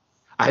idea.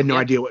 I had no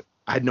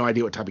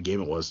idea what type of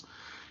game it was,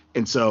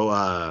 and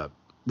so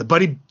the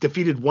buddy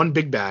defeated one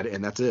big bad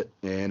and that's it,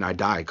 and I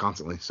die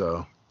constantly.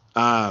 So,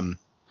 and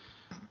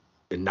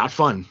not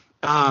fun.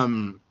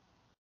 And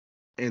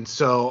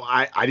so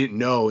I didn't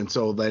know, and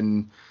so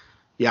then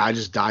I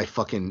just die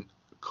fucking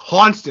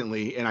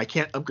constantly, and I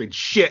can't upgrade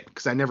shit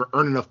because I never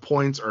earn enough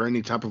points or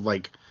any type of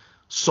like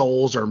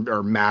souls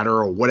or matter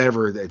or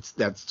whatever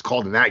that's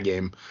called in that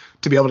game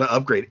to be able to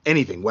upgrade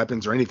anything,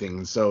 weapons or anything.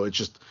 And so it's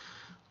just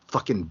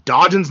fucking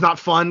dodging's not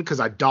fun because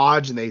I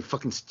dodge and they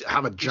fucking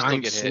have a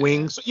giant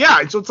swing. So,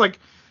 and so it's like,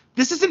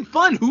 this isn't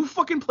fun. Who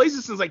fucking plays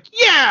this and is like,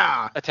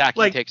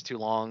 attacking takes too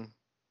long.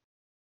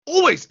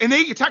 Always, and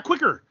they attack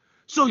quicker.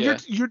 So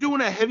you're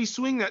doing a heavy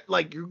swing that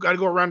like you got to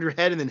go around your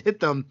head and then hit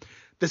them.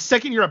 The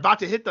second you're about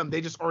to hit them, they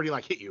just already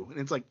like hit you, and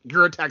it's like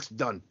your attack's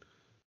done.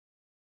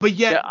 But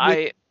yet,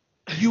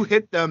 you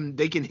hit them,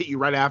 they can hit you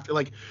right after.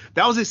 Like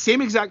that was the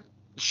same exact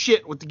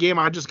shit with the game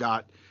I just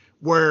got,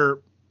 where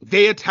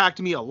they attacked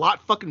me a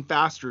lot fucking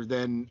faster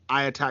than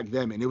I attacked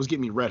them, and it was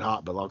getting me red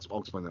hot. But I'll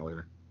explain that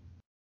later.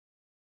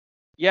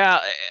 Yeah,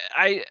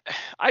 I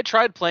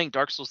tried playing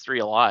Dark Souls 3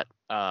 a lot,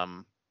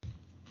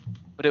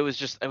 but it was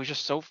just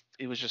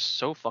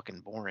so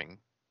fucking boring.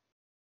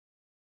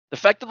 The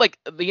fact that like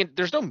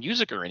there's no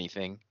music or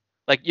anything.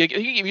 Like you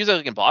get music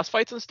like in boss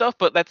fights and stuff,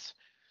 but that's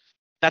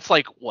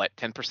like what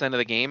 10% of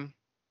the game,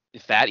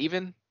 if that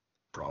even.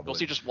 Probably.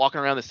 You're just walking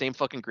around the same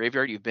fucking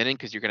graveyard you've been in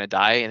because you're gonna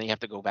die and then you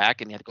have to go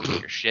back and you have to go get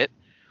your shit.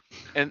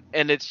 And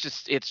it's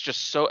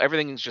just so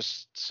everything is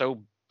just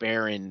so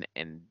barren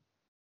and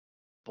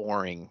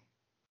boring.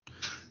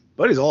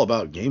 Buddy's all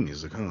about game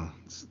music, huh?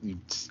 You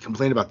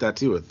complain about that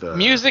too with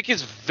music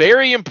is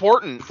very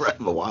important. Breath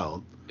of the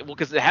Wild. Well,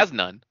 because it has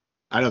none.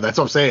 I know, that's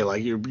what I'm saying.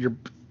 Like you're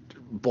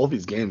both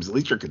these games, at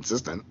least you're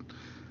consistent.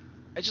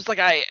 It's just like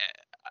I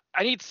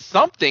need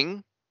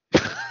something.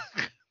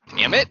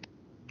 Damn it.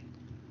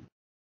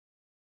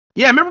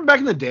 Yeah, I remember back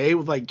in the day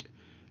with like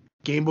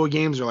Game Boy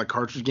games or like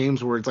cartridge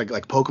games where it's like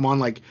Pokemon,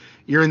 like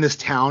you're in this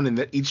town and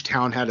that each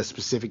town had a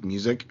specific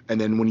music, and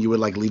then when you would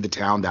like leave the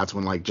town, that's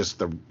when like just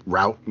the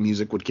route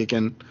music would kick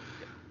in.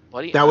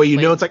 Buddy, that way you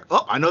know it's like,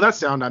 oh, I know that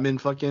sound, I'm in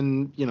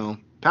fucking,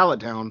 Pallet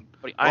Town.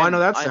 Buddy, I know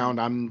that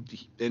sound, I'm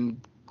in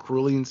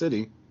Cerulean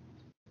City.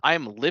 I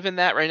am living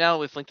that right now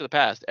with Link to the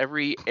Past.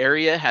 Every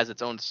area has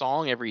its own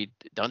song, every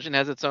dungeon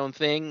has its own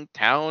thing,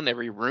 town,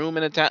 every room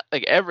in a town,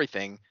 like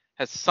everything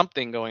has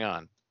something going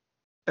on.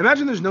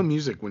 Imagine there's no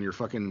music when you're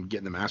fucking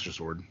getting the Master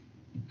Sword.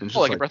 And it's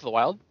like in Breath of the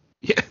Wild?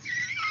 Yeah.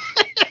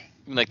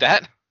 Like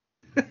that?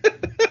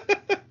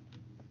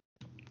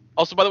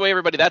 Also, by the way,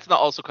 everybody, that's not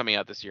also coming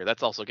out this year.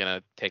 That's also going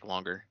to take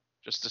longer,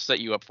 just to set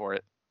you up for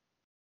it.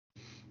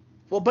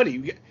 Well,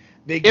 buddy,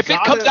 if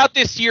it comes out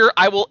this year,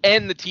 I will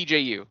end the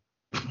TJU.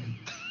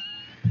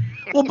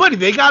 Well, buddy,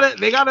 they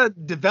gotta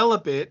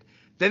develop it.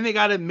 Then they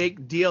gotta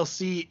make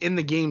DLC in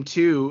the game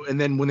too, and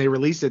then when they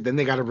release it, then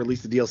they gotta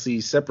release the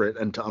DLC separate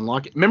and to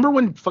unlock it. Remember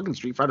when fucking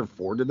Street Fighter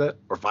 4 did that,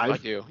 or 5? I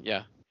do,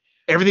 yeah.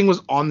 Everything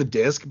was on the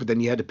disc, but then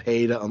you had to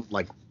pay to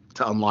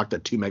unlock the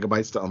 2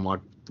 megabytes to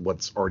unlock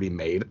what's already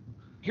made.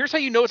 Here's how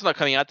you know it's not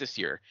coming out this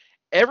year.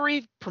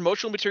 Every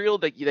promotional material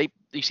that you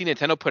see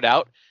Nintendo put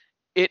out,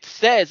 it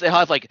says it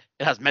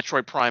has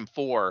Metroid Prime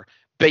 4,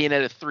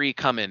 Bayonetta 3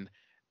 coming,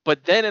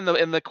 but then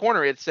in the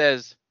corner it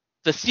says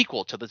the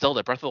sequel to the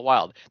Zelda Breath of the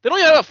Wild. They don't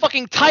even have a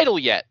fucking title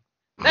yet.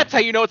 That's how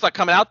you know it's not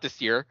coming out this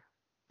year.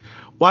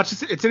 Watch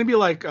it's gonna be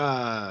like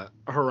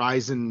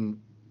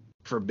Horizon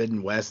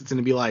Forbidden West. It's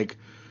gonna be like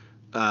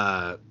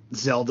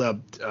Zelda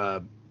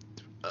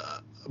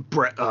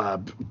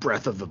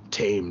Breath of the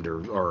Tamed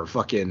or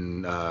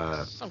fucking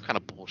Some kind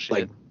of bullshit.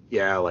 like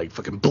yeah, like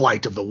fucking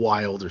Blight of the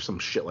Wild or some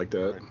shit like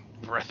that.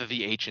 Breath of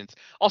the Ancients.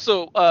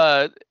 Also,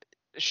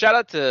 shout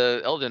out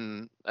to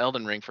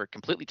Elden Ring for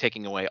completely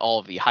taking away all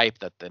of the hype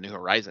that the New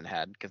Horizon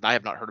had, because I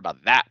have not heard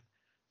about that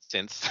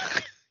since.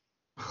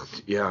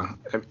 Yeah,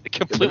 It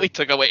completely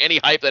took away any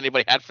hype that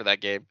anybody had for that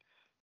game.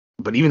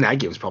 but even that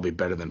game's probably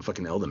better than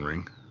fucking Elden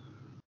Ring.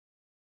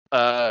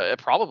 It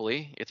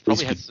probably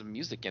Least has some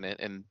music in it,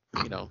 and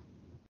you know,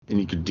 And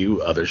you could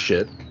do other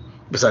shit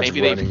besides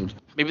running.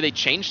 maybe they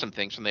changed some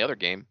things from the other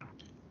game.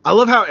 I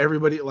love how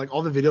everybody, like,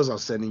 all the videos I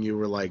was sending you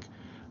were like,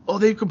 oh,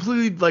 they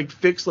completely like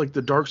fixed like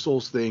the Dark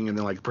Souls thing, and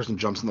then like the person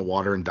jumps in the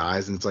water and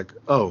dies, and it's like,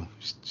 oh,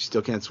 she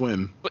still can't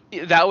swim. But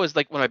that was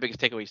like one of my biggest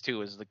takeaways too.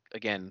 Was like,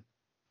 again,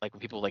 like when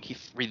people like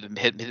read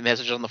the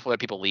messages on the floor that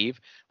people leave,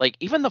 like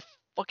even the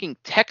fucking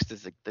text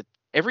is like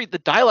the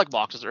dialogue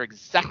boxes are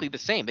exactly the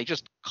same. They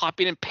just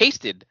copied and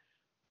pasted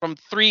from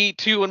 3,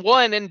 2, and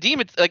 1 and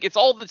Demons. Like it's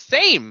all the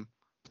same.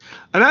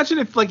 Imagine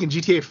if like in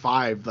GTA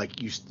 5,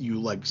 like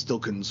you like still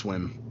couldn't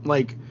swim.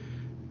 Like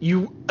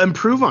you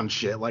improve on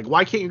shit. Like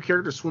why can't your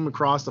character swim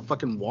across the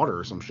fucking water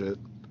or some shit?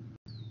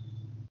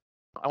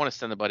 I want to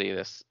send the buddy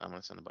this. I'm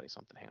gonna send the buddy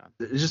something. Hang on.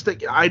 It's just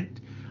like I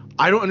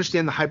don't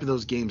understand the hype of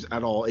those games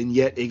at all, and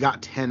yet it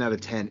got 10 out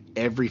of 10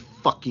 every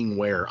fucking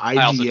where.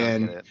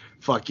 IGN,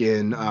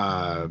 fucking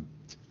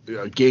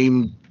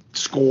game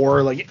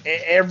score, like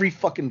every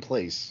fucking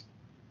place.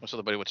 What's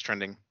the buddy? What's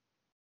trending?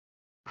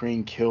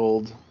 Crane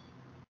killed.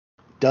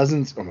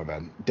 Dozens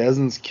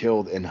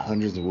killed and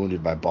hundreds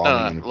wounded by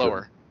bombing.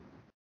 Lower.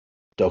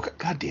 Dokkan.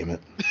 God damn it.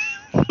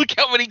 Look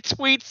how many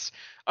tweets.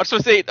 I was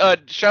supposed to say,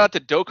 shout out to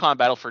Dokkan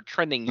Battle for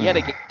trending yet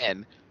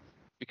again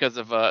because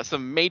of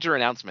some major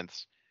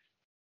announcements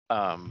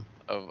of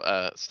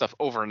stuff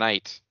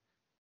overnight.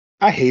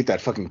 I hate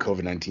that fucking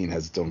COVID-19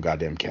 has its own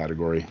goddamn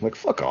category. Like,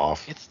 fuck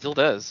off. It still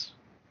does.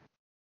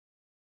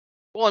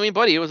 Well, I mean,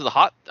 buddy, it was the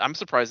hot. I'm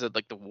surprised that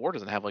like the war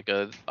doesn't have like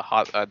a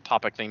hot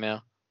topic thing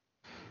now.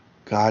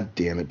 God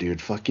damn it,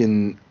 dude.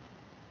 Fucking.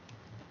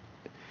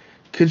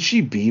 Could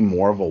she be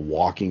more of a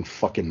walking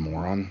fucking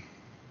moron?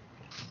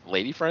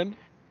 Lady friend?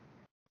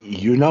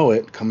 You know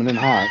it, coming in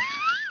hot.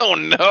 Oh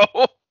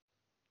no.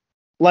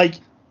 Like,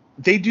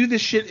 they do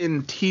this shit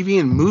in TV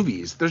and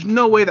movies. There's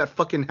no way that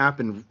fucking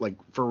happened, like,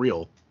 for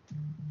real.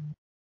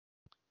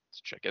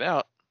 Let's check it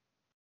out.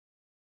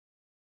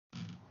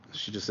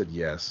 She just said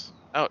yes.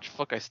 Ouch,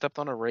 fuck, I stepped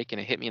on a rake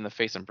and it hit me in the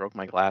face and broke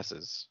my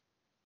glasses.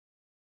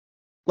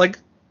 Like,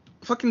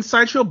 fucking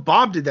Sideshow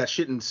Bob did that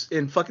shit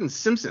in fucking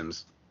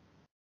Simpsons.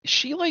 Is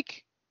she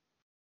like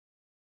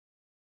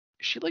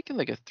in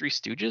like a Three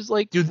Stooges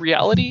like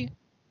reality?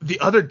 The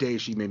other day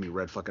she made me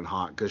red fucking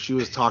hot because she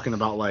was talking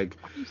about like.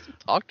 I used to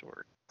talk to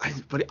her.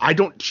 But I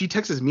don't. She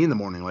texts me in the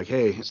morning like,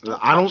 hey,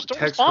 I don't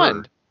text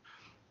respond. her.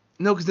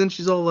 No, because then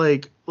she's all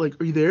like, are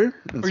you there?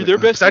 Are you there,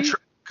 bestie?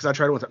 Because I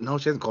tried one time. No,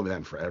 she hasn't called me that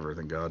in forever.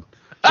 Thank God.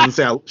 She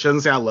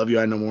doesn't say I love you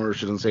I no more.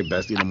 She doesn't say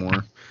bestie no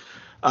more.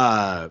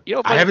 You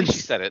know, I haven't. She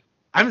said it.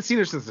 I haven't seen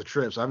her since the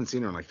trip, so I haven't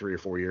seen her in like 3 or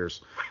 4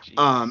 years.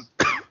 Jesus.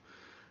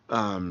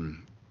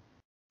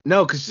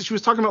 No, because she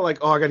was talking about like,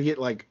 oh, I got to get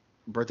like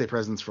birthday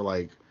presents for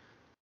like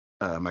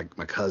my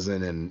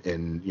cousin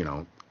and you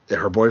know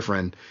her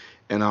boyfriend,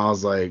 and I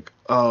was like,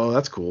 oh,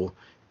 that's cool.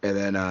 And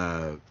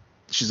then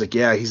she's like,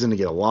 yeah, he's gonna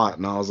get a lot,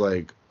 and I was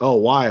like, oh,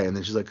 why? And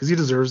then she's like, because he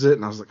deserves it,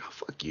 and I was like, oh,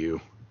 fuck you.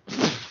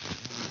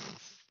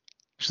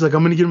 She's like,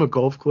 I'm gonna get him a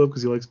golf club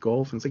because he likes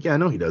golf, and it's like, yeah, I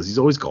know he does. He's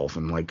always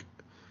golfing, like.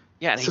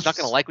 Yeah, and he's not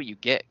gonna like what you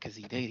get because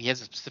he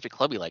has a specific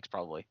club he likes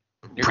probably.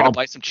 You're gonna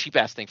buy some cheap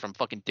ass thing from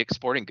fucking Dick's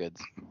Sporting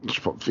Goods.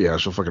 Yeah,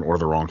 she'll fucking order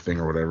the wrong thing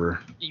or whatever.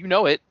 You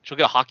know it. She'll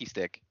get a hockey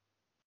stick.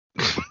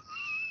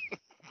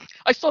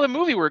 I saw the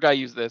movie where a guy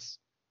used this.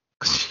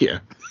 Yeah.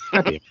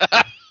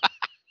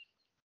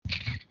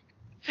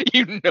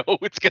 You know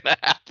it's gonna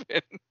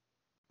happen.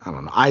 I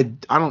don't know. I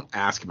don't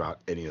ask about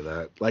any of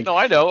that. Like, no,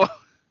 I know.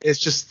 It's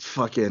just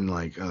fucking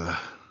like.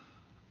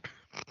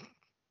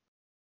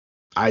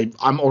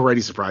 I'm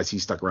already surprised he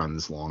stuck around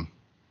this long.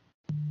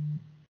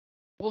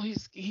 Well,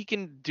 he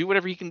can do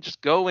whatever. He can just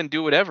go and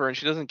do whatever, and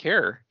she doesn't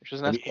care. She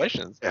doesn't ask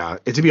questions. Yeah,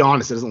 and to be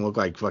honest, it doesn't look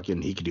like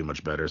fucking he could do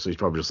much better. So he's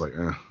probably just like,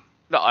 eh.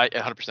 No, I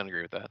 100%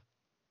 agree with that.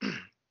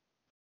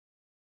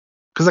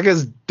 Because like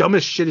as dumb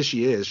as shit as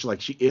she is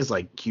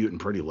like cute and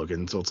pretty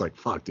looking. So it's like,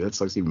 fuck, dude, that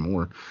sucks even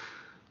more.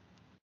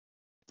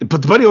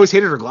 But the buddy always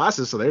hated her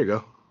glasses, so there you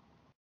go.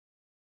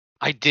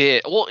 I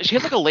did. Well, she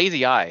has like a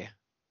lazy eye.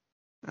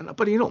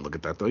 Buddy, you don't look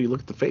at that though. You look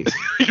at the face.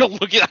 You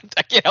don't look at.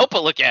 I can't help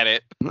but look at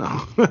it.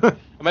 No.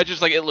 Imagine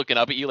just like it looking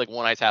up at you, like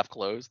one eye's half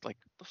closed. Like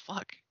what the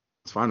fuck.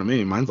 It's fine to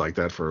me. Mine's like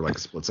that for like a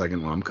split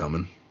second while I'm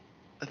coming.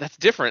 That's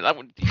different.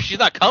 She's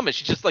not coming.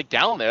 She's just like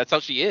down there. That's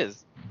how she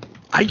is.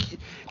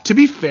 To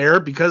be fair,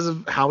 because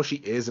of how she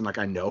is and like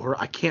I know her,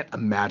 I can't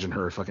imagine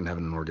her fucking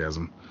having an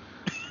orgasm.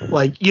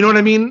 Like, you know what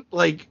I mean?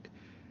 Like,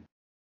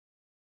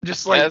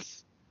 just like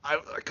Yes.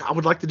 I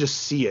would like to just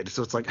see it.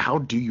 So it's like, how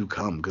do you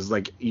come? Because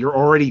like you're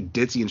already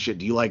ditzy and shit.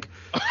 Do you like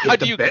How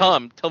do you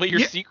come? Tell me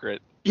your Yeah.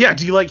 secret. Yeah,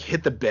 do you like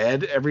hit the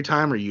bed every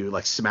time, or you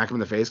like smack him in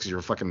the face because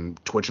you're fucking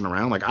twitching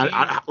around? Like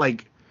I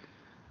like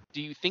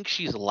Do you think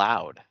she's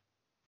loud?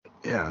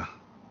 yeah.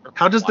 Or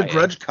How does the quiet?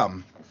 grudge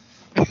come?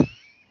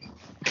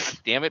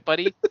 Damn it,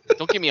 buddy!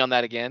 Don't get me on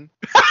that again.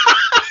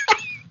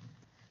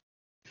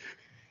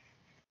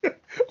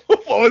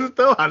 What was it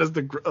though? How does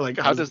the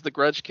How does the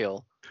grudge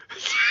kill?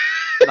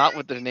 Not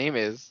what their name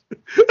is.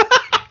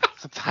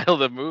 It's the title of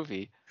the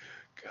movie.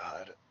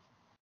 God.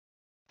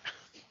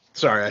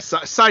 Sorry, I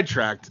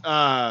sidetracked.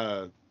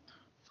 Fuck.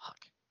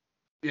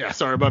 Yeah,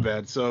 sorry, my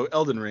bad. So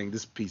Elden Ring,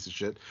 this piece of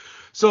shit.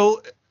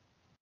 So,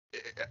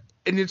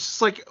 and it's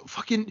just like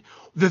fucking.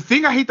 The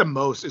thing I hate the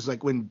most is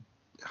like when,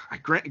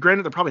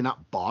 granted, they're probably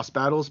not boss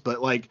battles,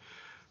 but like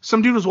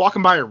some dude was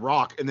walking by a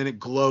rock and then it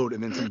glowed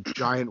and then some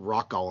giant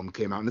rock golem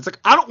came out and it's like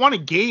I don't want a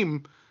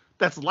game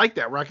that's like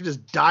that where I can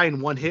just die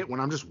in one hit when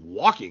I'm just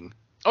walking.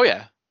 Oh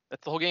yeah,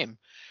 that's the whole game.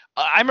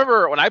 I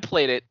remember when I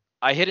played it,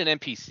 I hit an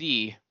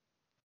NPC.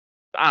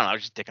 I don't know, I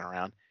was just dicking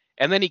around,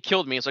 and then he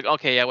killed me. It's like,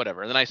 okay, yeah,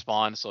 whatever. And then I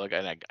spawned, so like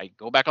I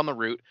go back on the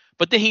route,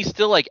 but then he's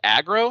still like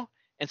aggro,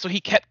 and so he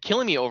kept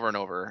killing me over and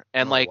over,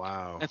 and Oh, like,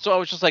 wow. and so I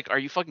was just like, are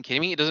you fucking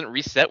kidding me? It doesn't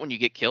reset when you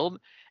get killed,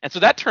 and so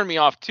that turned me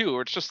off too.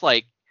 Where it's just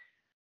like,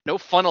 no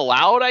fun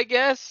allowed, I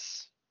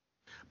guess.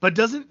 But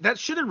that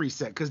shouldn't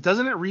reset because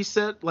doesn't it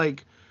reset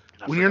like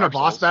Not when for you're in a Dark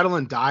boss Souls. battle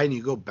and die and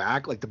you go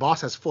back? Like the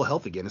boss has full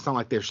health again. It's not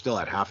like they're still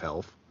at half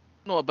health.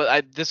 No,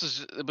 but this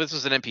is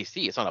an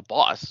NPC. It's not a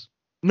boss.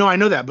 No, I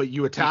know that, but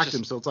you attacked just-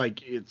 him, so it's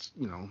like it's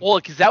you know Well,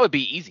 because that would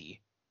be easy.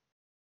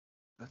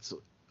 that's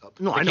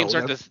no, The I know. games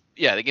aren't That's,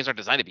 the games aren't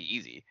designed to be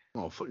easy.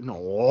 no,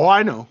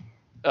 I know.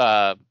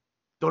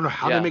 Don't know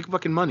how Yeah. they make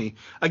fucking money.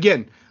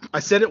 Again, I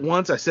said it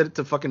once. I said it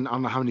to fucking I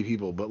don't know how many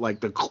people, but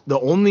like the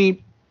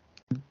only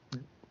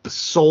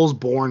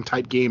Soulsborne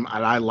type game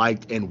that I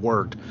liked and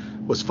worked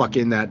was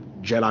fucking that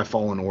Jedi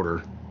Fallen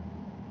Order.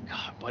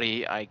 God,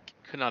 buddy, I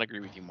could not agree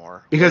with you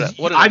more. Because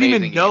What an I didn't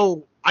amazing even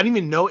know I didn't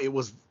even know it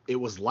was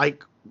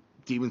like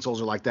Demon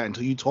Souls are like that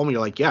until you told me.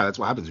 You're like, yeah, that's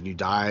what happens when you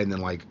die and then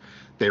like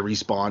they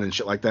respawn and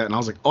shit like that. And I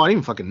was like, oh, I didn't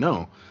even fucking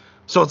know.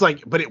 So it's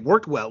like, but it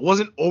worked well. It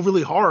wasn't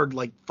overly hard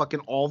like fucking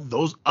all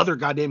those other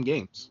goddamn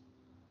games.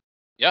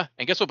 Yeah,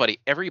 and guess what, buddy?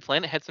 Every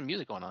planet had some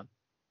music going on.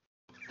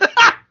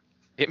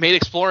 It made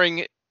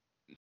exploring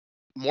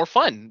more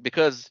fun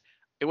because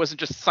it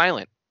wasn't just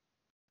silent.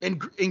 And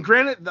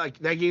granted, like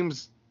that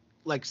game's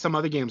like some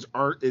other games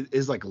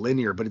is like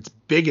linear, but it's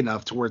big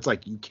enough to where it's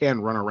like you can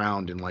run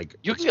around and like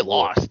You can get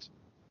explore. lost.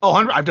 Oh,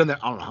 I've done that.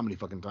 I don't know how many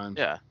fucking times.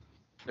 Yeah.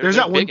 There's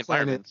they're that one big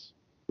planet environments.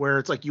 where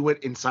it's like you went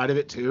inside of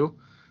it too.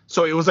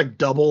 So it was like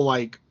double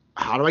like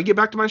how do I get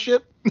back to my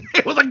ship?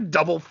 It was like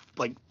double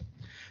like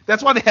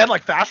that's why they had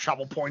like fast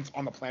travel points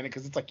on the planet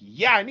because it's like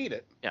yeah I need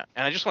it. Yeah,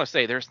 and I just want to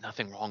say there's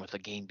nothing wrong with the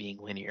game being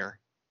linear.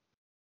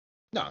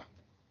 No,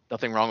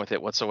 Nothing wrong with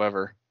it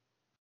whatsoever.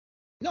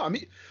 I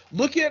mean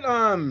look at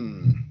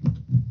I'm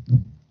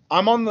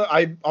on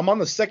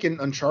the second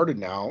Uncharted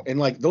now and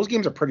like those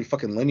games are pretty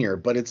fucking linear,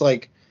 but it's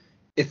like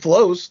it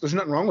flows. There's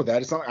nothing wrong with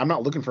that. It's not. I'm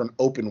not looking for an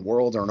open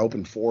world or an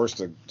open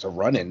forest to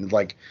run in.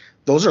 Like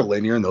those are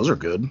linear and those are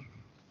good.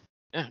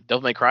 Yeah,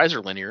 Devil May Cry's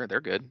are linear. They're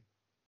good.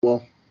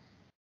 Well,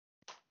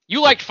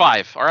 You liked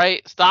 5, all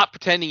right? Stop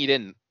pretending you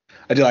didn't.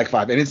 I do like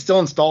 5, and it's still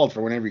installed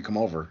for whenever you come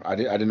over. I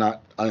did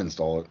not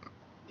uninstall it.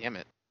 Damn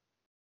it.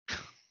 You're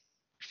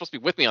supposed to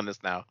be with me on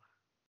this now.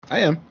 I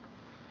am.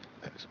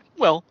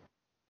 Well,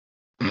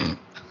 Well,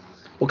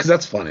 because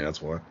that's funny.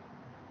 That's why.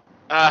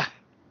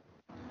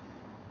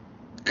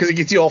 Because it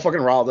gets you all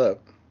fucking riled up.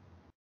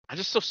 I'm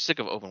just so sick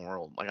of open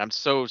world. Like, I'm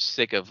so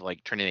sick of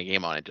like turning the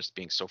game on and just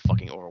being so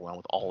fucking overwhelmed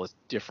with all this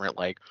different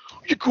like,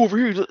 you go over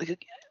here.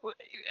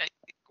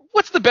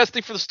 What's the best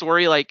thing for the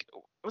story? Like,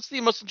 what's the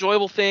most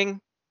enjoyable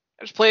thing?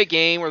 I just play a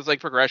game where there's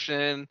like progression,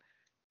 and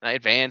I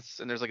advance,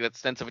 and there's like that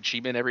sense of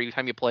achievement every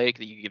time you play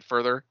that you get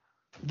further.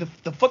 The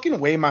fucking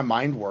way my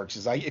mind works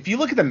is if you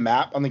look at the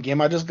map on the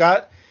game I just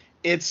got,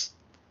 it's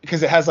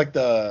because it has like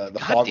the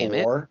God fog of damn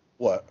it. war.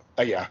 What?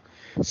 Yeah.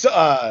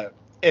 So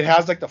it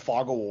has like the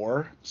fog of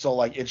war. So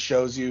like it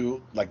shows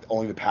you like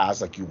only the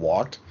paths like you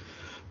walked.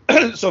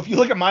 So if you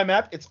look at my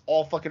map, it's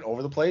all fucking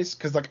over the place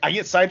because like I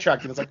get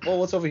sidetracked and it's like, oh,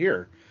 what's over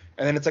here?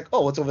 And then it's like,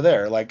 oh, what's over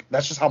there? Like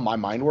that's just how my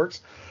mind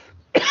works.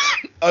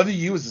 Other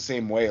you is the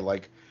same way.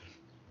 Like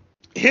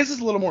his is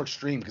a little more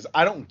extreme because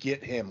I don't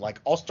get him.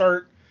 Like I'll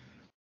start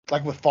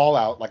like with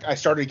Fallout. Like I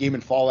started a game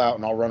in Fallout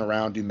and I'll run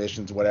around, do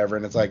missions, whatever.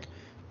 And it's like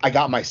I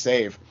got my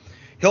save.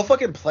 He'll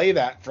fucking play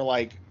that for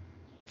like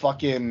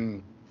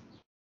fucking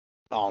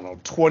I don't know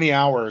 20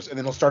 hours and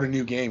then he'll start a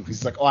new game because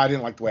he's like, oh, I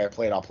didn't like the way I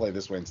played. I'll play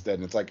this way instead.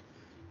 And it's like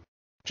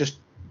just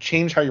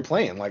change how you're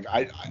playing. Like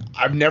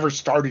I've never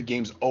started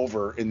games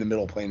over in the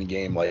middle of playing a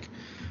game. Like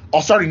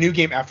I'll start a new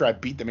game after I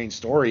beat the main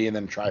story and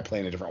then try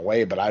playing a different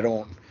way, but I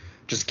don't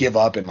just give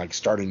up and like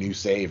start a new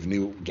save,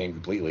 new game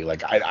completely.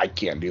 Like I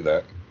can't do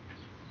that.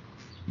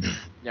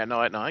 Yeah, no,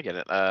 I get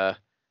it. I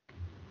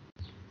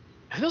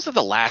think it was like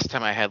the last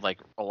time I had like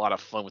a lot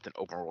of fun with an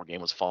open world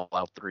game was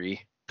Fallout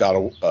 3. God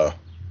of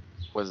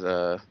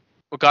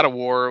God of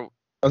War.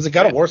 I was like,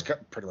 God of War's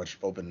pretty much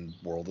open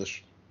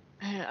worldish.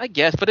 I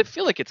guess, but I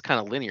feel like it's kind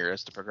of linear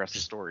as to progress the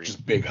story.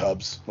 Just big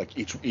hubs. Like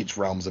each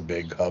realm's a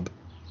big hub.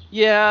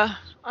 Yeah,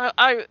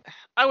 I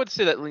would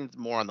say that leans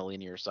more on the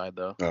linear side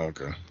though. Oh,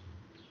 okay.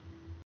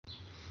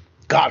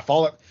 God,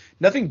 Fallout.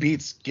 Nothing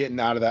beats getting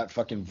out of that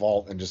fucking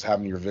vault and just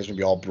having your vision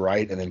be all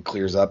bright and then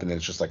clears up and then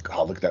it's just like,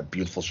 oh, look at that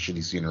beautiful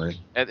shitty scenery.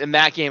 And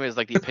that game is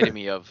like the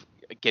epitome of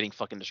getting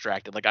fucking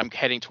distracted. Like I'm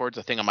heading towards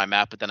a thing on my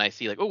map, but then I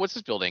see like, oh, what's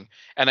this building?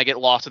 And I get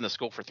lost in the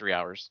scope for 3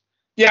 hours.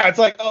 Yeah, it's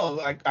like,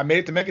 oh, I made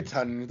it to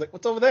Megaton, and he's like,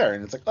 what's over there?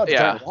 And it's like, oh, it's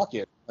a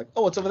rocket. Like,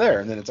 oh, what's over there?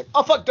 And then it's like,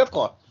 oh, fuck,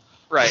 Deathclaw.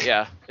 Right,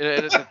 yeah.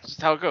 It's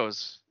just how it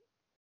goes.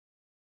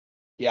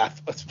 Yeah,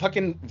 it's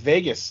fucking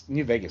Vegas.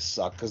 New Vegas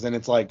sucked, because then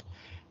it's like,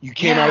 you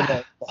came out of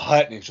the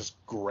hut, and it's just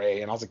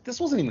gray, and I was like,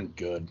 this wasn't even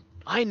good.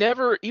 I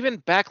never, even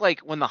back like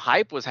when the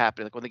hype was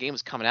happening, like when the game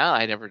was coming out,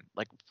 I never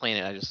like playing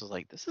it. I just was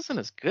like, this isn't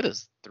as good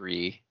as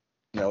 3.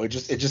 No, it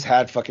just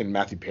had fucking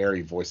Matthew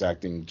Perry voice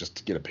acting just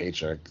to get a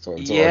paycheck. So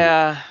it's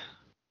yeah.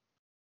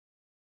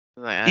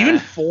 Even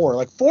 4,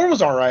 like 4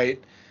 was all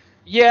right.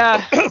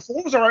 Yeah.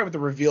 4 was all right with the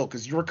reveal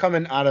because you were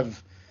coming out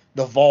of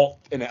the vault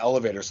in an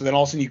elevator, so then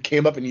all of a sudden you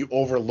came up and you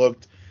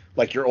overlooked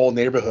like your old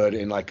neighborhood,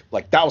 and like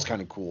that was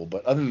kind of cool.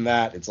 But other than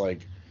that, it's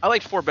like I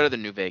like 4 better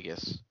than New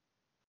Vegas.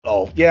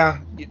 Oh yeah,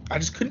 I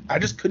just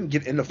couldn't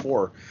get into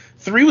 4.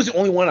 3 was the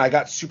only one I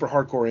got super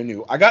hardcore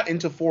into. I got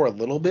into 4 a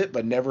little bit,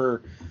 but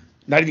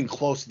not even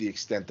close to the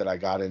extent that I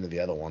got into the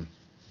other one.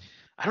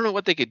 I don't know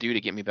what they could do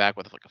to get me back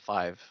with like a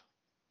 5.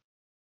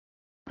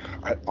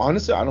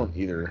 Honestly, I don't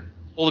either.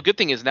 Well, the good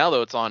thing is now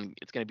though it's going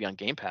to be on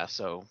Game Pass,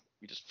 so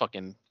you just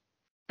fucking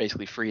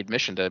basically free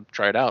admission to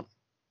try it out.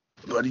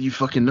 But you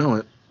fucking know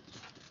it.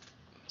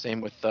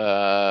 Same with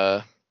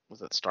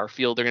was it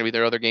Starfield? They're going to be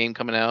their other game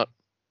coming out.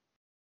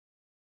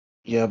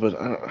 Yeah, but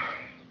I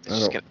It's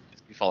just going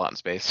to be Fallout in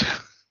space.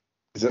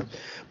 Is it?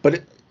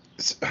 But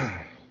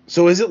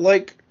so is it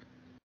like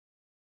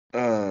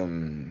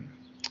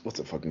what's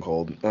it fucking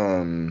called?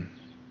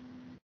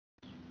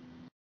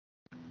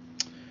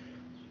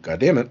 God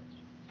damn it.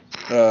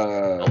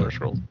 Elder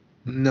Scrolls.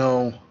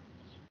 No.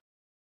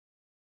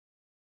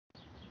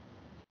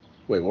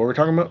 Wait, what were we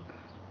talking about?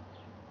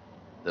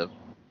 The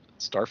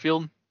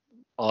Starfield?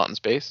 Fallout in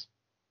space?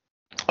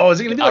 Oh, is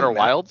it gonna be Outer like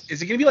Wilds?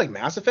 Is it gonna be like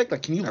Mass Effect?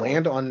 Like, can you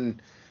land on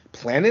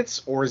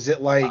planets, or is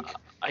it like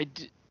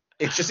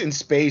it's just in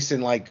space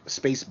and like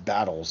space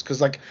battles?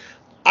 Because like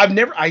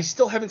I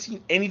still haven't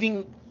seen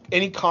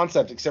any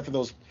concept except for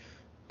those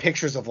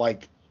pictures of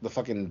like the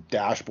fucking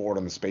dashboard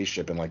on the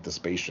spaceship and like the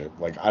spaceship.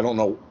 Like I don't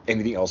know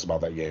anything else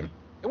about that game.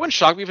 It wouldn't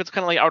shock me if it's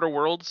kind of like Outer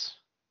Worlds,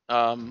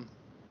 because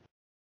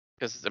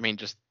I mean,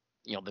 just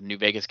the New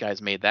Vegas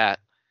guys made that.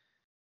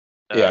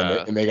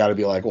 Yeah, and they got to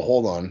be like, well,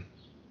 hold on.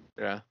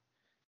 Yeah.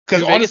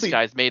 Because honestly,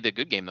 Vegas guys made a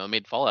good game though.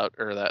 Made Fallout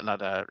or that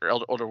not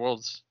Elder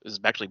Worlds is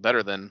actually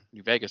better than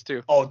New Vegas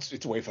too. Oh,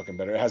 it's way fucking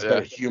better. It has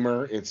better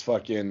humor. It's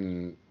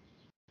fucking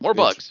more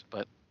bugs,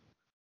 but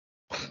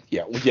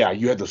yeah.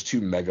 You had those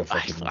 2 mega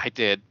fucking. I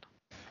did.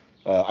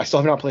 I still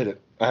have not played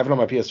it. I have it on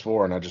my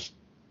PS4, and I just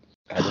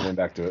haven't went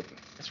back to it.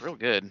 It's real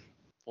good.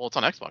 Well, it's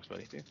on Xbox,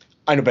 buddy. Too.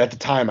 I know, but at the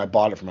time, I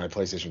bought it for my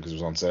PlayStation because it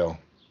was on sale.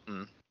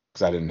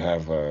 Because I didn't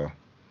have.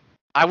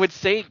 I would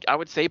say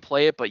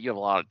play it, but you have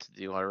a lot to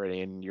do already,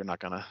 and you're not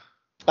gonna.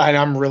 And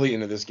I'm really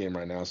into this game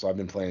right now, so I've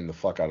been playing the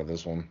fuck out of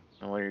this one.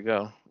 Oh, there you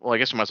go. Well, I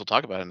guess we might as well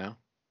talk about it now.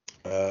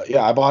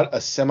 Yeah, I bought a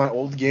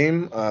semi-old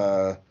game.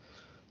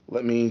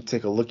 Let me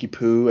take a looky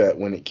poo at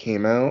when it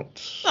came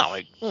out. No,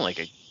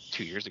 like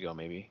 2 years ago,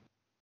 maybe.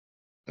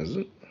 Is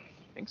it? I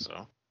think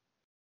so.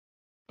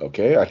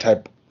 Okay, I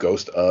typed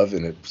Ghost of,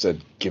 and it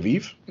said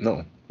Kiev.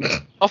 No.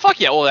 Oh, fuck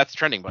yeah. Well, that's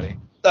trending, buddy.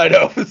 I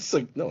know. It's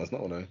like, no, it's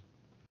not what I...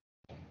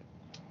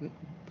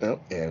 Oh,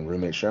 and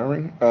roommate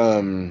showering.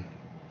 The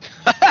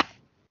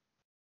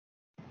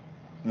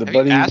Have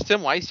buddy... you asked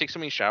him why he takes so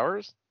many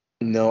showers?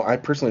 No, I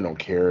personally don't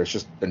care. It's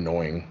just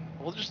annoying.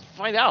 Well, just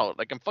find out.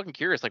 Like, I'm fucking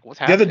curious. Like, what's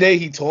happening? The other day,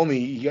 he told me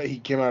he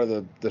came out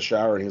of the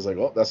shower, and he was like,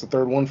 oh, that's the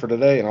 3rd one for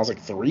today. And I was like,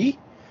 3?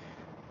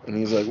 And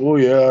he's like, oh,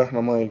 yeah. And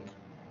I'm like,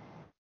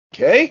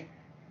 okay.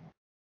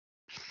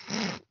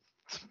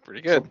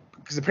 Pretty good.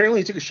 Because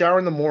apparently he took a shower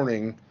in the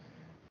morning,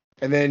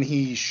 and then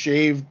he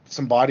shaved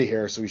some body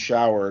hair, so he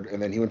showered,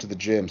 and then he went to the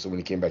gym, so when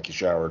he came back, he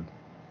showered.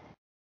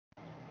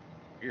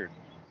 Weird.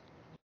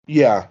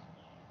 Yeah.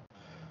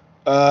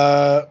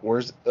 So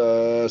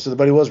the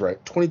buddy was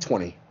right.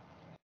 2020.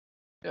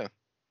 Yeah.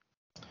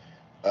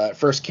 It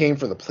first came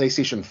for the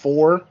PlayStation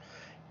 4,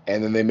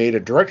 and then they made a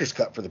director's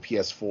cut for the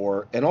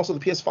PS4 and also the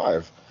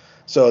PS5.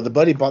 So the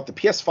buddy bought the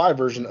PS5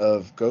 version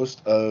of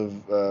Ghost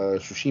of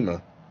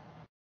Tsushima.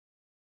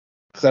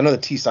 Because I know the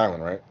T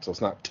silent, right? So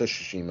it's not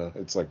Tsushima.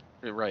 It's like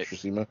right.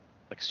 Tsushima.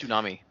 Like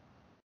Tsunami.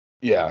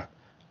 Yeah.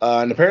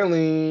 And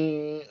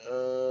apparently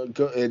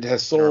it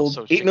has General sold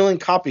Association. 8 million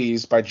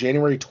copies by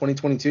January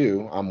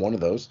 2022. I'm one of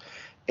those.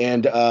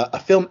 And a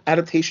film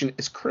adaptation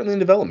is currently in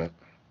development.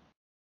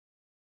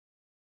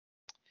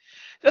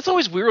 That's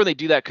always weird when they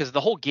do that because the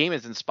whole game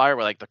is inspired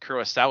by like the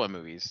Kurosawa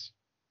movies,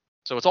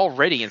 so it's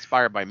already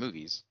inspired by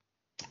movies.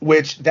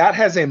 Which that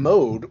has a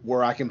mode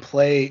where I can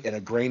play in a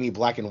grainy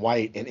black and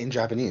white and in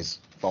Japanese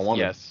if I want.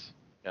 Yes.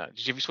 Yeah.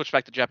 Did you switch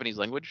back to Japanese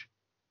language?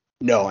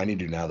 No, I need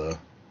to now though.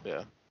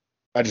 Yeah.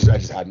 I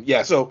just hadn't.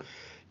 Yeah. So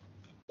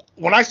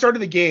when I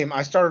started the game,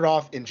 I started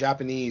off in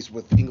Japanese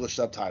with English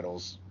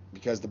subtitles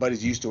because the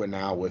buddy's used to it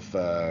now with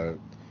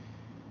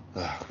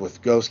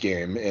Ghost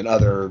Game and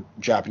other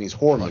Japanese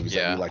horror movies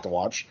that we like to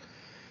watch.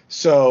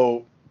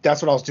 So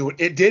that's what I was doing.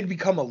 It did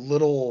become a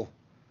little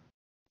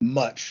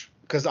much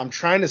because I'm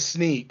trying to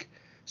sneak,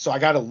 so I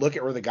got to look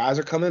at where the guys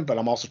are coming, but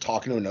I'm also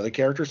talking to another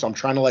character, so I'm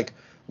trying to like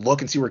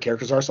look and see where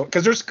characters are. So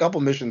because there's a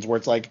couple missions where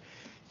it's like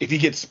if you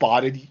get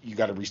spotted, you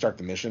got to restart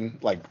the mission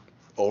like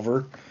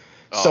over.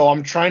 Oh. So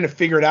I'm trying to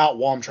figure it out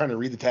while I'm trying to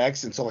read the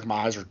text, and so like my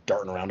eyes are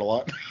darting around a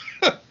lot.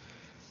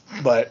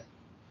 But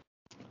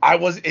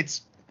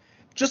it's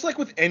just like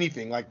with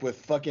anything, like with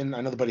fucking,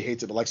 I know the buddy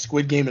hates it, but like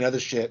Squid Game and other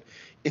shit,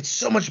 it's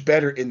so much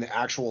better in the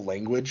actual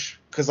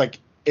language because like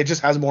it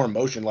just has more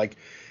emotion. Like,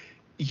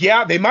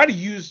 yeah, they might have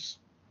used,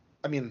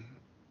 I mean,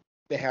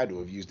 they had to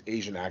have used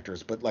Asian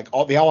actors, but like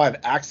they all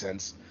have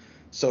accents,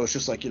 so it's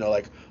just like, you know,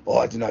 like, oh,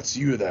 I did not see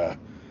you there,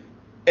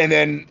 and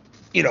then,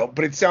 you know,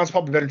 but it sounds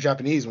probably better in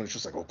Japanese when it's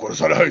just like, oh,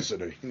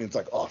 and it's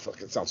like, oh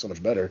fuck, it sounds so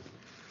much better.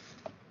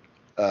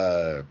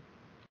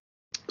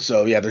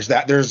 So yeah, there's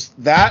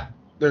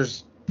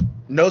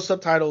no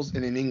subtitles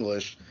in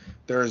English.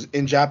 There's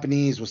in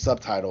Japanese with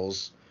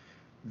subtitles.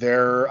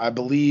 There, I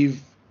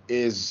believe,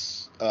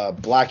 is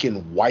black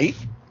and white.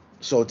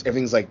 So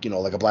everything's like, you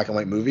know, like a black and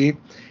white movie.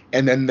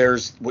 And then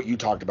there's what you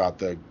talked about,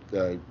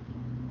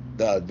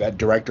 that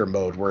director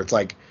mode where it's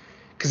like,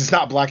 because it's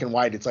not black and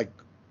white, it's like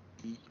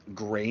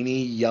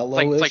grainy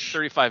yellowish. It's like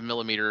 35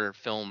 millimeter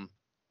film.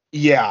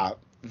 Yeah,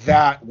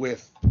 that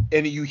with,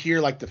 and you hear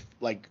like the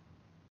like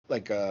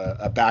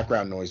a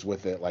background noise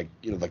with it, like,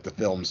 you know, like the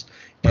films,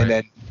 and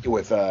then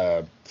with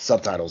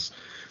subtitles.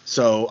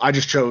 So I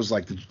just chose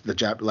like the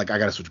Jap, like I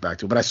gotta switch back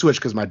to it, but I switched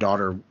because my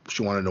daughter,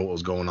 she wanted to know what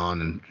was going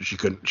on, and she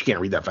can't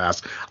read that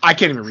fast. I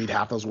can't even read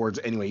half those words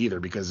anyway either,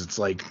 because it's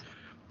like,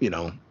 you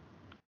know,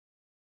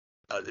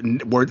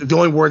 the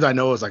only words I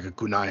know is like a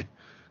kunai,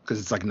 because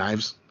it's like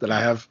knives that I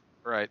have.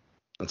 Right.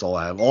 That's all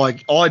I have. All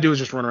I do is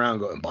just run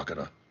around and go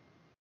Bakara.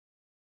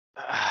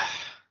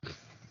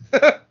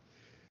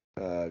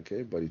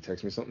 Okay, buddy,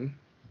 text me something.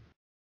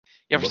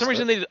 Yeah, for some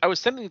reason I was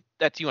sending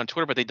that to you on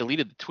Twitter, but they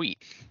deleted the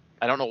tweet.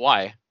 I don't know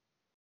why.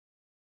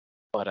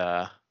 But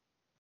I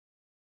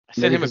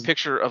sent him a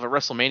picture of a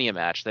WrestleMania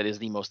match that is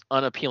the most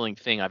unappealing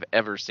thing I've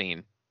ever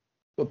seen.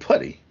 But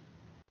buddy,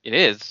 it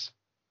is.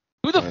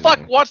 Who the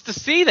fuck wants to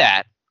see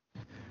that?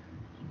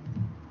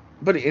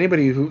 Buddy,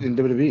 anybody who in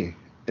WWE,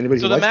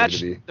 anybody who likes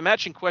WWE. The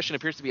match in question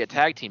appears to be a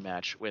tag team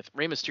match with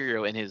Rey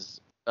Mysterio and his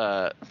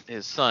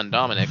son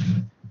Dominic,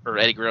 or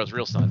Eddie Guerrero's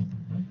real son,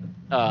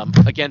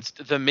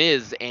 against The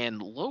Miz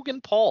and Logan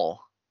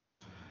Paul.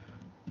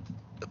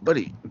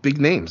 Buddy,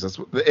 big names. That's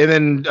what, and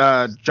then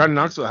Johnny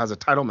Knoxville has a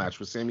title match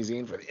with Sami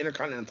Zayn for the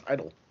Intercontinental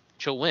title.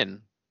 She'll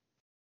win.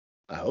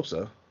 I hope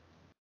so.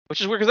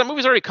 Which is weird because that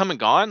movie's already come and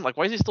gone. Like,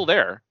 why is he still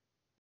there?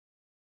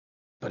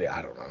 Buddy,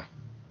 I don't know.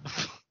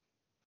 It's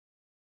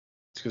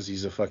because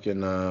he's a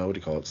fucking what do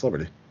you call it?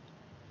 Celebrity.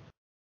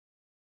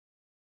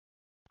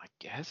 I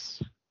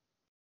guess.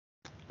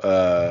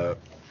 But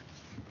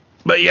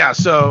yeah,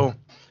 so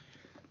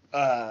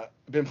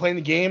been playing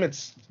the game.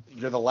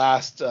 You're the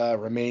last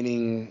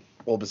remaining.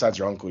 Well, besides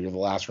your uncle, you're the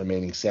last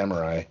remaining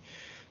samurai,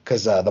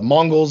 because the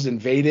Mongols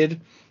invaded.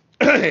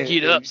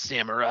 Get up,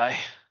 samurai.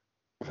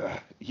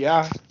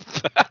 Yeah.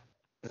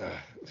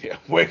 Yeah.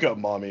 Wake up,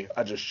 mommy.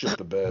 I just shit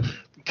the bed.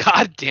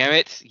 God damn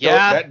it.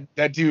 Yeah. So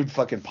that dude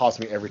fucking pops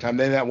me every time.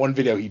 Then that one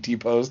video he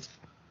T-posed.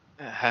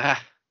 Uh-huh.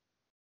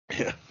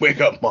 Yeah.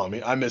 Wake up,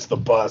 mommy. I missed the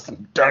bus.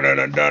 And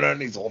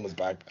dun he's holding his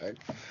backpack.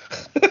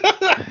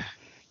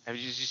 Did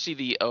you see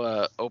the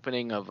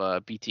opening of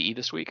BTE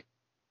this week?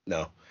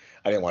 No,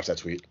 I didn't watch that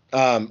tweet.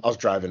 I was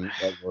driving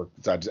at work,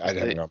 so I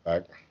didn't go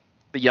back.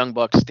 The Young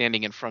Bucks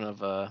standing in front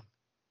of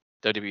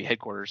WWE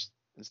headquarters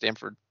in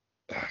Stamford.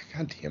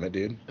 God damn it,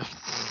 dude.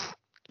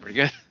 Pretty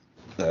good.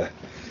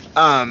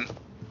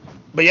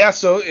 But yeah,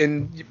 so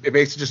it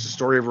basically just a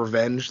story of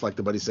revenge, like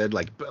the buddy said,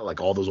 like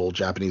all those old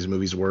Japanese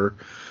movies were.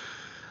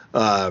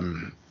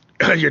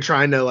 You're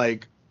trying to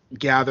like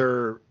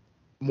gather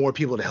more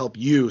people to help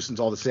you since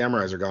all the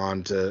samurais are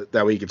gone, to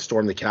that way you could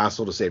storm the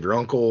castle to save your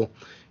uncle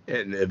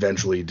and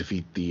eventually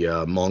defeat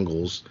the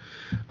Mongols.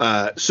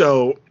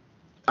 So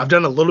I've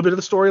done a little bit of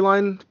the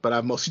storyline, but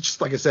I've mostly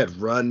just, like I said,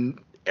 run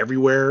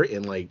everywhere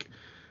and like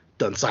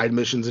done side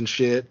missions and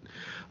shit.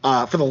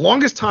 For the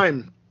longest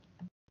time,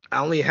 I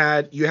only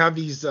you have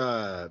these,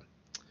 it's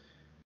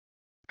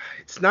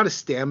not a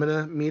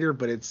stamina meter,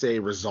 but it's a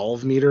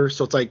resolve meter.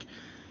 So it's like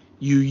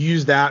you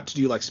use that to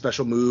do like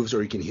special moves,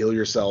 or you can heal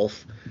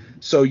yourself.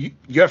 So you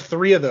have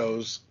 3 of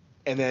those,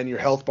 and then your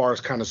health bar is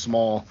kind of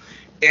small,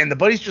 and the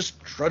buddy's just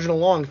trudging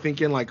along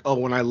thinking like, oh,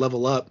 when I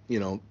level up,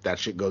 that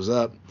shit goes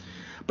up.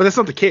 But that's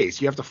not the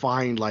case. You have to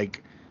find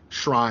like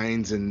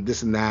shrines and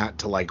this and that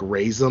to like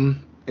raise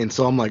them. And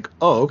so I'm like,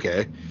 oh,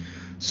 okay.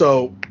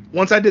 So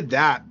once I did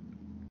that,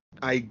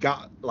 I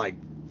got like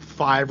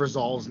 5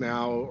 resolves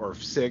now or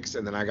 6,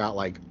 and then I got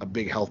like a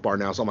big health bar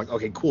now. So I'm like,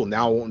 okay, cool.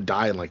 Now I won't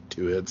die in like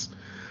 2 hits.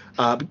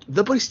 But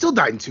the buddy still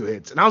died in 2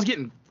 hits, and I was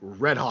getting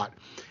red hot.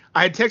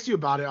 I had texted you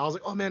about it. I was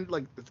like, oh man,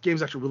 like this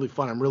game's actually really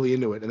fun. I'm really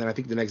into it. And then I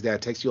think the next day I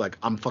text you like,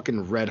 I'm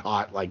fucking red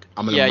hot. Like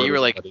I'm gonna. Yeah, you were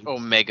like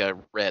omega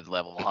red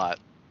level hot.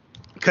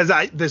 Because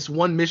this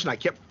one mission I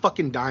kept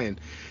fucking dying,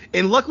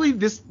 and luckily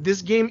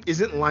this game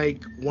isn't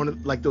like one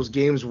of like those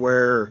games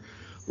where,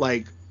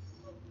 like,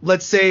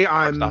 let's say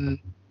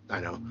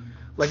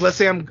let's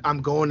say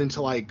I'm going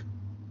into like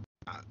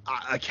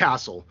a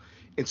castle,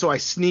 and so I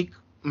sneak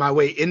my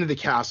way into the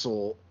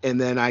castle, and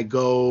then I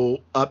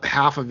go up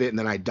half of it, and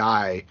then I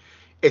die.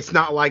 It's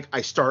not like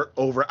I start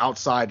over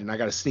outside and I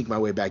got to sneak my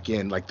way back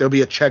in. Like there'll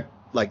be a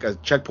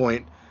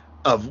checkpoint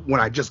of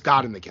when I just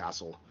got in the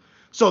castle.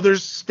 So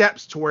there's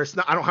steps to where it's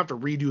not, I don't have to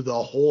redo the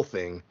whole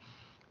thing,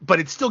 but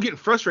it's still getting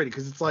frustrating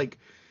because it's like,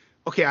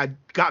 okay, I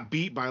got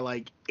beat by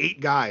like 8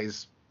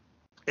 guys,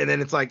 and then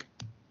it's like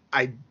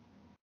I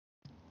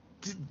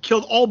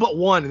killed all but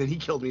one, and then he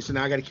killed me, so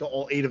now I got to kill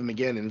all 8 of them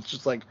again, and it's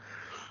just like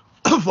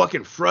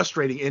fucking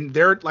frustrating. And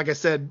they're, like I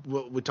said,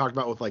 what we talked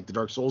about with like the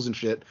Dark Souls and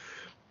shit,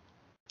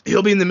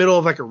 he'll be in the middle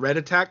of like a red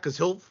attack because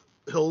he'll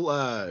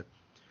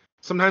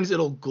sometimes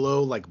it'll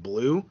glow like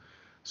blue,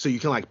 so you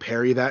can like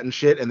parry that and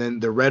shit, and then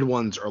the red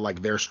ones are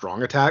like their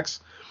strong attacks.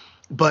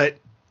 But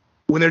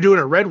when they're doing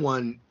a red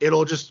one,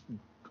 it'll just,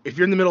 if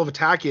you're in the middle of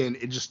attacking,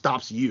 it just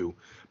stops you.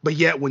 But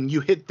yet when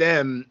you hit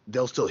them,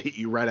 they'll still hit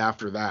you right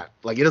after that.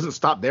 Like it doesn't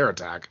stop their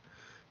attack.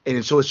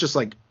 And so it's just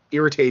like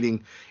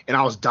irritating, and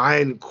I was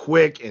dying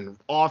quick and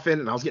often,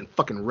 and I was getting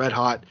fucking red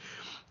hot.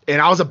 And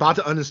I was about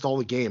to uninstall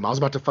the game. I was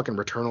about to fucking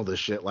return all this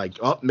shit. Like,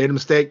 oh, made a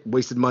mistake,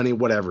 wasted money,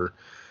 whatever.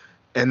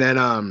 And then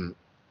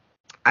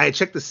I had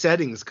checked the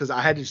settings because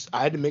I had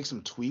to make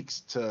some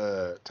tweaks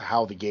to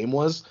how the game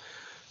was.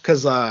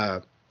 Because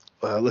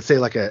let's say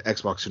like a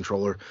Xbox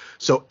controller.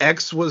 So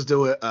X was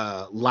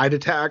the light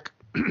attack,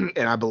 and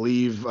I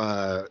believe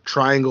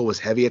triangle was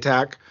heavy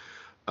attack.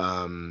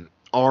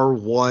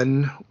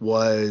 R1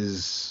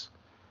 was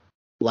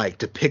like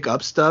to pick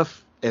up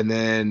stuff, and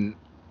then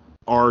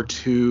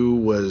R2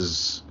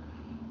 was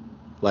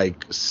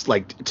like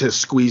to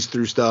squeeze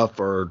through stuff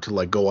or to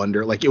like go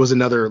under. Like it was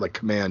another like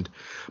command.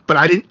 But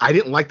I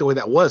didn't like the way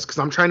that was, because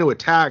I'm trying to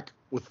attack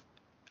with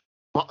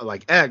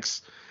like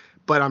X,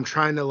 but I'm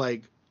trying to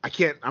like I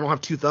don't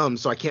have 2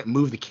 thumbs, so I can't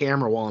move the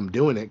camera while I'm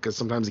doing it, because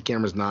sometimes the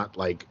camera's not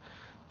like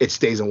it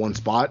stays in one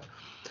spot.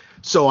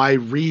 So I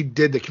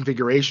redid the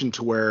configuration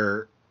to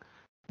where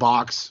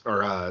box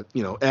or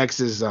X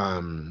is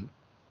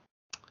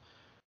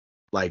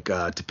like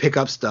to pick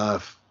up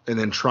stuff, and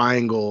then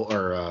triangle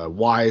or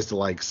Y is to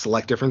like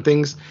select different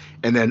things,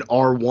 and then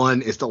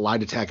R1 is to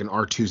light attack and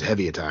R2 is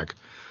heavy attack.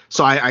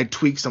 So I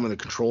tweaked some of the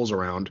controls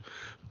around,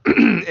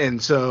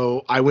 and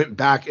so I went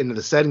back into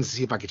the settings to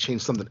see if I could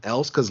change something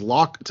else, because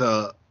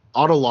auto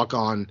lock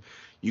on,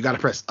 you got to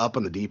press up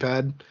on the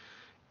D-pad,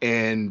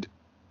 and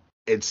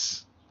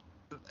it's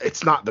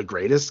not the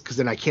greatest, because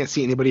then I can't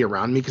see anybody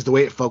around me, because the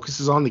way it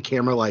focuses on the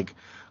camera like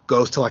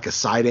goes to like a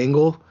side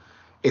angle.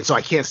 And so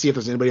I can't see if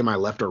there's anybody on my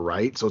left or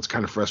right, so it's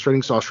kind of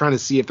frustrating. So I was trying to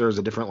see if there was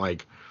a different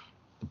like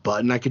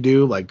button I could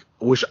do. Like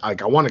I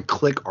want to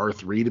click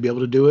R3 to be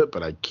able to do it,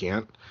 but I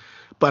can't.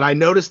 But I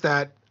noticed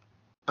that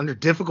under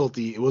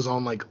difficulty it was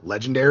on like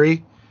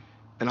legendary,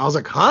 and I was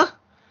like, huh?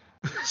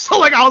 So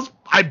like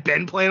I've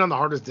been playing on the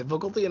hardest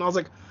difficulty, and I was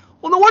like,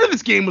 well, no wonder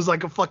this game was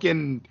like I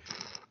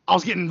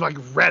was getting like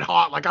red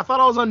hot. Like I thought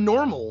I was on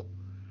normal.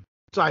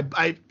 So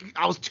I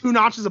was 2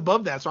 notches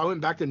above that, so I went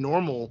back to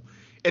normal.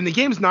 And the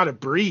game's not a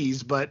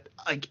breeze, but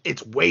like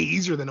it's way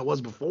easier than it was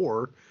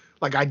before.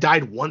 Like I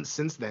died once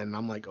since then, and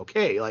I'm like,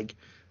 okay, like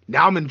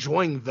now I'm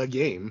enjoying the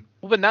game.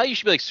 Well, but now you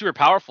should be like super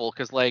powerful,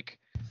 because like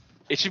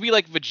it should be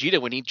like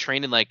Vegeta when he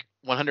trained in like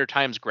 100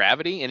 times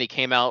gravity, and he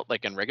came out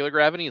like in regular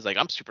gravity. He's like,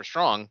 I'm super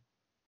strong.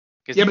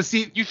 Yeah, but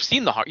see, you've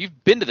seen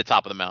you've been to the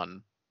top of the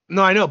mountain.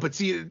 No, I know, but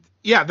see,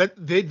 yeah, that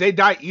they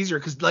die easier,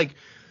 because like,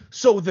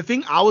 so the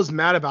thing I was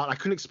mad about, I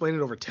couldn't explain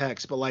it over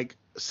text, but like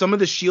some of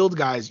the shield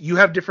guys, you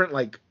have different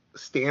like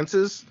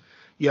stances.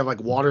 You have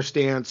like water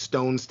stance,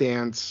 stone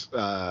stance,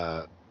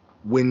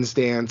 wind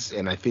stance,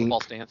 and I think ball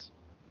stance,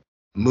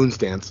 moon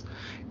stance.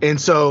 And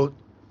so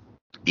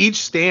each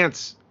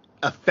stance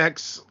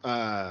affects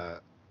a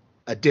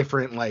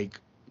different like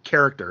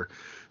character.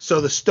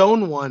 So the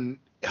stone one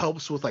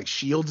helps with like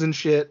shields and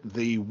shit.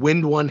 The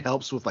wind one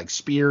helps with like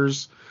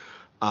spears.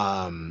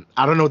 I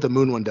don't know what the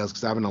moon one does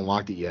because I haven't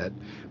unlocked it yet.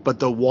 But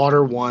the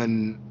water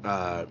one,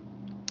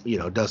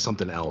 does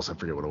something else. I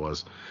forget what it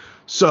was.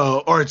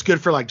 So, or it's good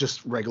for like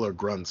just regular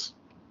grunts.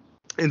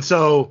 And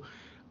so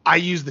I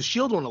use the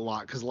shield one a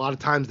lot because a lot of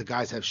times the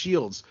guys have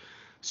shields.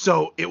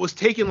 So it was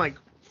taking like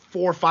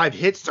 4 or 5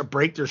 hits to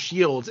break their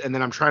shields, and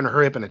then I'm trying to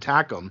hurry up and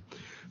attack them.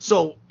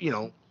 So,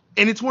 and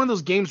it's one of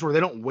those games where they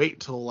don't wait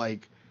till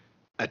like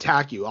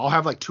attack you. I'll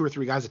have like 2 or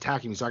 3 guys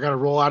attacking me, so I got to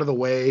roll out of the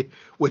way,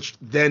 which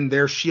then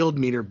their shield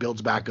meter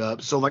builds back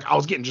up. So like I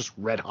was getting just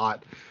red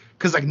hot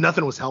because like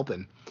nothing was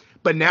helping.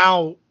 But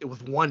now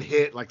with 1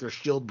 hit, like their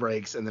shield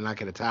breaks, and then I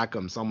can attack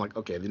them. So I'm like,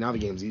 okay, now the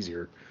game's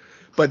easier.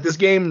 But this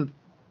game,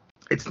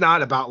 it's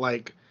not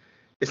like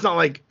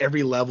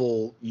every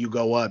level you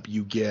go up,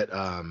 you get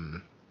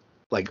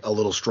like a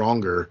little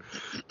stronger.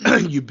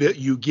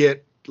 you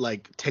get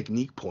like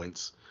technique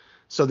points.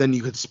 So then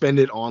you could spend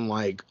it on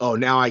like, oh,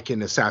 now I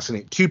can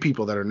assassinate 2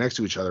 people that are next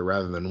to each other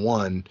rather than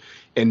 1.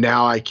 And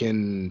now I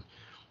can,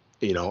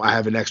 I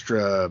have an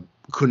extra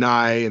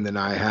kunai, and then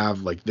I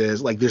have like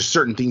this. Like there's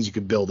certain things you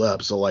could build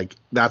up. So like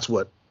that's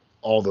what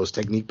all those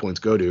technique points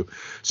go to.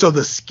 So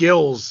the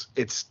skills,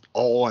 it's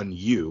all on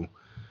you.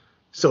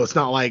 So it's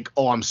not like,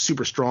 oh, I'm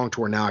super strong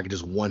to where now I can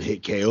just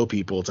 1-hit KO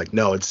people. It's like,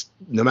 no, it's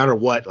no matter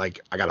what, like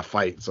I got to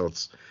fight. So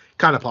it's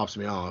kind of pops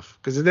me off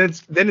because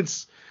then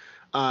it's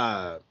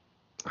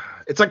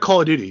like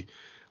Call of Duty.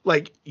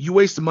 Like you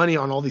waste money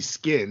on all these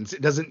skins.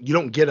 You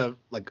don't get a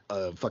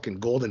fucking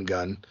golden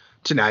gun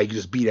to now you can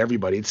just beat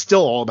everybody. It's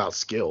still all about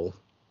skill.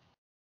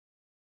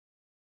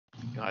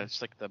 God,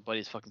 it's like the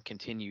buddy's fucking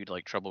continued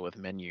like trouble with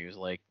menus.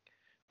 Like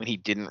when he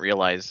didn't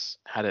realize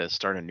how to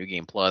start a new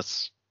game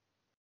plus.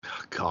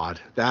 Oh, God,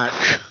 that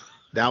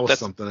was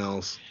something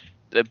else.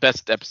 The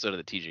best episode of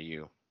the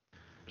TGU.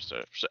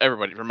 So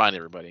everybody, remind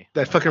everybody.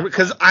 That fucking,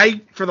 because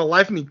I, for the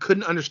life of me,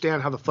 couldn't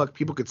understand how the fuck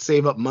people could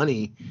save up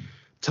money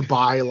to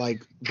buy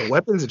like the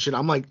weapons and shit.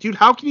 I'm like, dude,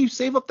 how can you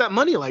save up that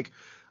money? Like,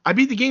 I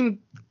beat the game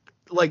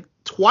like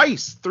 3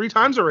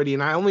 times already,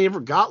 and I only ever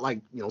got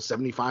like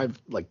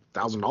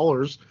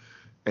 $75,000.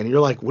 And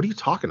you're like, what are you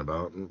talking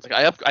about? Like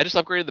I just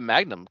upgraded the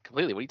Magnum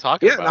completely. What are you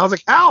talking about? Yeah, and I was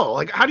like, how?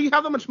 Like, how do you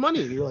have that much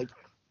money? And you're like,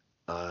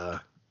 and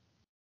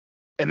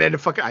then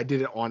I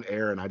did it on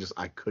air, and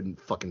I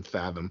couldn't fucking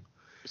fathom.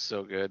 It's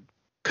so good.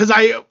 Cause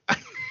I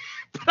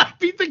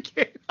beat the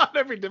game on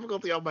every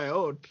difficulty on my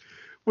own,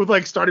 with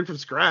like starting from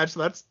scratch.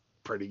 So that's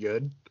pretty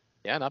good.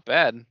 Yeah, not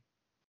bad.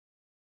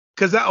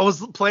 Cause I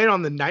was playing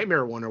on the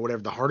Nightmare one or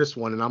whatever, the hardest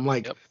one, and I'm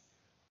like,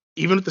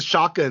 even with the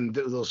shotgun,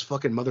 those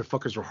fucking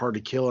motherfuckers were hard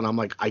to kill, and I'm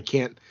like, I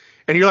can't.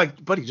 And you're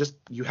like, buddy,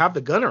 you have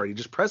the gun already,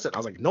 just press it. I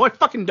was like, no, I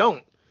fucking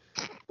don't.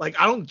 Like,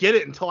 I don't get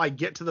it until I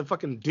get to the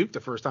fucking Duke the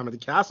first time at the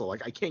castle.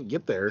 Like, I can't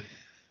get there.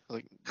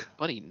 Like,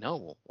 buddy,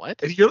 no, what?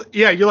 And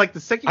you're like the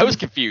second. I was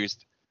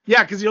confused.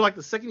 Yeah, because you're like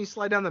the second you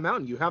slide down the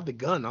mountain, you have the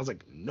gun. I was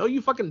like, no,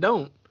 you fucking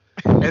don't.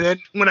 And then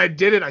when I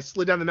did it, I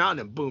slid down the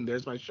mountain, and boom,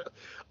 there's my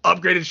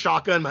upgraded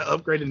shotgun, my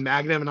upgraded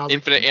Magnum, and I was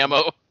infinite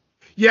ammo.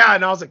 Yeah,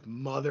 and I was like,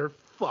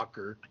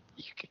 motherfucker.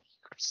 You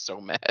are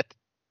so mad.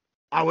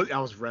 I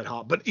was red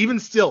hot, but even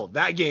still,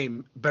 that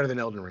game better than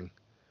Elden Ring.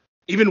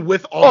 Even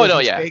with all the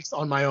mistakes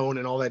on my own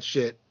and all that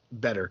shit,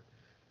 better.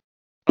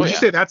 Would you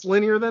say that's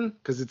linear then?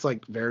 Because it's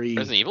like very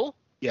Resident Evil?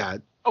 Yeah.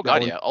 Oh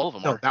god, yeah, all of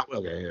them are.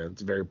 Okay, yeah,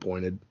 it's very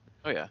pointed.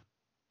 Oh yeah.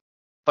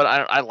 But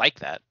I like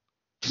that.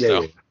 Yeah,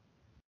 so. Yeah.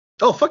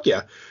 Oh fuck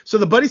yeah! So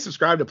the buddy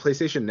subscribed to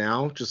PlayStation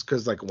Now just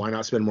because like why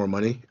not spend more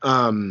money?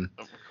 Of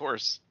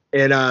course.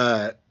 And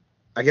I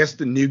guess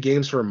the new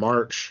games for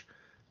March,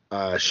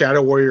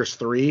 Shadow Warriors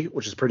 3,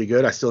 which is pretty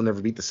good. I still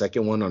never beat the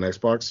second one on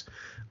Xbox.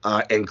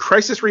 And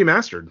Crysis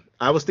Remastered.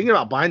 I was thinking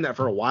about buying that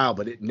for a while,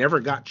 but it never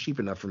got cheap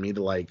enough for me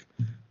to like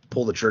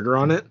pull the trigger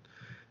on it.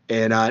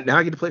 And now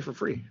I get to play for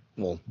free.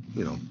 Well,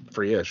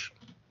 free-ish.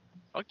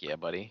 Fuck yeah,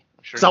 buddy.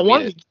 I'm sure. So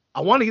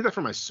I want to get that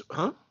for my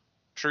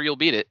Sure, you'll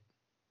beat it.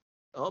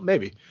 Oh,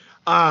 maybe.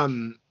 I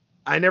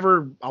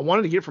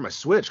wanted to get it for my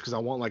Switch because I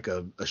want like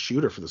a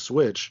shooter for the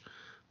Switch,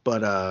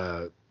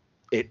 but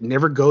it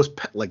never goes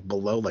like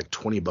below like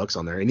 $20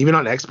 on there. And even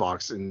on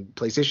Xbox and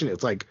PlayStation,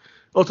 it's like,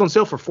 oh, it's on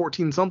sale for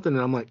 14 something,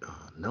 and I'm like,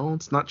 oh, no,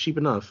 it's not cheap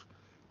enough.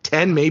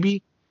 10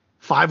 maybe,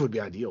 5 would be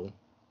ideal.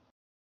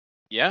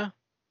 Yeah.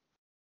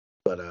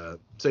 But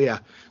so yeah,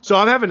 so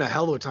I'm having a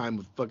hell of a time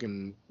with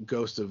fucking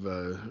Ghost of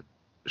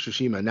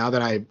Tsushima now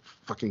that I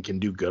fucking can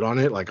do good on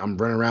it. Like I'm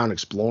running around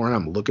exploring,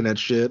 I'm looking at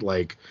shit,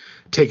 like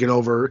taking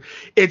over.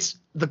 It's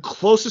the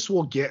closest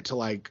we'll get to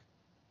like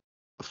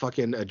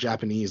a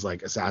Japanese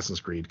like Assassin's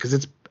Creed, because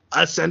it's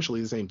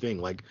essentially the same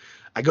thing. Like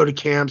I go to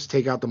camps,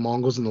 take out the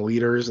Mongols and the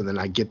leaders, and then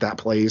I get that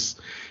place,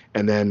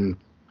 and then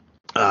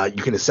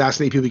you can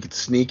assassinate people, you can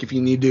sneak if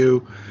you need to,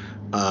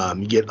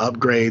 you get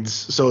upgrades.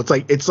 So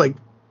it's like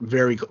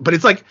very, but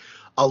it's like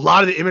a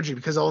lot of the imagery,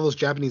 because all those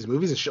Japanese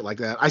movies and shit like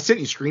that. I sent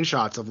you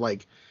screenshots of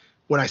like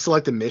when I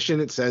select a mission,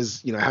 it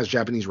says, it has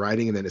Japanese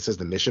writing, and then it says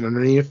the mission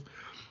underneath,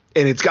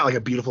 and it's got like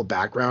a beautiful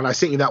background. I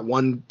sent you that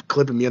one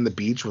clip of me on the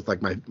beach with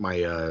like my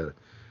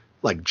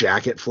like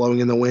jacket flowing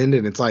in the wind,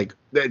 and it's like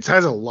it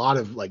has a lot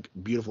of like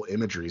beautiful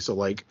imagery. So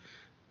like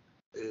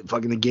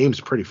fucking the game's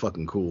pretty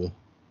fucking cool.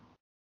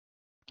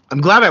 I'm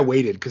glad I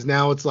waited, because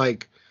now it's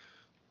like,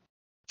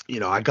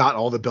 I got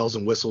all the bells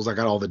and whistles. I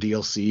got all the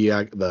DLC.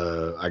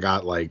 I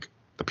got like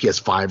the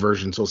PS5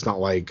 version, so it's not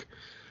like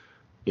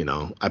You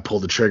know, I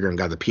pulled the trigger and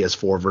got the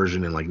PS4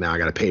 version, and like now I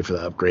got to pay for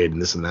the upgrade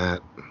and this and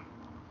that.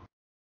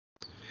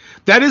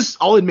 That is,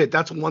 I'll admit,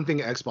 that's one thing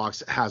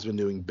Xbox has been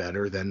doing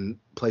better than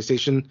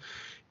PlayStation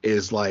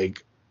is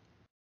like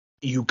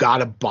you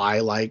gotta buy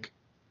like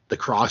the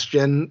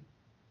cross-gen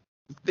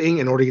thing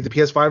in order to get the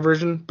PS5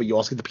 version, but you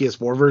also get the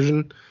PS4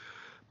 version.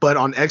 But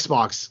on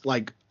Xbox,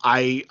 like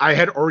I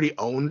had already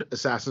owned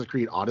Assassin's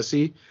Creed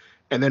Odyssey,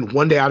 and then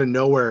one day out of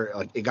nowhere,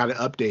 like it got an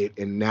update,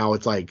 and now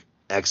it's like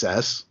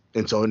XS,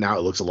 and so now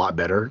it looks a lot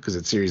better because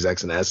it's Series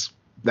X and S,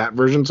 that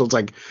version. So it's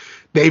like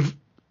they've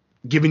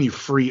given you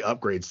free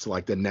upgrades to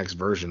like the next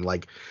version.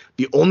 Like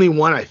the only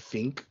one I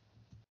think,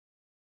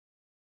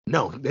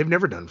 no, they've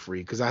never done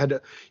free because I had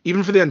to,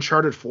 even for the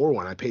Uncharted 4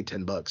 one, I paid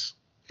 $10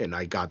 and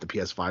I got the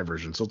PS5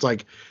 version. So it's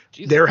like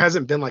there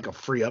hasn't been like a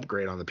free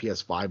upgrade on the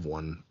PS5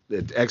 one.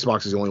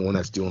 Xbox is the only one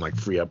that's doing like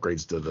free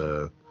upgrades to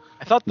the.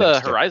 I thought the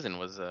Horizon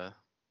was. Is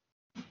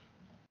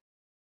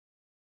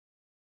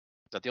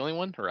that the only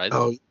one? Horizon.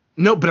 Oh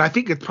no, but I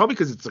think it's probably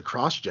because it's a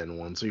cross-gen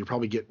one, so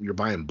you're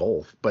buying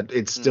both, but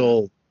it's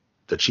still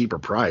the cheaper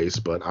price.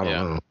 But I don't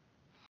know.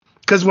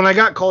 Because when I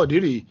got Call of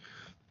Duty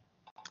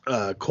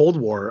Cold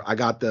War, I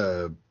got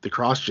the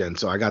cross-gen,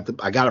 so I got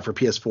it for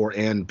PS4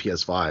 and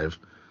PS5,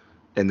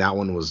 and that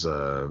one was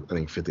I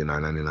think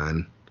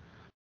 $59.99.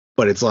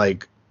 But it's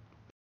like,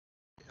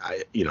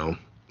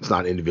 it's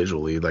not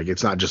individually, like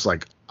it's not just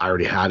like I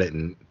already had it,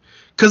 and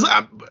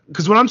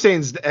because what I'm saying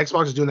is the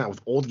Xbox is doing that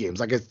with old games.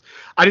 Like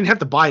I didn't have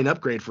to buy an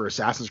upgrade for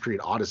Assassin's Creed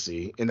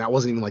Odyssey, and that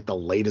wasn't even like the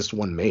latest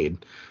one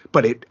made,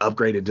 but it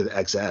upgraded to the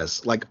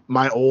XS. Like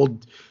my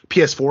old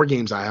PS4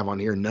 games I have on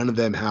here, none of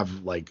them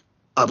have like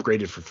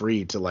upgraded for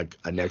free to like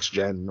a next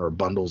gen or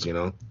bundles,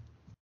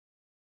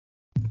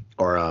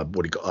 or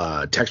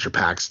texture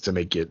packs to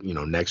make it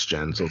next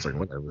gen. So it's like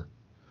whatever.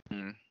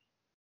 I'm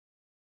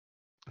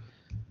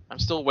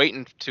still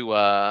waiting to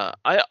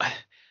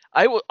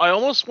I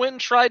almost went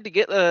and tried to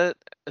get a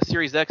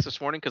Series X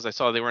this morning because I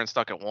saw they weren't in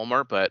stock at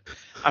Walmart, but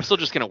I'm still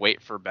just gonna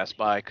wait for Best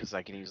Buy because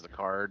I can use the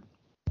card.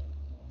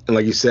 And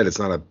like you said, it's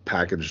not a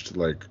packaged,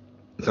 like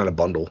it's not a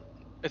bundle.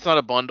 It's not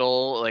a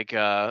bundle. Like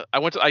I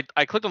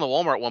clicked on the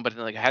Walmart one, but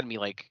then like it had me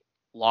like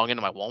log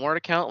into my Walmart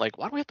account. Like,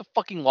 why do we have to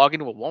fucking log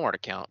into a Walmart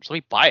account? Just let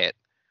me buy it.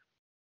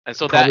 And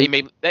so that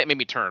made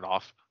me turn it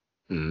off.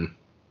 Mm.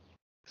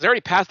 Because I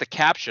already passed the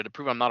CAPTCHA to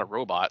prove I'm not a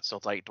robot. So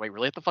it's like, do I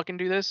really have to fucking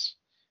do this?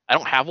 I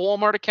don't have a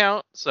Walmart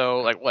account,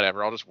 so like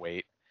whatever. I'll just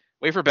wait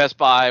for Best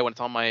Buy when it's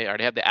on I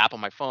already have the app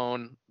on my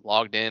phone,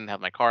 logged in, have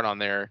my card on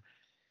there.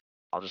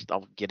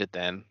 I'll get it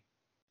then.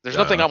 There's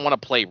nothing I want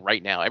to play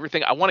right now.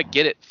 Everything I want to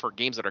get it for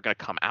games that are going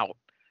to come out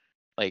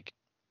like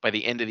by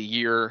the end of the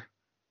year.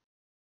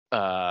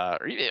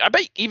 I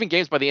bet even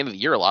games by the end of the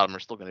year, a lot of them are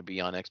still going to be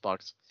on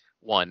Xbox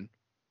One.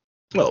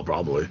 Well,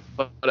 probably.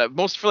 But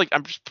most for like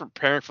I'm just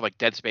preparing for like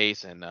Dead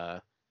Space and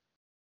other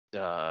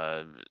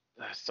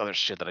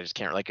shit that I just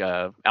can't, like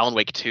Alan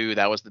Wake 2.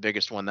 That was the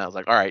biggest one that was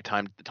like, all right,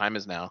 the time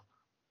is now.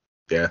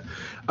 Yeah.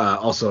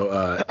 Also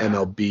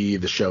MLB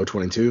The Show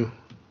 22.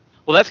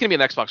 Well, that's gonna be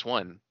an Xbox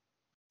One.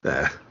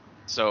 Yeah.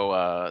 So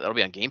that'll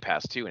be on Game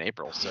Pass too in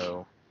April.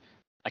 So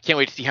I can't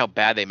wait to see how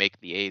bad they make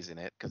the A's in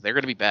it, because they're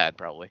gonna be bad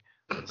probably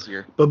this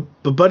year. But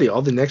buddy,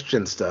 all the next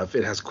gen stuff,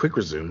 it has quick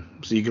resume,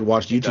 so you can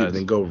watch YouTube and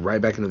then go right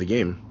back into the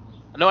game.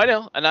 No, I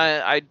know, and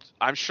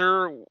I'm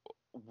sure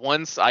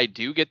once I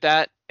do get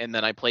that, and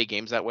then I play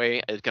games that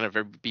way, it's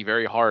gonna be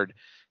very hard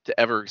to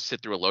ever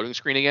sit through a loading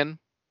screen again.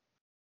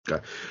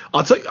 Okay.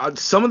 I'll tell you,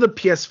 some of the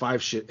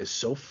PS5 shit is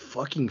so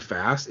fucking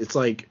fast. It's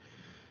like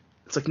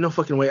no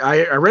fucking way.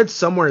 I read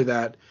somewhere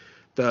that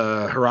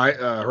the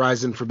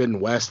Horizon Forbidden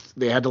West,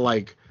 they had to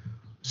like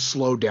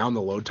slow down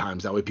the load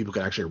times, that way people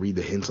could actually read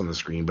the hints on the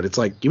screen. But it's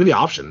like, give me the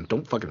option.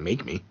 Don't fucking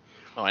make me.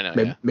 Oh, I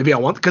know. Maybe I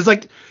want, because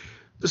like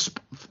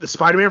the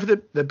Spider-Man for the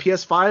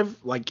PS5,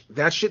 like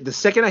that shit, the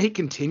second I hit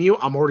continue,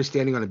 I'm already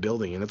standing on a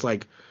building, and it's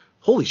like,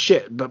 holy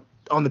shit. But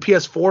on the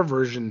PS4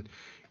 version,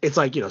 it's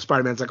like,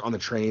 Spider-Man's like on the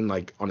train,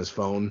 like on his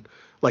phone,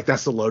 like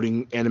that's the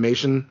loading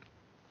animation,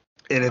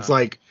 and it's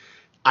like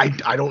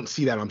I don't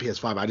see that on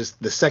PS5.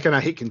 The second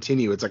I hit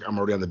continue, it's like I'm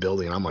already on the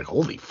building, and I'm like,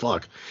 holy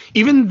fuck.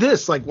 Even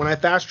this, like when I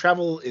fast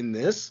travel in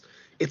this,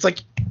 it's like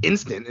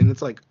instant, and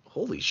it's like,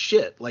 holy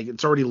shit, like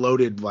it's already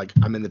loaded, like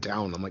I'm in the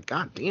town. I'm like,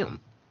 god damn.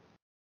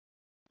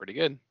 Pretty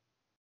good.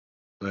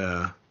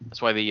 Yeah.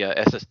 That's why the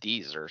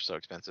SSDs are so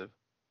expensive.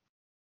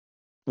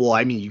 Well,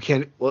 I mean, you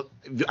can't. Well,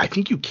 I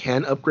think you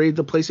can upgrade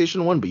the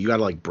PlayStation 1, but you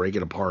gotta like break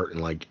it apart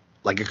and like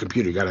a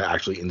computer, you gotta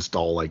actually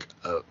install like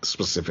a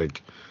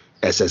specific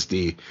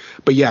SSD.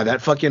 But yeah,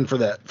 that fucking for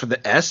the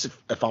S,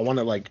 if I want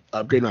to like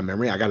upgrade my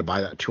memory, I gotta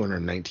buy that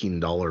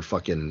 $219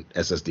 fucking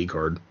SSD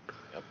card.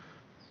 Yep.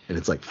 And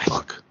it's like,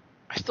 fuck.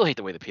 I still hate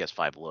the way the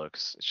PS5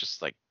 looks. It's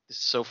just like, it's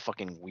so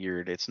fucking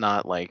weird. It's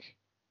not like,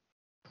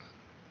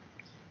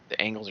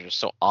 the angles are just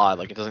so odd.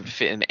 Like it doesn't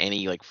fit in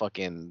any like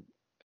fucking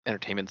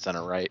entertainment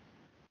center, right?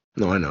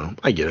 No, I know.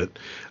 I get it.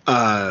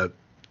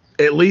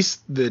 At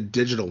least the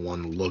digital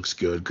one looks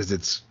good because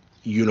it's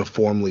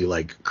uniformly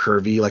like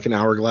curvy, like an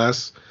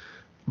hourglass.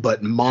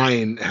 but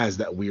mine has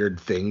that weird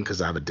thing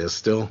because I have a disc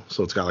still,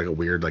 so it's got like a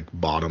weird like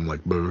bottom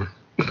like boo.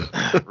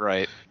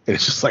 Right. And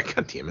it's just like,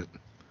 God damn it.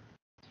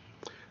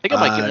 I think I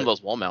might get one of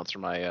those wall mounts for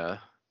my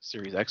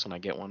Series X when I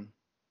get one.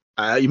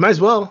 You might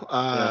as well.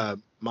 Yeah.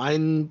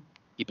 Mine.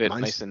 Keep it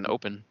nice and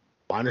open.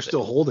 Mine are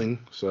still holding,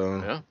 so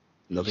Yeah.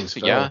 nothing's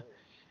fell. Yeah.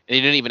 And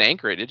you didn't even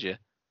anchor it, did you?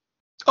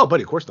 Oh,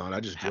 buddy, of course not. I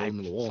just drilled him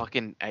in the wall.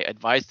 I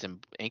advised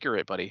him, anchor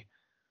it, buddy.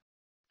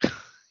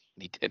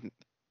 He didn't.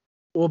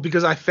 Well,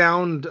 because I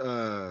found.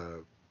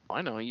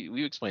 I know.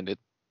 You explained it.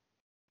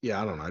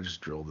 Yeah, I don't know. I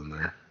just drilled in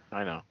there.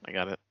 I know. I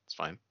got it. It's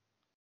fine.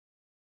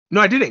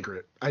 No, I did anchor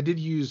it. I did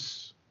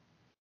use.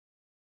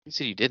 You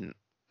said you didn't.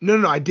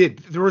 No, I did.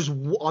 There was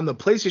on the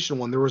PlayStation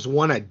one. There was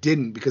one I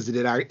didn't because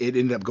it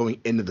ended up going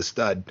into the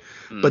stud.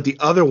 But the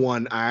other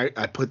one, I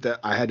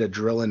had to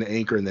drill in the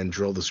anchor and then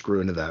drill the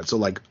screw into that. So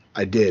like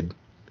I did.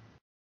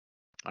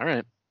 All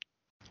right.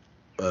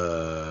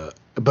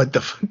 But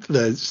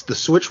the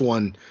Switch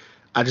one,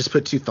 I just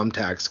put 2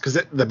 thumbtacks because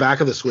the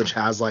back of the Switch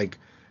has like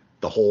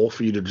the hole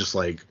for you to just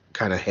like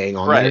kind of hang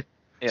on there.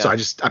 Yeah. So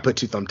I put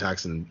 2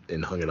 thumbtacks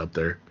and hung it up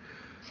there.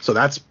 So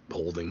that's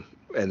holding.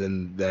 And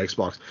then the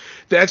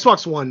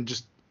Xbox One,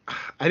 just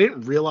I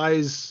didn't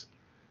realize.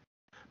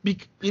 I'm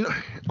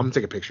gonna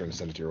take a picture and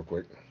send it to you real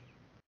quick.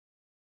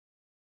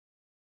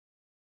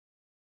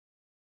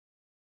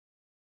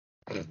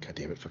 God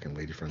damn it, fucking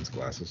lady friend's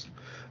glasses.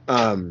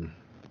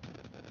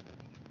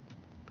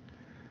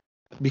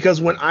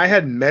 Because when I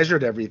had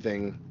measured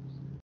everything,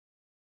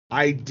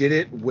 I did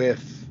it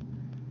with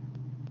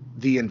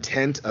the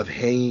intent of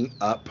hanging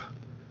up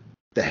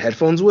the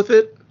headphones with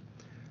it.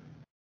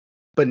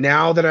 But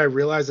now that I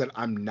realize that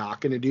I'm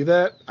not going to do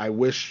that, I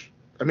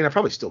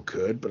probably still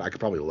could, but I could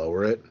probably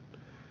lower it.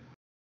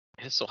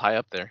 It's so high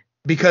up there.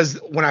 Because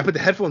when I put the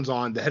headphones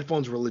on, the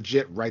headphones were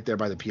legit right there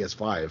by the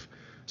PS5.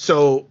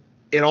 So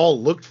it all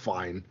looked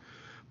fine.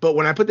 But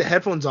when I put the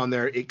headphones on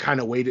there, it kind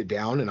of weighed it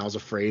down, and I was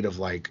afraid of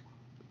like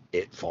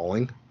it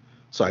falling.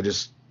 So I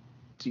just,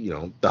 the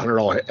 $100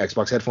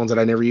 Xbox headphones that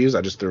I never use,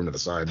 I just threw them to the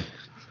side.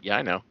 Yeah,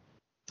 I know.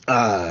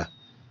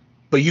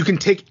 But you can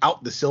take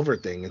out the silver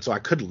thing, and so I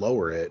could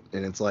lower it,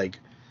 and it's like,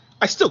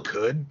 I still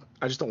could.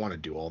 I just don't want to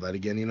do all that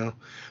again,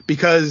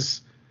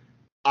 because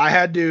I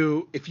had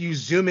to, if you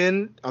zoom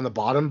in on the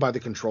bottom by the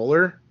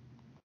controller,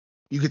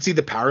 you could see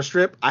the power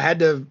strip. I had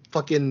to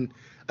fucking,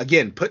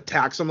 again, put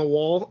tacks on the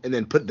wall and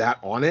then put that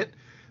on it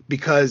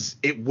because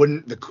it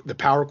wouldn't, the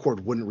power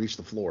cord wouldn't reach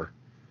the floor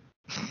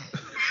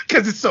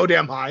because it's so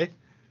damn high.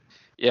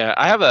 Yeah,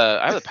 I have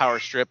a power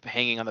strip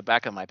hanging on the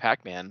back of my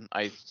Pac-Man.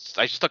 I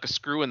stuck a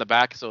screw in the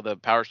back so the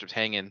power strip's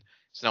hanging,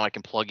 so now I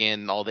can plug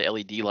in all the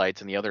LED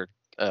lights and the other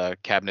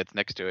cabinets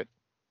next to it.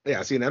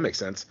 Yeah, see, that makes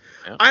sense.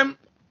 Yeah.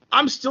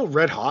 I'm still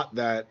red hot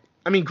that,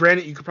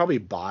 granted, you could probably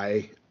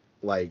buy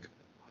like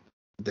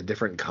the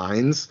different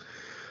kinds,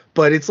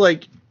 but it's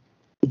like,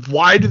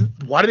 why do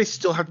they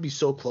still have to be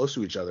so close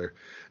to each other?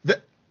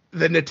 The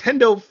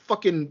Nintendo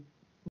fucking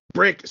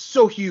brick is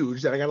so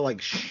huge that I gotta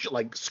like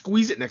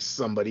squeeze it next to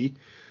somebody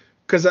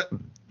because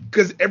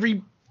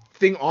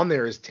everything on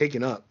there is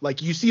taken up.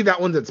 Like you see that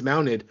one that's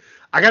mounted.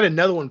 I got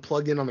another one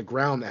plugged in on the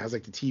ground that has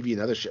like the TV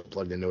and other shit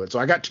plugged into it. So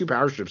I got 2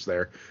 power strips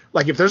there.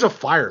 Like if there's a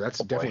fire, that's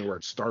definitely where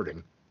it's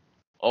starting.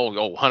 Oh,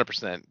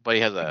 100%. But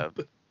he has a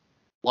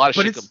lot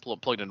of shit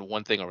plugged into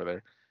one thing over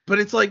there. But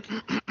it's like,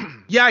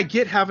 yeah, I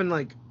get having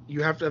like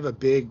you have to have a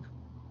big,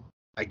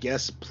 I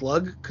guess,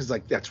 plug because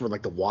like that's where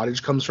like the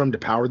wattage comes from to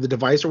power the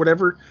device or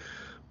whatever.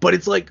 But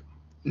it's like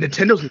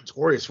Nintendo's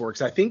notorious for it.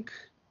 Cause I think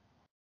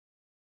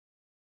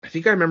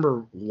I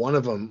remember one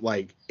of them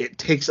like it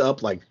takes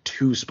up like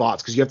 2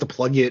 spots because you have to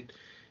plug it.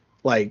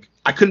 Like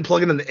I couldn't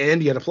plug it in the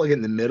end. You had to plug it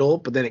in the middle,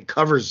 but then it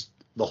covers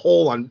the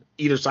hole on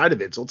either side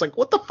of it. So it's like,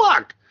 what the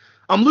fuck?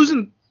 I'm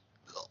losing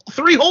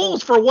 3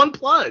 holes for 1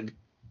 plug.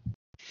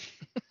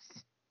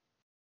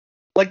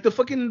 Like the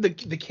fucking the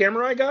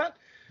camera I got.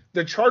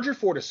 The charger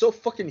for it is so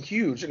fucking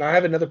huge, and I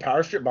have another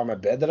power strip by my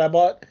bed that I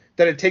bought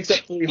that it takes up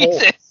 3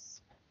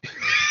 holes.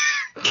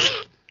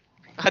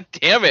 God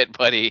damn it,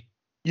 buddy.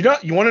 You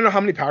want to know how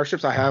many power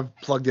strips I have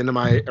plugged into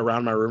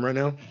around my room right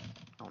now?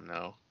 Oh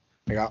no.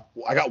 I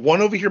got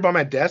one over here by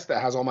my desk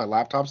that has all my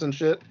laptops and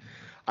shit.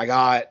 I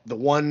got the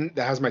one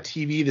that has my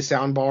TV, the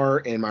sound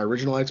bar, and my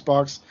original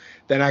Xbox.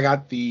 Then I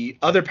got the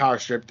other power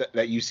strip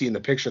that you see in the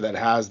picture that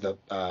has the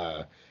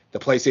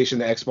PlayStation,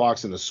 the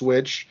Xbox, and the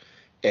Switch.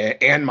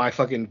 And my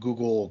fucking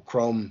Google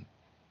Chrome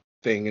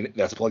thing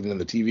that's plugged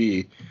into the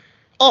TV.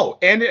 Oh,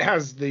 and it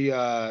has the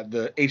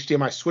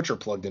HDMI switcher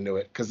plugged into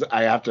it because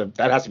that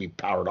has to be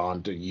powered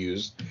on to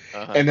use.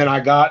 Uh-huh. And then I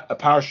got a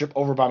power strip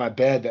over by my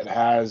bed that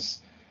has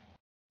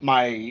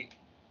my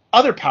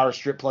other power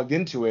strip plugged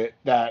into it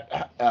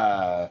that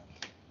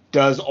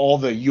does all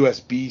the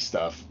USB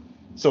stuff.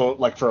 So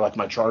like for like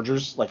my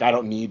chargers, like I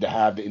don't need to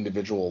have the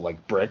individual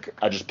like brick.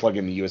 I just plug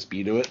in the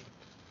USB to it.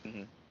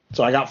 Mm-hmm.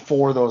 So I got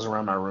 4 of those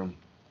around my room.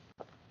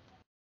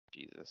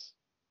 Jesus.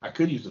 I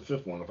could use the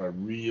 5th one if I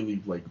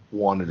really like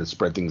wanted to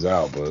spread things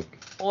out, but.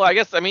 Well, I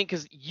guess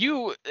because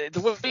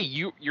the way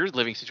your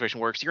living situation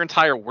works, your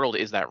entire world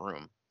is that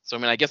room. So I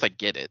mean, I guess I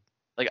get it.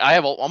 Like I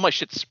have all my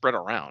shit spread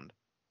around,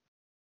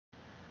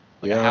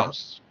 like a Yeah.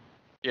 house.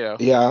 You know.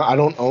 Yeah, I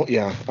don't own.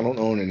 Yeah, I don't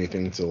own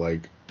anything to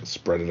like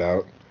spread it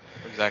out.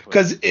 Exactly.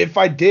 Because if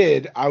I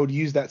did, I would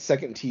use that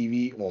second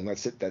TV. Well, that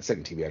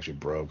second TV actually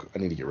broke. I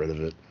need to get rid of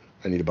it.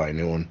 I need to buy a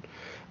new one.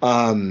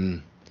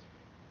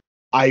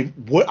 I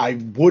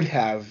would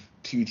have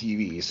two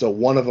TVs. So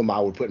one of them I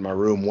would put in my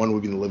room, one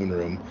would be in the living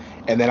room,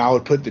 and then I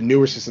would put the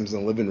newer systems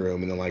in the living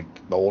room, and then like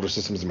the older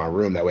systems in my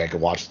room. That way I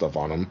could watch stuff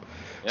on them.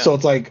 Yeah. So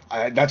it's like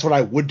that's what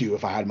I would do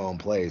if I had my own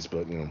place,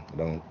 but I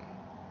don't.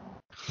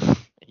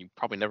 You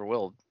probably never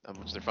will,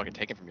 which they're fucking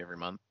taking from you every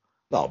month.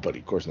 No, buddy,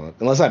 of course not.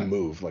 Unless I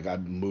move, like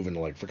I'd move into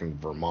like freaking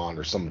Vermont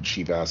or some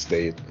cheap ass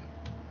state.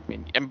 I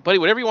mean, and buddy,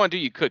 whatever you want to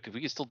do, you could, because we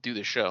can still do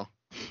this show.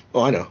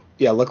 Oh, I know.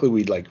 Yeah,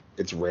 luckily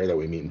it's rare that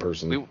we meet in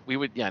person. We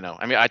would, yeah, no.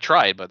 I mean, I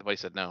tried, but the buddy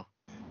said no.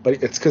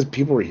 But it's because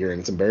people were here and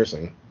it's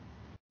embarrassing.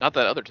 Not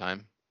that other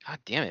time. God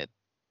damn it.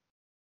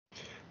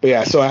 But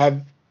yeah,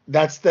 so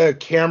that's the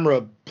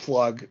camera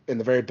plug in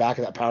the very back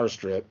of that power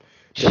strip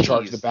to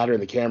charge the battery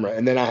in the camera.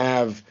 And then I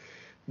have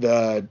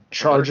the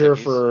charger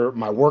for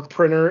my work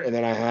printer, and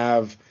then I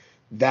have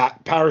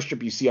that power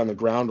strip you see on the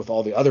ground with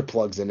all the other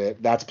plugs in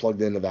it. That's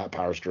plugged into that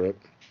power strip.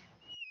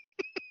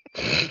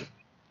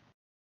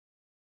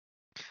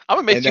 I'm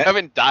amazed you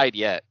haven't died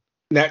yet.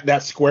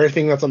 That square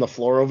thing that's on the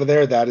floor over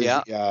there, that is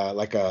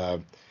like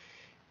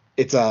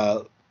it's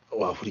a,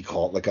 well, what do you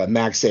call it? Like a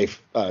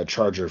MagSafe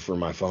charger for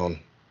my phone.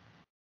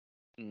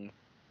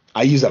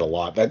 I use that a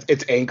lot.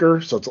 It's Anchor,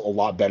 so it's a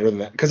lot better than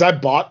that. Because I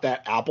bought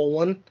that Apple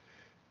one,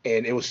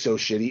 and it was so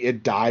shitty.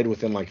 It died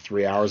within like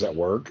 3 hours at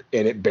work,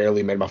 and it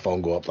barely made my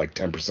phone go up like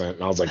 10%.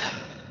 And I was like,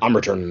 I'm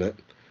returning it.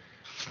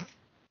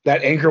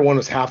 That Anchor one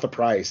was half the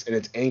price, and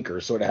it's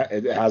Anchor, so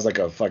it has like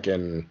a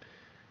fucking,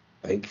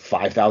 I think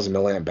 5,000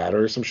 milliamp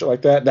battery or some shit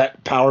like that.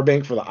 That power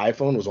bank for the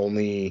iPhone was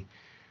only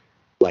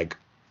like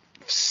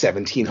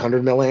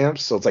 1,700 milliamps.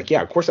 So it's like,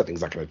 yeah, of course that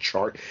thing's not going to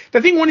charge.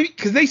 That thing won't,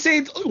 because they say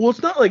it's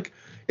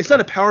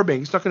not a power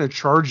bank. It's not going to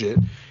charge it.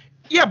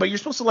 Yeah, but you're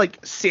supposed to like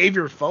save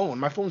your phone.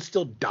 My phone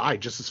still died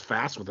just as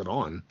fast with it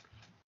on.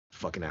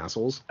 Fucking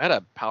assholes. I had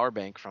a power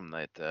bank from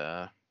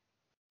that.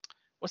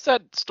 What's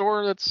that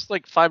store that's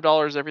like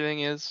 $5?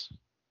 Everything is.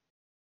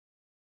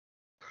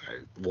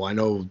 Well, I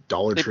know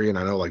Dollar Tree and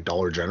I know like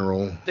Dollar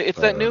General. It's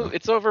that new.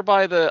 It's over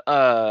by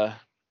the.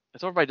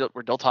 It's over by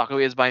where Del Taco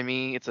is by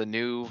me. It's a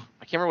new.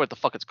 I can't remember what the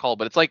fuck it's called,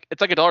 but it's like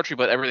a Dollar Tree,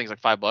 but everything's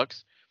like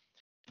 $5.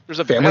 There's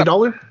a Family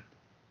Dollar.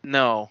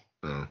 No.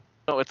 Oh.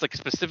 No, it's like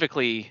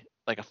specifically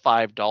like a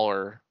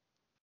 $5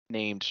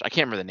 named. I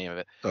can't remember the name of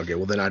it. Okay,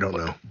 well then I don't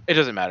know. It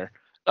doesn't matter.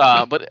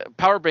 But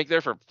power bank there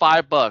for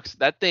 $5.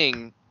 That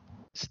thing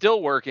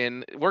still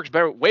working. It works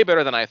better, way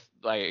better than I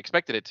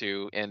expected it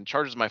to, and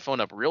charges my phone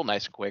up real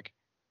nice and quick.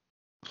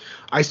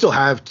 I still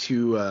have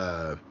two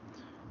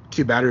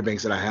battery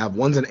banks that I have.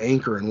 One's an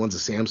Anchor and one's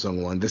a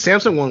Samsung one. The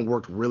Samsung one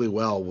worked really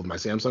well with my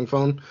Samsung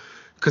phone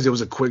because it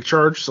was a quick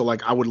charge. So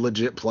like I would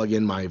legit plug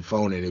in my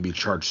phone and it'd be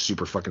charged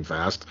super fucking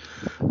fast.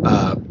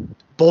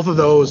 Both of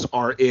those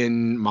are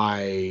in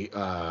my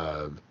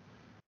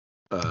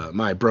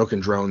my broken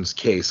drones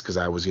case because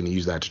I was going to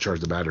use that to charge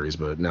the batteries,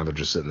 but now they're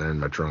just sitting there in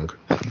my trunk.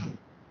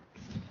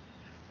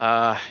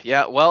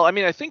 Yeah. Well, I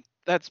mean, I think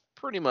that's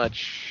pretty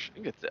much. I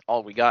think that's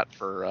all we got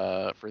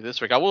for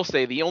this week. I will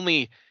say the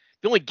only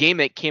game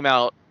that came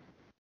out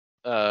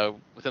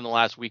within the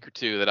last week or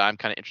two that I'm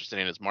kind of interested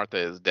in is Martha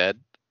is Dead.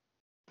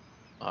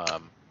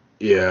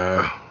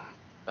 Yeah.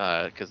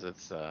 Because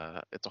it's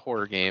a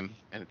horror game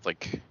and it's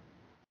like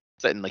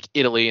set in like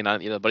Italy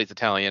and buddy's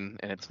Italian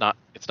and it's not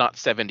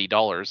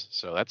 $70,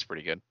 so that's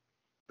pretty good.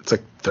 It's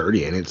like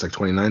 30, ain't it? It's like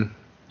 29.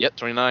 Yep,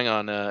 29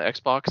 on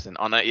Xbox, and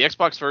on the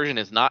Xbox version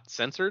is not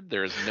censored.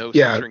 There is no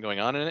censoring going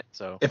on in it.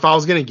 So if I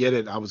was gonna get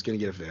it, I was gonna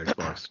get it for the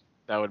Xbox.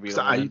 That would be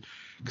the one.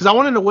 Because I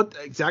want to know what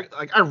exactly.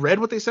 Like I read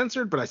what they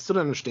censored, but I still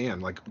don't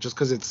understand. Like just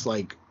because it's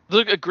like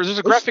there's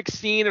a graphic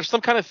scene or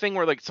some kind of thing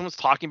where like someone's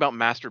talking about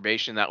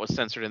masturbation that was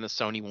censored in the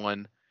Sony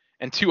one,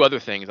 and two other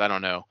things I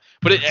don't know.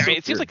 But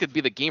it seems like it'd be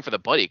the game for the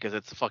buddy because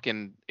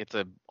it's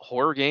a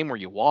horror game where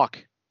you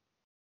walk.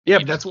 Yeah,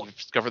 but that's what you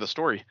discover the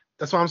story.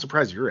 That's why I'm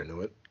surprised you're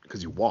into it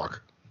because you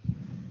walk.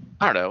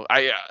 I don't know.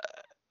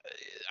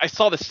 I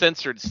saw the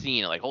censored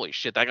scene, like holy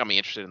shit, that got me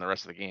interested in the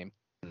rest of the game.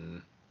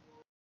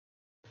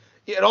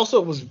 Yeah,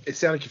 it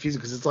sounded confusing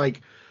because it's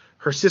like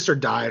her sister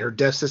died, her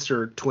deaf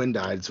sister twin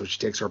died, so she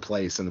takes her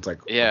place, and it's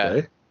like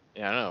okay.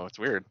 Yeah, I know, it's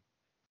weird.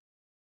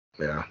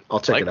 Yeah, I'll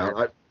check it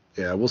out.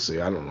 We'll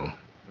see. I don't know.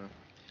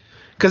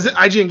 Because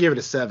IGN gave it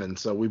a 7,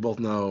 so we both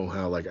know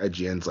how like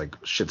IGN's like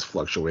shit's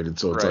fluctuated,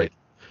 so it's like,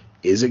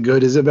 is it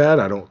good? Is it bad?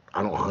 I don't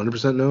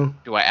 100% know.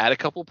 Do I add a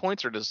couple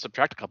points or does it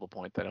subtract a couple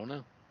points? I don't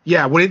know.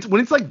 Yeah, when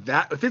it's like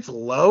that, if it's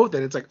low,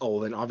 then it's like,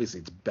 oh, then obviously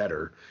it's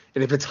better.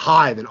 And if it's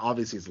high, then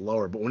obviously it's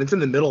lower. But when it's in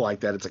the middle like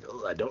that, it's like,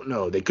 oh, I don't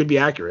know. They could be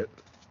accurate.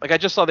 Like I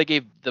just saw they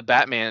gave the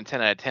Batman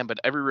 10 out of 10, but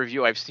every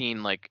review I've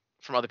seen like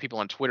from other people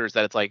on Twitter is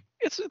that it's like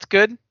it's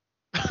good.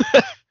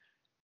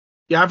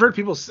 Yeah, I've heard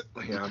people say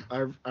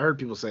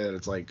that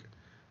it's like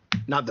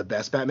not the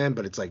best Batman,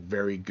 but it's like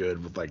very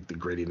good with like the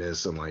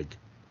grittiness and like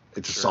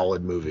it's a Sure.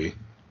 solid movie.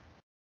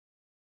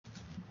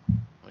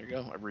 There you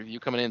go. A review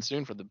coming in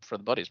soon for the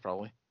buddies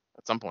probably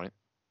at some point.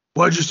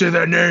 Why'd you say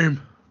that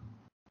name?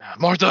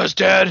 Martha is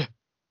dead.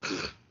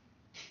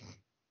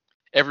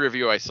 Every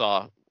review I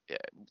saw,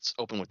 it's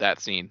open with that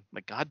scene.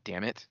 Like, God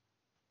damn it.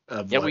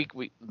 Yeah,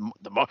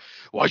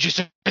 why'd you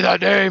say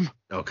that name?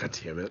 Oh, god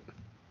damn it.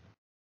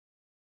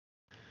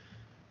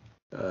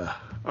 All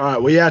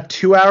right, well, yeah,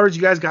 2 hours.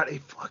 You guys got a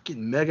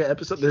fucking mega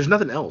episode. There's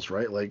nothing else,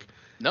 right? Like,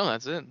 No,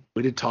 that's it.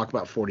 we did talk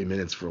about 40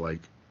 minutes for like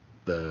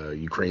the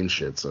Ukraine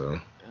shit, so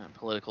Yeah,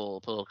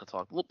 political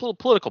talk.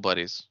 Political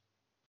buddies.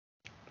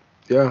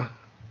 yeah.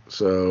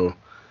 So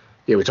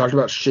yeah, we talked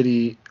about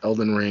shitty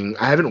Elden Ring.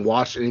 I haven't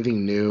watched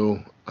anything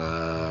new.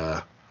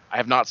 I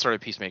have not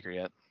started Peacemaker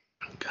yet.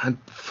 God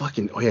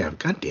fucking, oh yeah,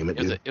 god damn it,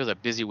 dude. It was a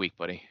busy week,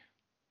 buddy.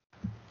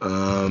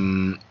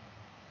 I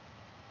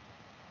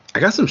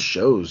got some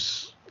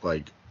shows,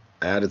 like,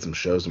 I added some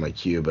shows to my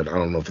queue, but I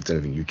don't know if it's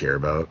anything you care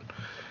about.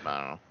 I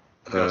don't know.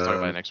 We're gonna talk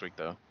about it next week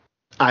though.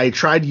 I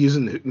tried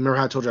using, remember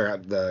how I told you I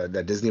got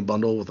that Disney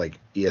bundle with like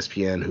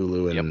ESPN,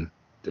 Hulu, and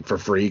for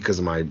free because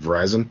of my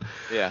Verizon?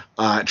 Yeah.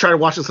 I tried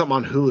watching something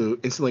on Hulu,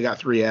 instantly got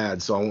 3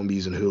 ads, so I won't be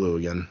using Hulu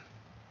again.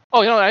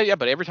 Oh, yeah,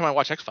 but every time I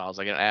watch X-Files,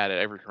 I get an ad at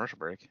every commercial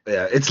break.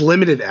 Yeah, it's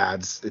limited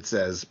ads, it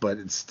says, but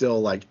it's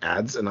still like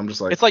ads, and I'm just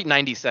like, It's like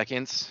 90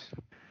 seconds.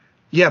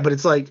 yeah, but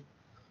it's like,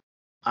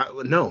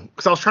 no,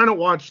 because I was trying to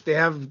watch. They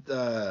have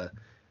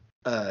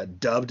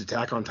dubbed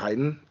Attack on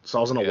Titan, so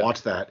I was gonna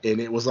watch that,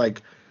 and it was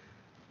like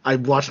I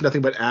watched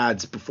nothing but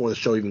ads before the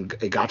show even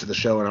it got to the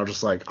show, and I was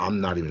just like, I'm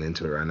not even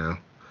into it right now.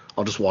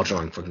 I'll just watch it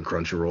on fucking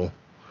Crunchyroll.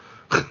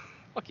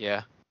 Fuck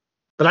yeah.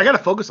 But I gotta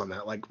focus on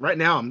that. Like right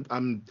now,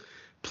 I'm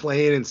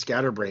playing in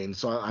Scatterbrain,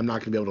 so I'm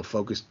not gonna be able to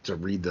focus to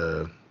read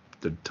the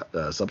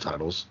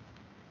subtitles.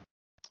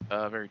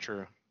 Very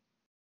true.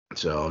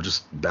 So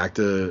just back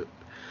to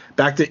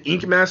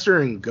Ink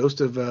Master and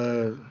Ghost of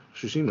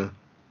Tsushima.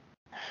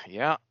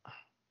 Yeah.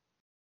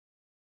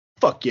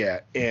 Fuck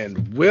yeah,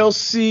 and we'll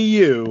see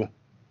you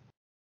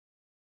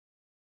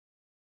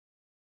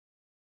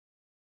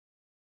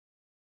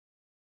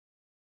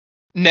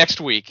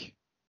Next week.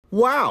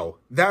 Wow,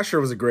 that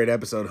sure was a great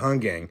episode, huh,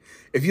 gang?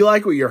 If you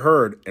like what you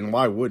heard, and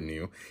why wouldn't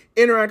you,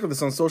 interact with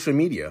us on social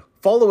media.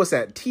 Follow us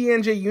at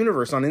TNJ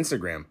Universe on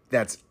Instagram.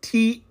 That's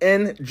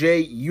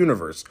TNJ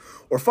Universe.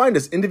 Or find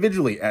us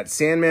individually at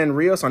Sandman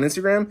Rios on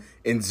Instagram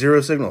and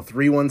Zero Signal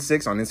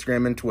 316 on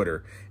Instagram and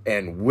Twitter.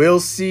 And we'll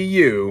see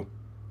you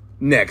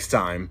next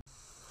time.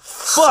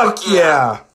 Fuck yeah!